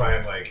gonna try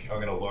and, I'm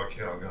gonna look,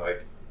 I'm gonna,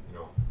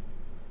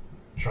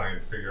 try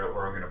and figure out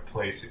where I'm gonna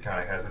place it, kind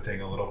of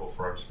hesitating a little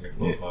before I'm just gonna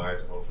close my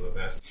eyes and hope for the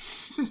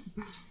best.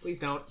 Please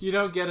don't. You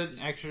don't get an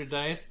extra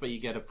dice, but you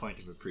get a point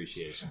of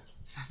appreciation.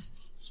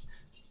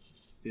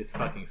 This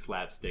fucking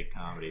slapstick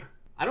comedy.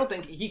 I don't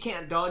think he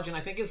can't dodge, and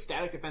I think his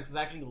static defense is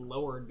actually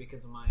lowered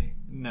because of my.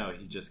 No,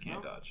 he just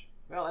can't dodge.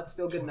 Well, that's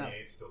still good 28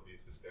 enough. still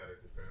beats his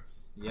static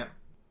defense. Yep.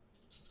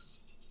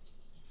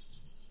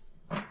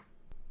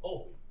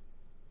 Holy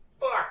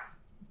fuck!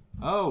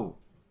 Oh,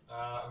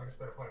 I'm gonna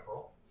spend a point for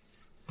all.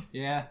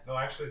 yeah. No,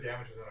 actually,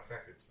 damage is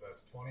unaffected, so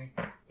that's 20,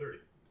 30.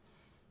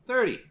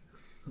 30.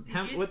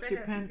 Did you What's spend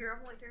your a pen? hero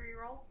point to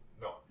reroll?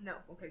 No, No.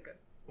 Okay, good.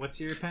 What's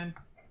your pen?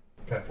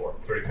 pen 4.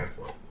 30 pen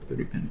 4.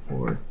 30 pen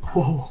 4.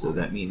 Whoa. So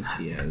that means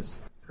he has...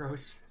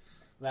 Gross.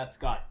 That's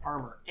got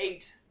armor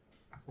 8.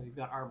 So he's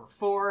got armor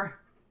 4.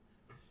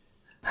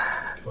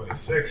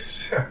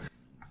 26.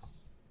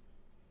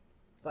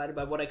 Divided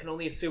by what I can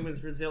only assume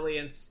is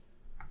resilience.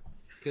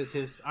 Because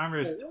his armor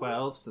is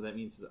 12, so that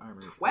means his armor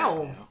is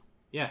 12? 8 now.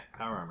 Yeah,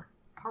 power armor.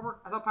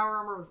 I thought power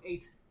armor was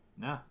 8.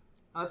 No,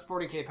 Oh, that's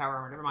 40k power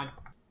armor. Never mind.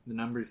 the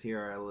numbers here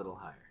are a little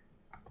higher.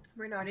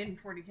 We're not in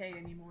 40k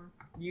anymore.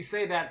 You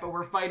say that, but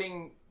we're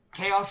fighting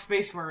Chaos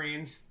Space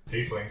Marines.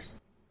 Tieflings.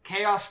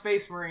 Chaos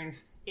Space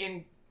Marines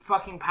in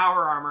fucking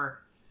power armor,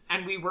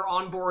 and we were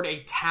on board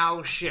a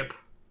Tau ship.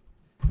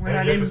 We're And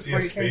not you in get to see a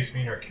 40k. space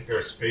marine or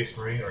a space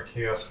marine or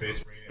chaos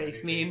space marine.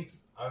 Space anything meme.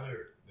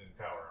 Other than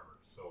power armor.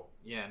 So,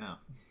 Yeah, no.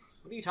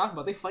 What are you talking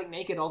about? They fight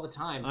naked all the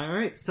time. All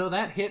right, so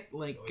that hit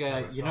like the only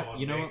time I you saw know one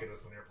you know naked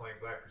was when we were playing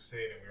Black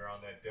Crusade and we were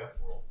on that death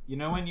world. you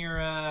know when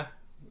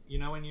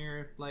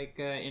you're like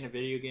in a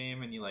video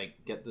game and you like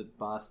get the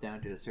boss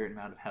down to a certain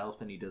amount of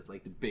health and he does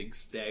like the big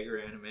stagger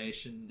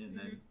animation and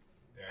then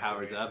Yeah,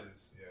 Powers up.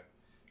 advances, yeah.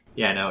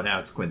 Yeah, no, now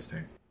it's Quinn's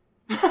turn.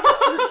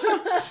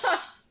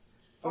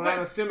 So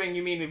I'm assuming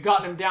you mean we've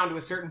gotten him down to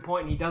a certain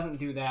point and he doesn't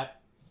do that.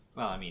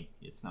 Well, I mean,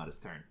 it's not his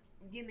turn.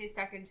 Give me a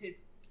second to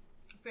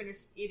finish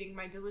eating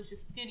my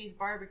delicious Skinny's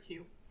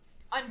barbecue.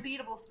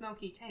 Unbeatable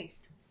smoky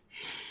taste.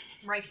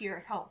 Right here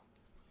at home.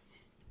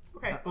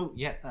 Okay.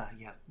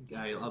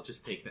 I'll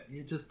just take that.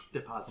 You just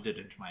deposit it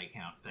into my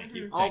account. Thank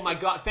you. Oh my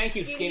god, thank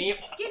you, Skinny.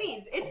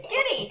 Skinny's. It's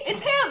Skinny.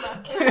 It's him.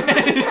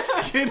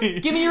 It's Skinny.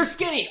 Give me your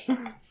Skinny.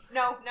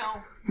 No.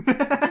 This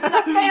is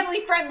a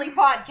family-friendly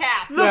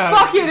podcast. The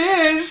fuck it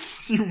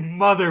is! You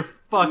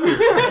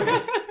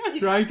motherfucker. You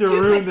Trying to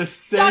stupid ruin the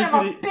son of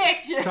a safety-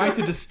 bitch. Trying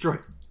to destroy...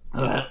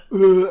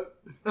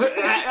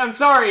 I'm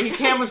sorry,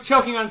 Cam was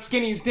choking on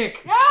Skinny's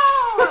dick. No!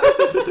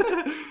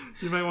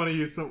 You might want to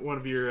use one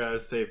of your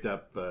saved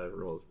up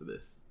rolls for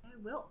this. I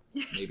will.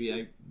 Maybe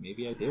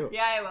I do.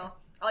 Yeah, I will.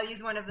 I'll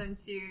use one of them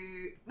to...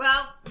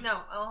 Well, no.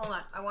 Oh, hold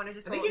on. I want to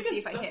just I think hold you and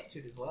see can if I hit.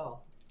 substitute as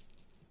well.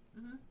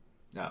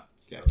 No.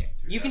 Okay.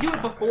 You can do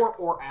it before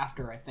or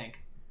after, I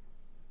think.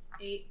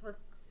 8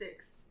 plus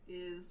 6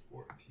 is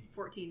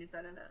 14. Is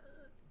that enough?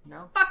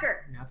 No?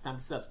 Fucker! Now it's time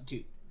to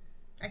substitute.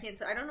 I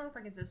don't know if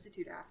I can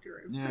substitute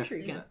after. Yeah, Pretty sure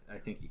you can. I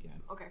think you can.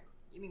 Okay.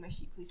 Give me my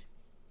sheet, please.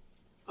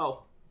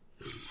 Oh.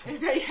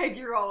 I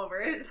drew all over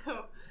it,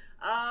 so...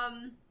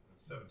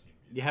 17.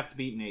 You have to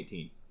beat an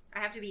 18. I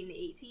have to be in the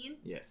 18?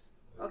 Yes.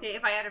 Okay,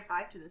 if I added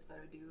 5 to this, that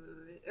would do...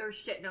 Or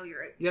shit, no,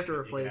 you're right. You have to You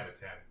can add replace.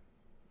 a 10.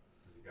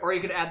 'Cause got Or you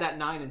could add that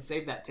 9 and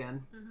save that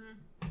 10.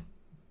 Mm-hmm.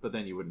 But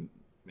then you wouldn't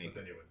But make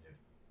then it. you wouldn't hit.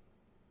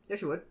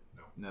 Yes, you would.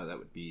 No, that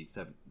would be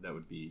 7. That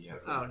would be... Yeah,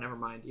 Seven. Oh, never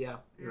mind. Yeah,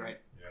 you're right.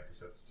 You have to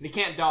substitute. And you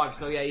can't dodge,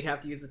 so yeah, you'd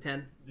have to use the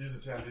 10. Use a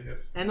 10 to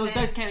hit. And those Okay,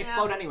 dice can't yeah.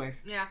 explode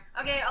anyways. Yeah.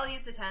 Okay, I'll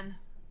use the 10.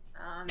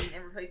 And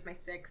replace my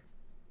 6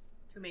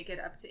 to make it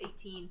up to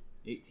 18.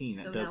 18.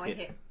 That So does now hit. I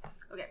hit.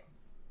 Okay.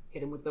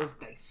 Hit him with those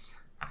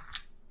dice.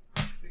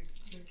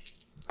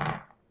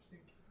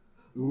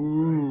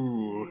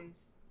 Ooh.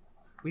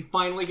 We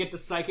finally get the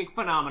psychic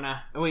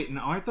phenomena. Oh, wait, and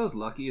aren't those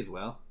lucky as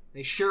well?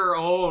 They sure.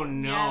 Oh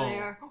no. Yeah, they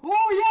are.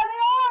 Oh,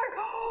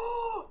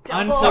 yeah, they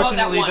are! Double.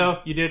 Unfortunately, one. though,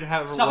 you did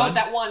have a Sub 1. out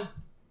that one.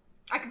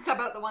 I can sub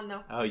out the 1,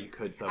 though. Oh, you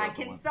could sub I out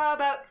the can 1.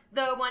 sub out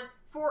the 1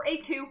 for a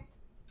 2.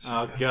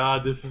 Oh,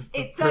 God, this is the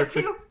It's perfect...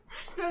 a 2,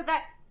 so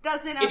that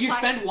doesn't If you apply.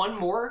 spend one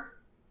more,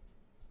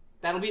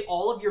 that'll be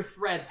all of your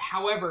threads.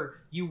 However,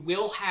 you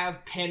will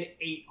have pen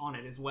 8 on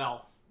it as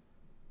well.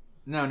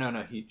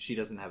 No. She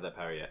doesn't have that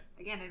power yet.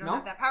 Again, I don't No?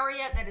 have that power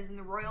yet. That is in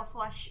the Royal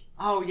Flush.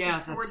 Oh yeah, The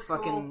Sword that's School,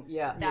 fucking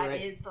yeah. You're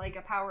That is right. like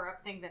a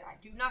power-up thing that I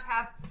do not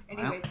have.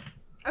 Anyways.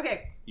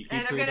 Okay. You keep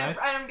And 3 dice,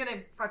 I'm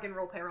gonna fucking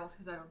roll payrolls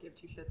because I don't give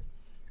 2 shits.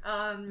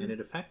 and it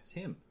affects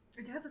him.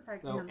 It does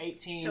affect So him.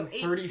 18, So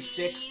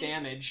 36 18.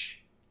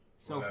 damage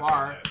so Well,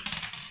 far. that'd be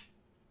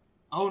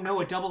Oh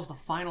no, it doubles the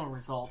final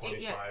result.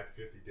 25,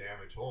 50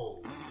 damage.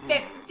 Oh.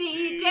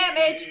 50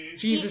 damage!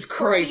 Jesus Eat 14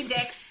 Christ.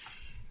 dicks.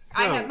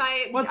 So, I have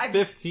my... what's I've-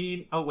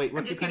 15? Oh, wait, I'm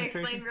what's just your gonna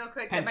penetration? explain real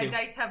quick Pen that my 2.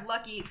 dice have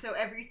lucky, so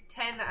every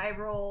 10 I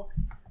roll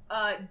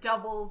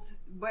doubles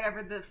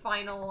whatever the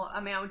final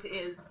amount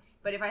is.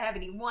 But if I have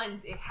any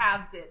 1s, it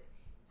halves it.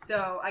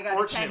 So I got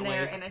a 10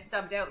 there, Fortunately. and I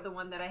subbed out the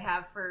one that I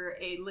have for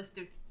a list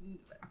of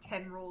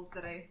 10 rolls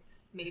that I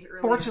made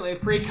earlier. Fortunately, a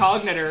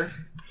precognitor.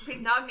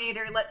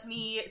 Precognator lets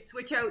me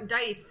switch out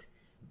dice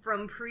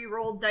from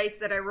pre-rolled dice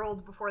that I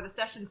rolled before the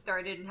session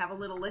started and have a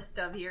little list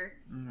of here.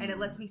 And it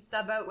lets me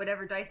sub out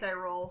whatever dice I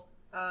roll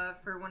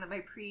for one of my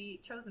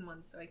pre-chosen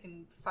ones, so I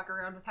can fuck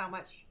around with how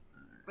much,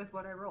 with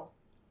what I roll.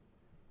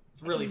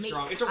 It's really I can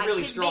strong. make- It's a I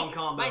really can strong make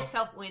combo.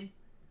 myself win.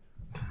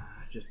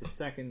 Just a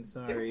second, Do you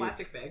have a sorry.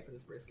 plastic bag for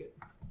this brisket?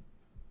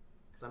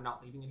 Because I'm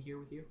not leaving it here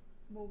with you.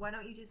 Well, why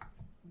don't you just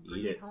bring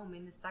Eat it it. home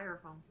in the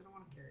styrofoam? I don't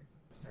want to carry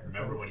it.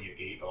 Remember when you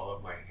ate all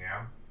of my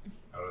ham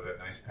out of that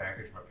nice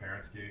package my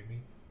parents gave me?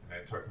 And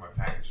I took my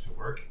package to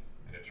work,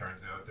 and it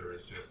turns out there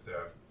was just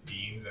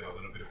beans and a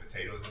little bit of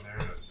potatoes in there,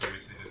 and I was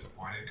seriously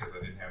disappointed because I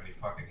didn't have any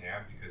fucking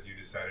ham because you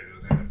decided it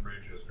was in the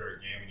fridge, it was fair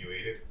game, and you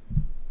ate it.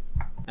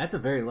 That's a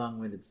very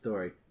long-winded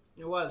story.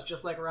 It was,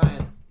 just like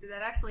Ryan. Did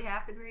that actually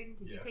happen, Raiden?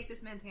 Did you Yes. take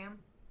this man's ham?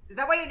 Is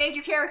that why you named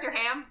your character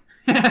Ham?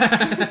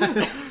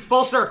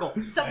 Full circle.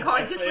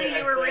 Subconsciously, I'd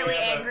you were say really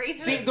I'm a- angry.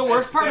 See, the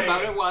worst part I'd say-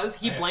 about it was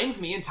he I-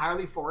 blames me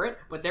entirely for it,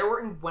 but there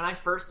were, when I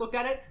first looked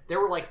at it, there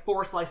were like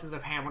 4 slices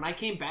of ham. When I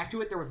came back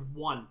to it, there was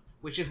 1,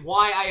 which is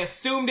why I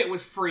assumed it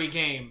was free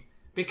game.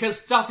 Because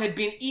stuff had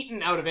been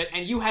eaten out of it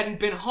and you hadn't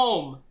been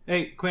home.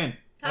 Hey, Quinn,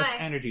 that's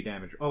Hi. energy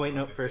damage. Oh, wait,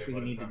 no, Just first say we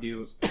what need to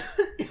do...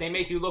 They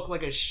make you look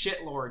like a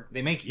shitlord.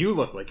 They make you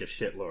look like a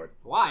shitlord.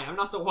 Why? I'm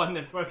not the one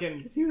that fucking...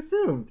 Because you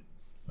assumed.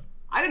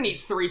 I didn't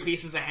eat 3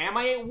 pieces of ham,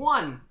 I ate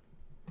 1.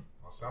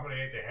 Well, somebody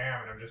ate the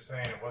ham, and I'm just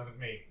saying it wasn't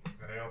me.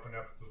 Then I opened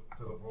up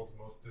to the world's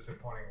most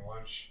disappointing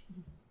lunch.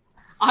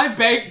 I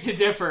beg to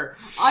differ.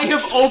 I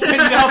have opened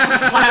up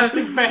a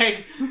plastic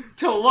bag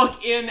to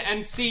look in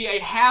and see a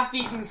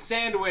half-eaten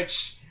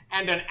sandwich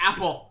and an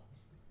apple.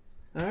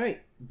 All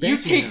right. You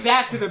Benching take them.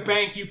 that to the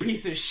bank, you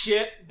piece of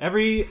shit.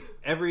 Every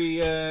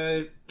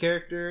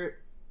character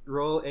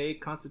roll a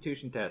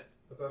Constitution test.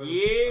 I thought it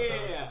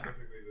was Yeah.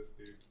 specifically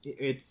this dude?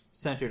 It's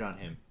centered on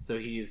him, so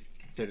he's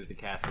considered the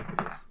caster for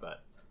this.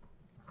 But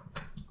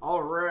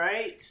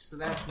Alright, so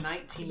that's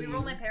 19. Did we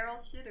roll my peril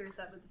shit, or is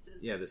that what this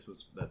is? yeah, that's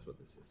what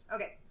this is.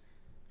 Okay.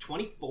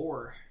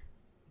 24.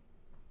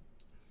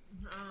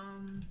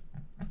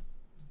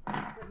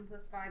 7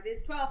 plus 5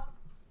 is 12.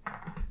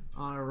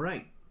 All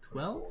right,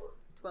 12.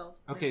 12.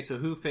 Okay, so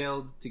who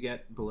failed to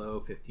get below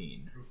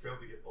 15? Who failed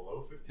to get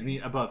below 15? I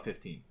mean, above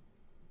 15.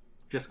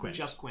 Just Quinn.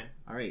 Just Quinn.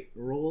 All right,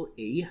 roll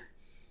a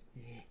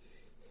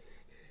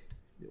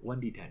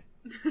 1d10.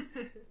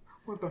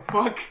 What the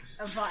fuck?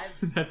 A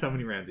 5. That's how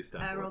many rounds you're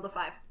stunned I for. rolled a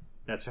 5.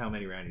 That's how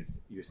many rounds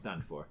you're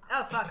stunned for.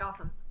 Oh, fuck,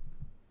 awesome.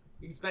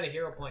 You can spend a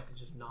hero point to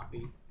just not be.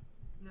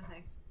 No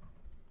thanks.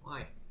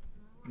 Why?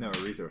 No, a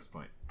resource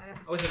point. I'd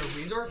have to Oh, is it a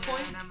resource yeah,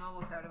 point? and I'm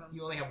almost out of them.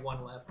 You only have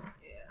one left.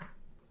 Yeah.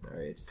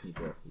 Sorry, I just need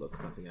to look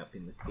something up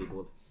in the table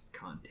of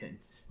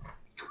contents.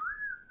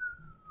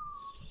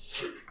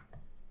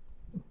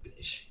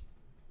 Bish.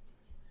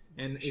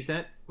 And is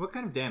that what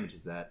kind of damage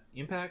is that?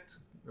 Impact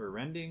or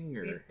rending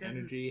or It doesn't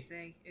energy?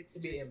 say. It's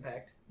It'd be just...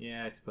 impact.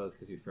 Yeah, I suppose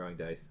because you're throwing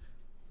dice.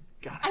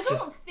 God, I don't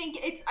think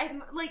it's...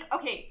 I'm like,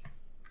 okay.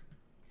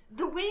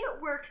 The way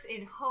it works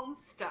in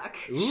Homestuck...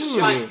 Ooh,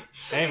 Shut-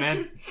 hey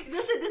man.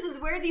 This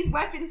is where these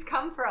weapons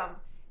come from.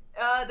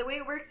 The way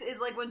it works is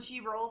like when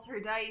she rolls her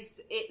dice,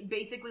 it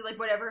basically like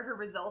whatever her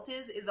result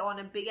is on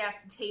a big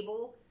ass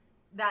table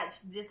that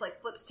just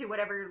like flips to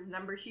whatever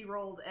number she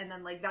rolled, and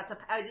then like that's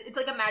it's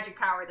like a magic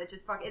power that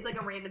just it's like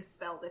a random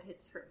spell that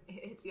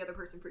hits the other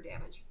person for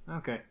damage.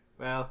 Okay,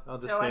 well I'll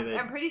just So say I'm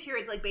that. pretty sure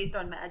it's like based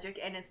on magic,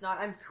 and it's not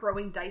I'm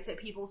throwing dice at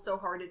people so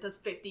hard it does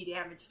 50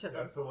 damage to them.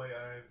 That's the way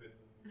I've been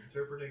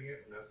interpreting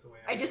it, and that's the way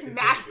I just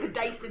continue mash to the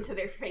dice interpret into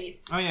their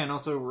face. Oh yeah, and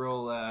also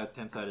roll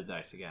 10-sided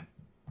dice again.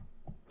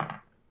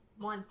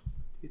 1.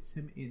 Hits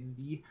him in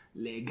the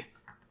leg.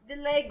 The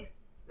leg.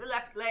 The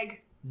left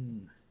leg.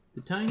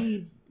 The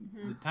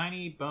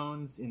tiny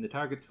bones in the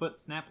target's foot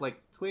snap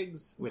like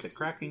twigs with a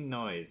cracking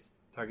noise.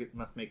 Target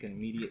must make an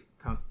immediate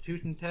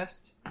constitution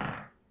test,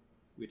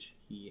 which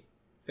he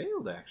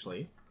failed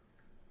actually,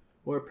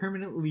 or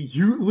permanently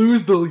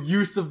lose the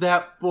use of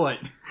that foot.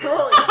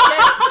 Holy shit.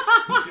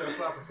 it. He's got a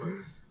flapper foot.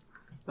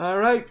 All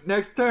right,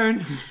 next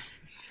turn.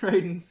 It's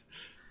Raiden's.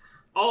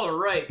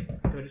 Alright.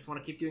 Do I just want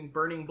to keep doing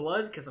Burning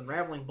Blood? Because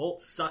Unraveling Bolt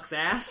sucks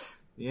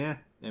ass? Yeah,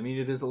 I mean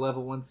it is a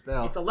level 1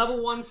 spell. It's a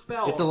level 1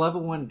 spell. It's a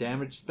level 1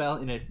 damage spell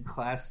in a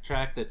class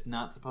track that's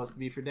not supposed to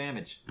be for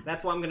damage.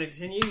 That's why I'm going to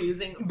continue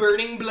using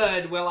Burning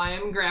Blood while I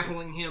am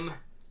grappling him.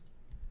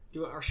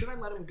 Or should I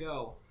let him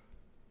go?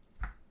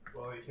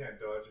 Well, you can't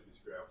dodge if he's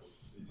grappled.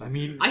 I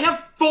mean, I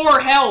have 4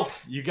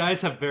 health! you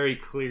guys have very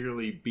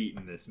clearly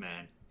beaten this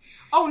man.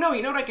 Oh no,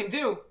 you know what I can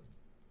do?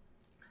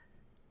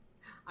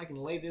 I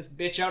can lay this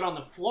bitch out on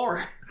the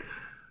floor.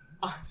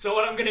 So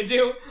what I'm gonna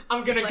do,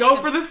 I'm gonna Suplex go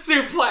him. for the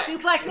suplex.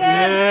 Suplex him!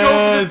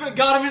 Yes!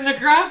 Got him in the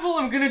grapple,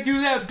 I'm gonna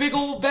do that big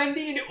old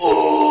bendy and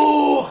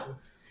ooh!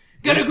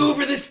 Gotta go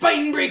for the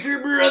spine breaker,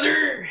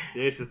 brother!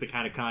 This is the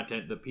kind of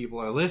content that people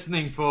are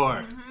listening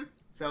for.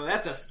 So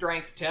that's a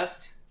strength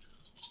test.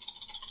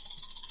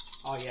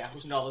 Oh yeah,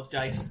 listen to all those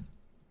dice.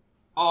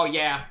 Oh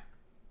yeah.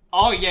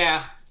 Oh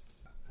yeah.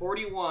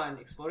 41.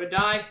 Exploded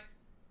die.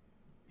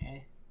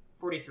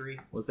 43.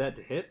 Was that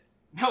to hit?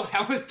 No,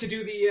 that was to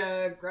do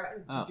the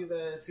Oh. do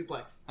the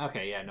suplex.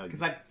 Okay, yeah, no.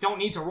 Because I don't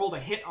need to roll to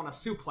hit on a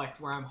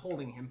suplex where I'm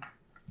holding him.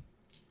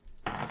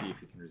 Let's see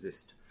if you can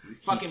resist. You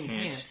fucking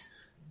can't.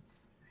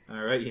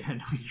 All right, yeah,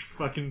 no, you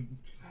fucking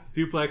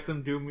suplex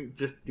him.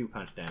 Just do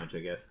punch damage, I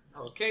guess.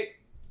 Okay.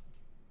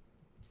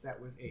 So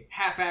that was a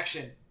half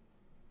action.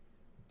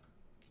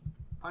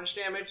 Punch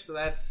damage, so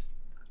that's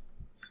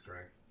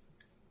Strength.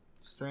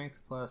 Strength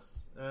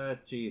plus.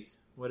 Jeez,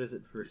 what is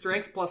it for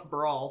strength plus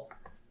brawl.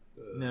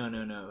 No.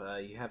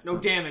 You have No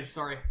damage,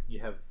 sorry. You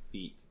have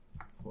feet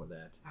for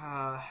that.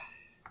 I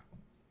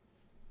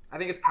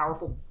think it's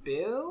powerful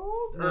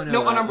build? No,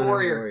 No, unarmed unarmed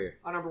warrior. warrior.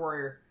 Unarmed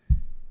warrior.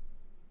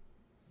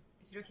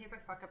 Is it okay if I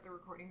fuck up the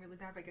recording really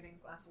bad by getting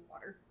a glass of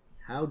water?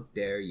 How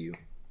dare you?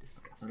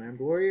 Disgusting. Unarmed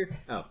warrior.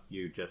 Oh,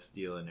 you just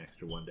deal an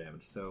extra 1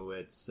 damage. So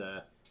it's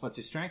what's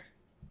your strength?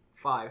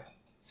 5.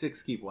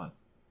 6. Keep 1.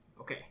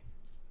 Okay.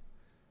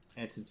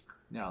 And since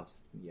no,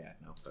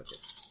 fuck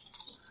it.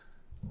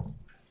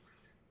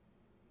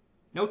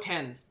 No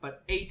 10s,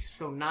 but 8,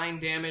 so 9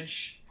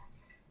 damage.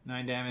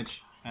 9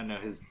 damage. I don't know.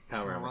 His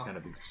power Oh, armor well. kind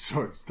of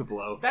absorbs the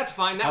blow. That's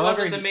fine, that However,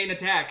 wasn't the he- main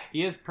attack.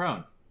 He is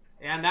prone.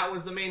 And that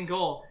was the main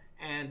goal.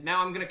 And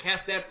now I'm gonna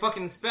cast that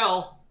fucking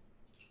spell.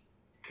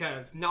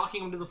 Because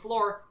knocking him to the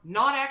floor,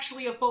 not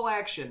actually a full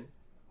action.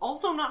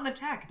 Also not an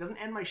attack, it doesn't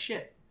end my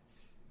shit.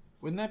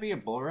 Wouldn't that be a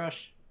bull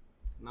rush?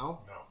 No?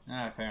 No.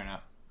 Ah, fair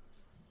enough.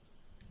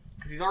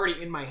 Because he's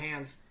already in my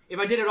hands. If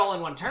I did it all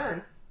in one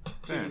turn,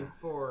 Fair 2, enough.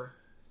 4,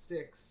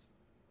 6,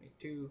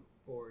 2,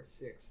 4,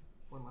 6,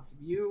 1 less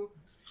of you.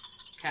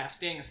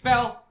 Casting a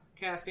spell.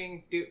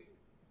 Casting, do.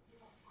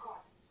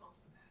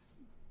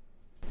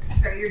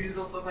 Sorry, your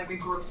noodles look like the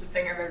grossest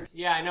thing I've ever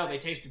seen. Yeah, I know, they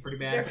tasted pretty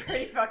They're bad.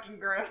 pretty fucking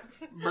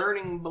gross.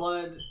 Burning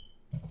blood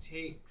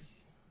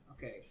takes.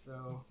 Okay,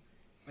 so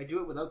if I do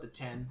it without the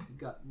 10. We've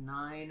got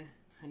 9.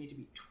 I need to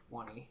be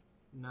 20.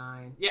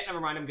 9. Yeah,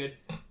 never mind. I'm good.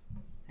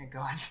 Thank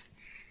God.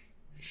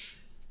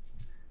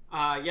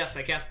 Yes,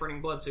 I cast Burning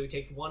Blood, so he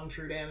takes 1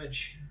 true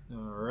damage.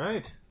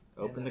 Alright.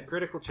 Open the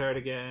critical chart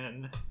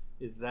again.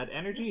 Is that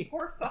energy?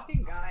 Poor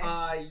fucking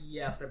guy.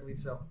 Yes, I believe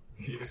so.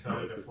 He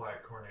decided to fly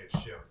a Cornate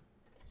ship.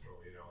 So,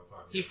 it's on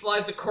He him.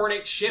 flies a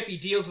Cornate ship. He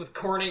deals with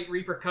Cornate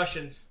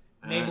repercussions,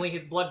 namely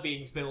his blood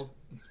being spilled.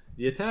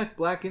 The attack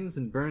blackens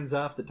and burns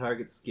off the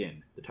target's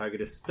skin. The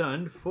target is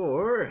stunned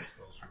for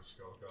Spells from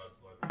Skull God,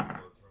 blood from blood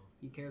throne.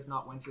 He cares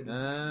not whence it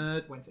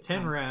is. Whence it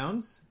 10 comes.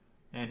 rounds,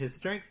 and his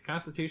strength,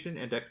 constitution,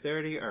 and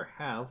dexterity are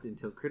halved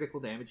until critical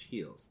damage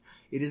heals.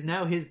 It is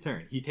now his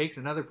turn. He takes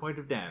another point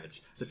of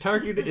damage. The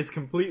target is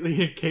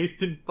completely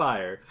encased in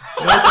fire,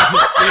 melting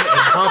his skin and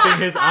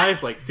popping his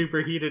eyes like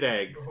superheated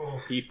eggs.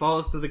 He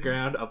falls to the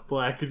ground, a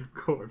blackened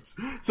corpse.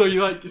 So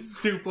you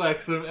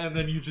suplex him, and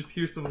then you just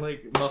hear some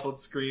muffled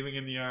screaming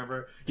in the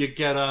armor. You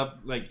get up,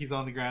 he's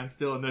on the ground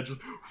still, and then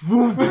just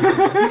whoom.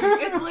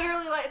 It's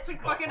literally it's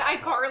like fucking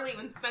iCarly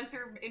when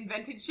Spencer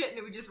invented shit and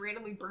it would just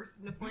randomly burst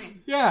into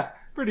flames. Yeah,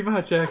 pretty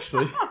much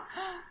actually.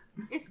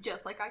 It's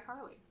just like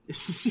iCarly.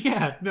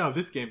 Yeah, no,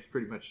 this game's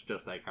pretty much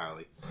just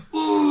iCarly.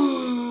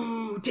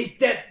 Ooh, take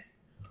that.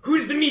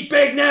 Who's the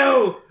meatbag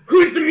now?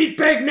 Who's the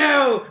meatbag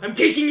now? I'm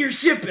taking your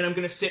ship, and I'm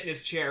gonna sit in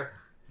his chair.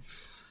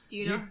 Do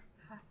you know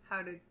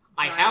how to?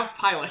 I have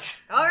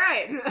pilot. All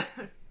right.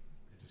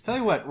 Tell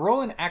you what,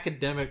 roll an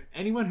academic.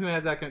 Anyone who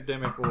has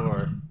academic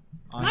lore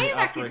on I the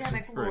have operations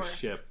academic for a lore.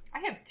 ship. I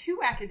have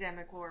 2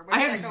 academic lore. I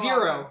have Where does that go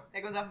 0. off of?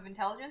 That goes off of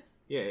intelligence?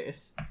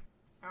 Yes.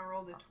 I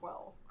rolled a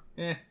 12.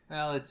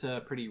 Well, it's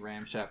a pretty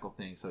ramshackle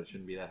thing, so it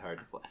shouldn't be that hard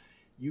to fly.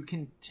 You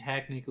can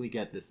technically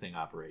get this thing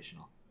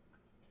operational.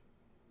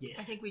 Yes.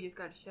 I think we just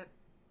got a ship.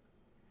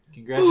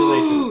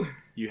 Congratulations.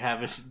 You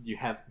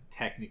have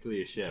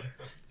technically a ship.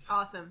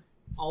 Awesome.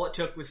 All it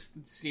took was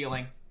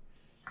stealing.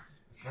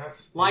 It's not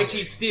Lie, stealing.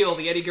 cheat, steal.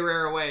 The Eddie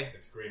Guerrero way.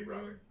 It's grave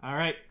robbing. All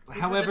right. This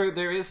is However,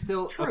 there is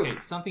still True. okay.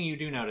 Something you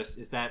do notice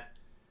is that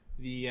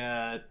the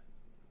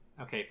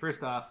okay.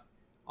 First off,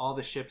 all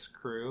the ship's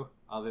crew,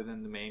 other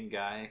than the main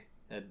guy,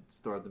 had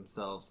stored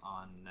themselves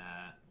on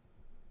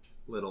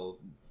little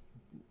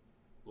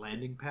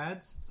landing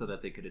pads so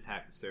that they could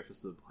attack the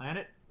surface of the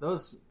planet.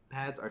 Those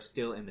pads are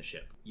still in the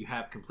ship. You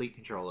have complete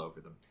control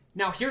over them.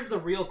 Now, here's the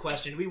real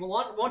question. Do we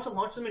want to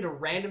launch them into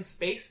random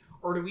space,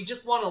 or do we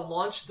just want to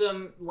launch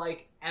them,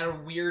 at a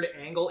weird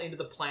angle into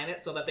the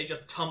planet so that they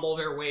just tumble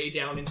their way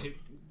down into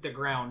the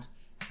ground?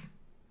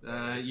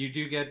 You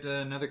do get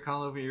another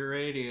call over your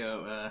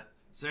radio.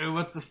 So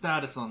what's the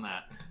status on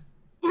that?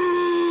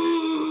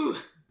 Ooh!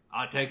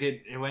 I take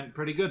it went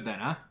pretty good then,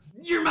 huh?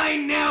 You're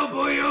mine now,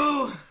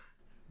 boyo!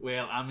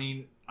 Well, I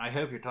mean, I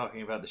hope you're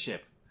talking about the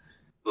ship.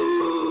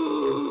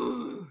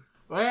 Ooh!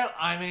 Well,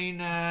 I mean,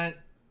 I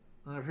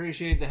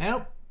appreciate the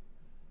help.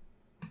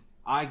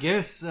 I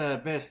guess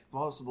best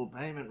possible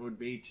payment would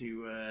be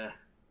to,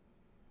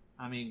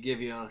 give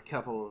you a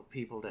couple of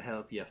people to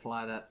help you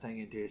fly that thing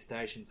into a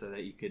station so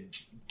that you could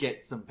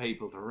get some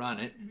people to run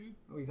it.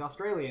 Oh, he's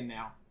Australian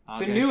now. I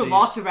The guess new he's-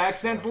 lots of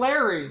accents,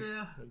 Larry.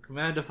 Yeah.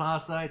 Commander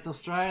Farsight's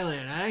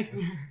Australian, eh?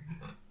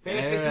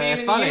 Fastest man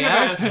in funny, the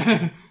universe.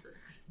 huh?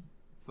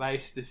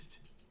 Fastest.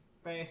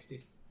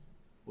 Fastest.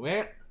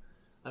 Well,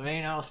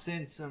 I'll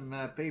send some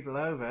people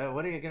over.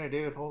 What are you going to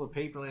do with all the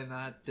people in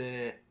that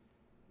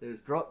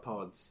those drop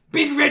pods?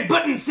 Big red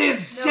button says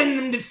No. send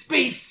them to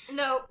space.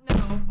 No.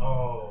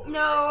 Oh.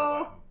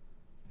 No.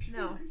 excellent.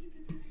 No.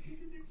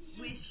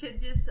 We should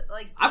just,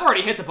 I've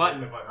already hit the The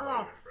button. button's Oh.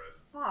 already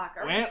pressed. fuck.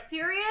 Are Well, we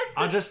serious?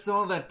 I just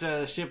saw that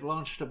the ship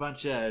launched a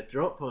bunch of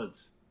drop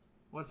pods.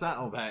 What's that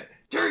all about?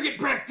 Target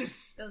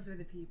practice. Those were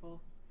the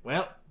people.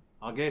 Well,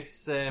 I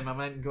guess my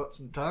men got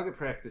some target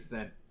practice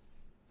then.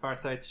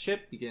 Farsight's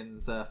ship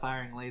begins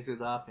firing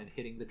lasers off and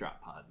hitting the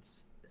drop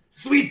pods.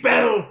 Sweet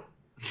battle.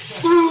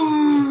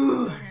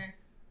 Ooh.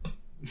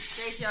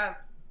 Great job.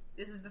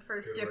 This is the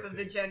first Good dip work, of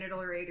the team.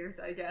 genital raiders,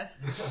 I guess.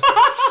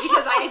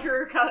 Because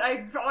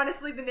I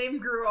honestly, the name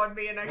grew on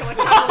me, and I kind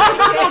of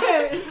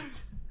like it.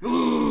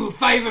 Ooh,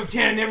 5 of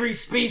 10. Every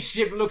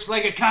spaceship looks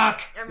like a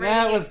cock. I'm That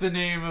writing was the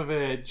name of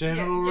it. it,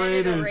 Genital Genital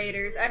Raiders.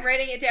 Raiders. I'm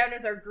writing it down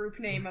as our group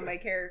name on my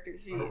character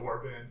sheet. Our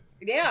warband.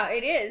 Yeah,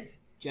 it is.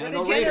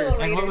 Genital We're the Genital Raiders.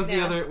 And what was the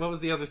now. other? What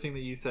was the other thing that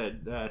you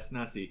said?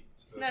 Snussy.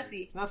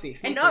 Snussy.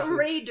 Snazzy. And not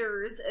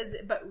raiders,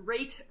 but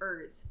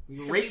raters.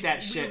 We rate that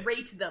We shit.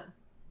 rate them.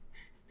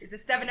 It's a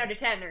 7 out of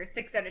 10 or a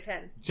 6 out of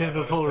 10.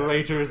 Genital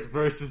Raiders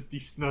versus the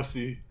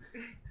Snussy.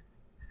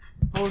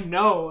 Oh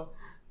no.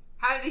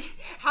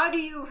 How do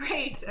you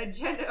rate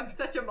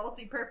such a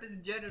multi-purpose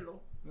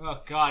genital?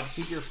 Oh god,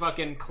 keep your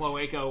fucking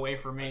cloaca away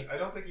from me. I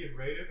don't think you'd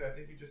rate it. I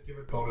think you just give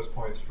it bonus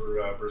points for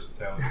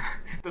versatility.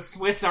 The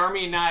Swiss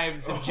Army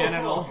knives of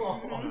genitals.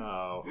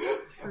 Oh.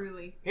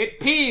 Truly. It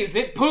pees,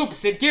 it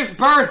poops, it gives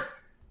birth.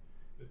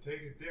 It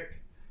takes dick.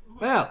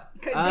 Well,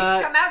 Could things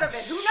come out of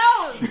it? Who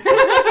knows?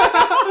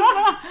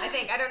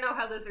 I don't know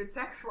how lizard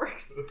sex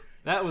works.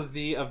 that was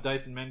the Of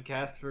Dice and Men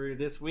cast for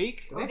this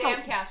week. Oh,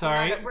 damn cast.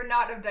 Sorry. We're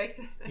not of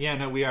Dyson. Yeah,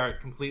 no, we are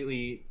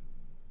completely.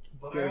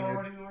 But I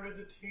already ordered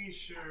the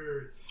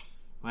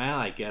t-shirts. Well,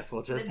 I guess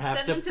we'll just Then have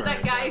send to them to burn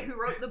that guy them.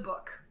 who wrote the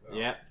book.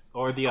 Yep,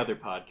 or the other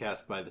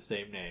podcast by the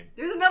same name.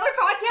 There's another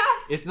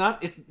podcast? It's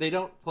not. It's they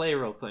don't play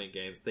role playing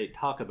games. They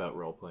talk about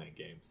role playing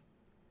games.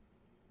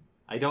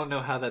 I don't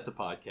know how that's a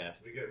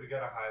podcast. We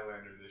got a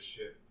Highlander this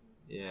shit.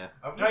 Yeah.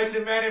 Of Dice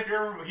and Men, if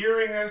you're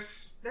hearing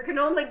this, There can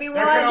only be one.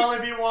 there can only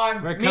be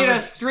one. We're Meet coming-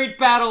 a street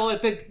battle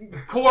at the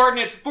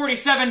coordinates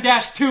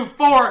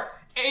 47-24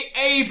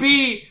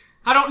 AB.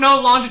 I don't know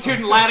longitude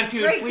and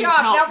latitude. Great Please job.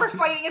 help. Now we're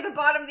fighting at the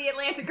bottom of the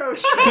Atlantic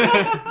Ocean.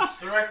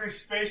 Directly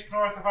spaced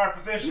north of our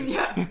position.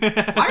 Yeah.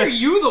 Why are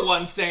you the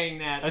one saying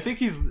that? I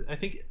think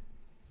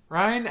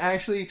Ryan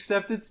actually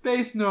accepted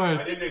Space I North.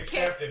 didn't This is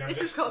accept it. I'm This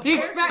just is called He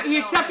character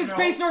accepted development.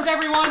 Space North,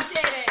 everyone. Did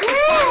it.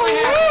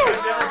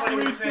 because everybody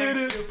We was saying did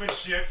it. stupid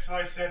shit, so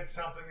I said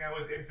something that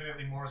was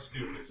infinitely more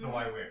stupid, so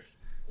I win.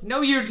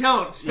 No, you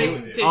don't.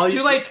 did. It's All too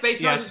you- late. Space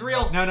North Yes. is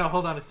real. No,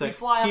 hold on a sec. We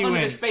fly off He under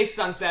the wins. space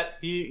sunset.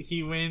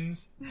 He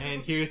wins,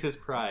 and here's his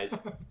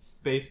prize: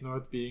 Space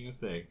North being a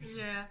thing.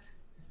 Yeah.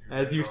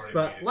 As you guys already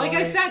spot, made it. Like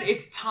I said,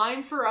 it's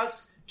time for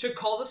us to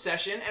call the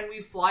session, and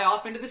we fly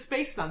off into the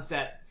space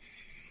sunset.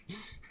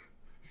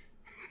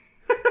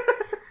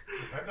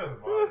 That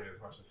doesn't bother me as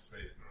much as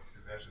Space North,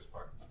 because that's just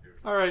fucking stupid.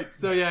 All right,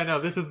 so yeah, no,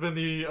 this has been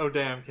the Oh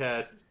Damn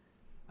Cast.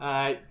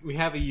 We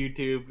have a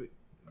YouTube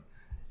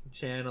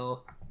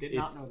channel. Did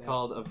not It's know that.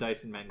 called Of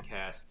Dice and Men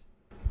Cast.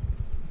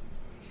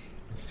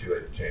 It's too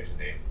late to change the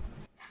name.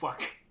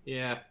 Fuck.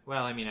 Yeah,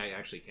 well, I mean, I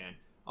actually can.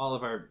 All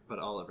of our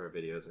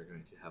videos are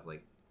going to have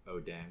like Oh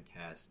Damn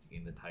Cast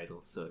in the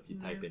title. So if you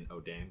type in Oh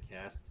Damn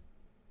Cast,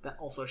 That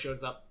also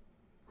shows up.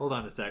 hold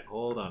on a sec.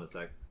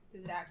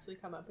 Does it actually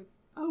come up?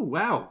 Oh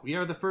wow, we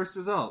are the first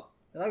result.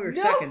 I thought we were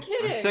No second.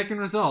 kidding. Our second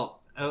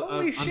result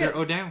Holy shit. under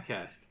Oh Damn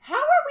Cast How are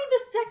we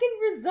the second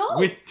result?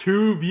 with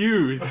 2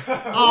 views.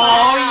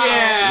 Oh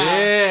yeah.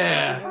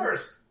 Yeah.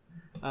 First.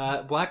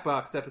 Black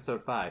Box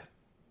episode 5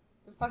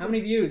 The fuck How many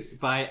views?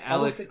 by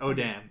Alex 600.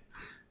 Odam.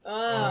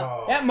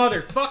 Oh. That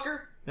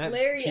motherfucker. That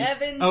Larry piece-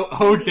 Evans.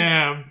 Oh Petey.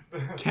 damn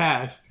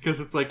cast because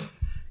it's like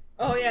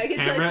Oh yeah, it's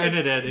camera and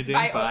editing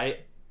it's by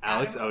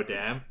Alex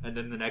Odam, and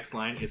then the next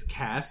line is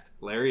cast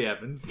Larry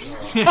Evans.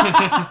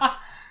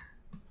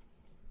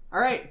 All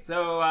right,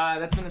 so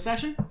that's been the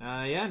session.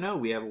 Yeah, no,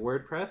 we have a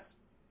WordPress.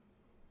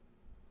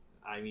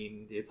 I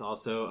mean, it's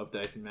also Of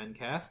Dice and Men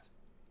Cast.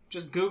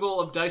 Just Google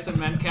Of Dice and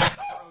Men cast.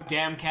 Oh,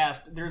 damn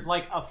cast. There's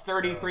like a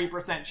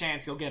 33%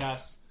 chance you'll get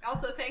us.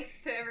 Also,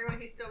 thanks to everyone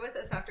who's still with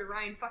us after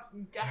Ryan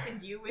fucking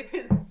deafened you with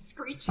his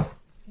screech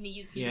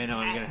sneeze. He Yeah, just no,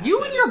 I'm had. gonna have You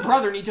to and edit your that.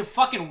 brother need to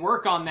fucking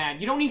work on that.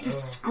 You don't need to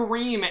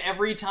scream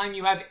every time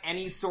you have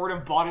any sort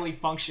of bodily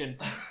function.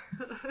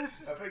 I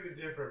think the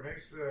difference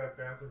makes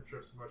bathroom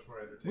trips much more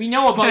entertaining. We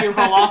know about your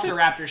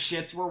Velociraptor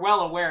shits. We're well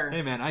aware.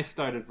 Hey man, I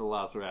started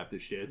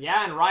Velociraptor shits.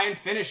 Yeah, and Ryan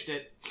finished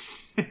it.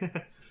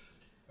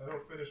 I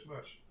don't finish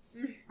much.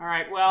 All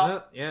right, well,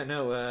 Well, yeah,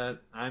 no,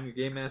 I'm your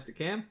Game Master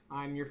Cam.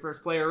 I'm your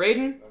first player,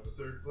 Raiden. I'm the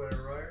third player,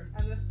 Ryan.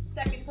 I'm the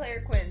second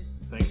player, Quinn.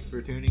 Thanks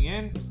for tuning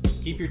in.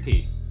 Keep your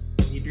teeth.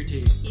 Keep your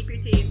teeth. Keep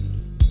your teeth.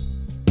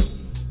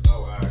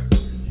 Oh,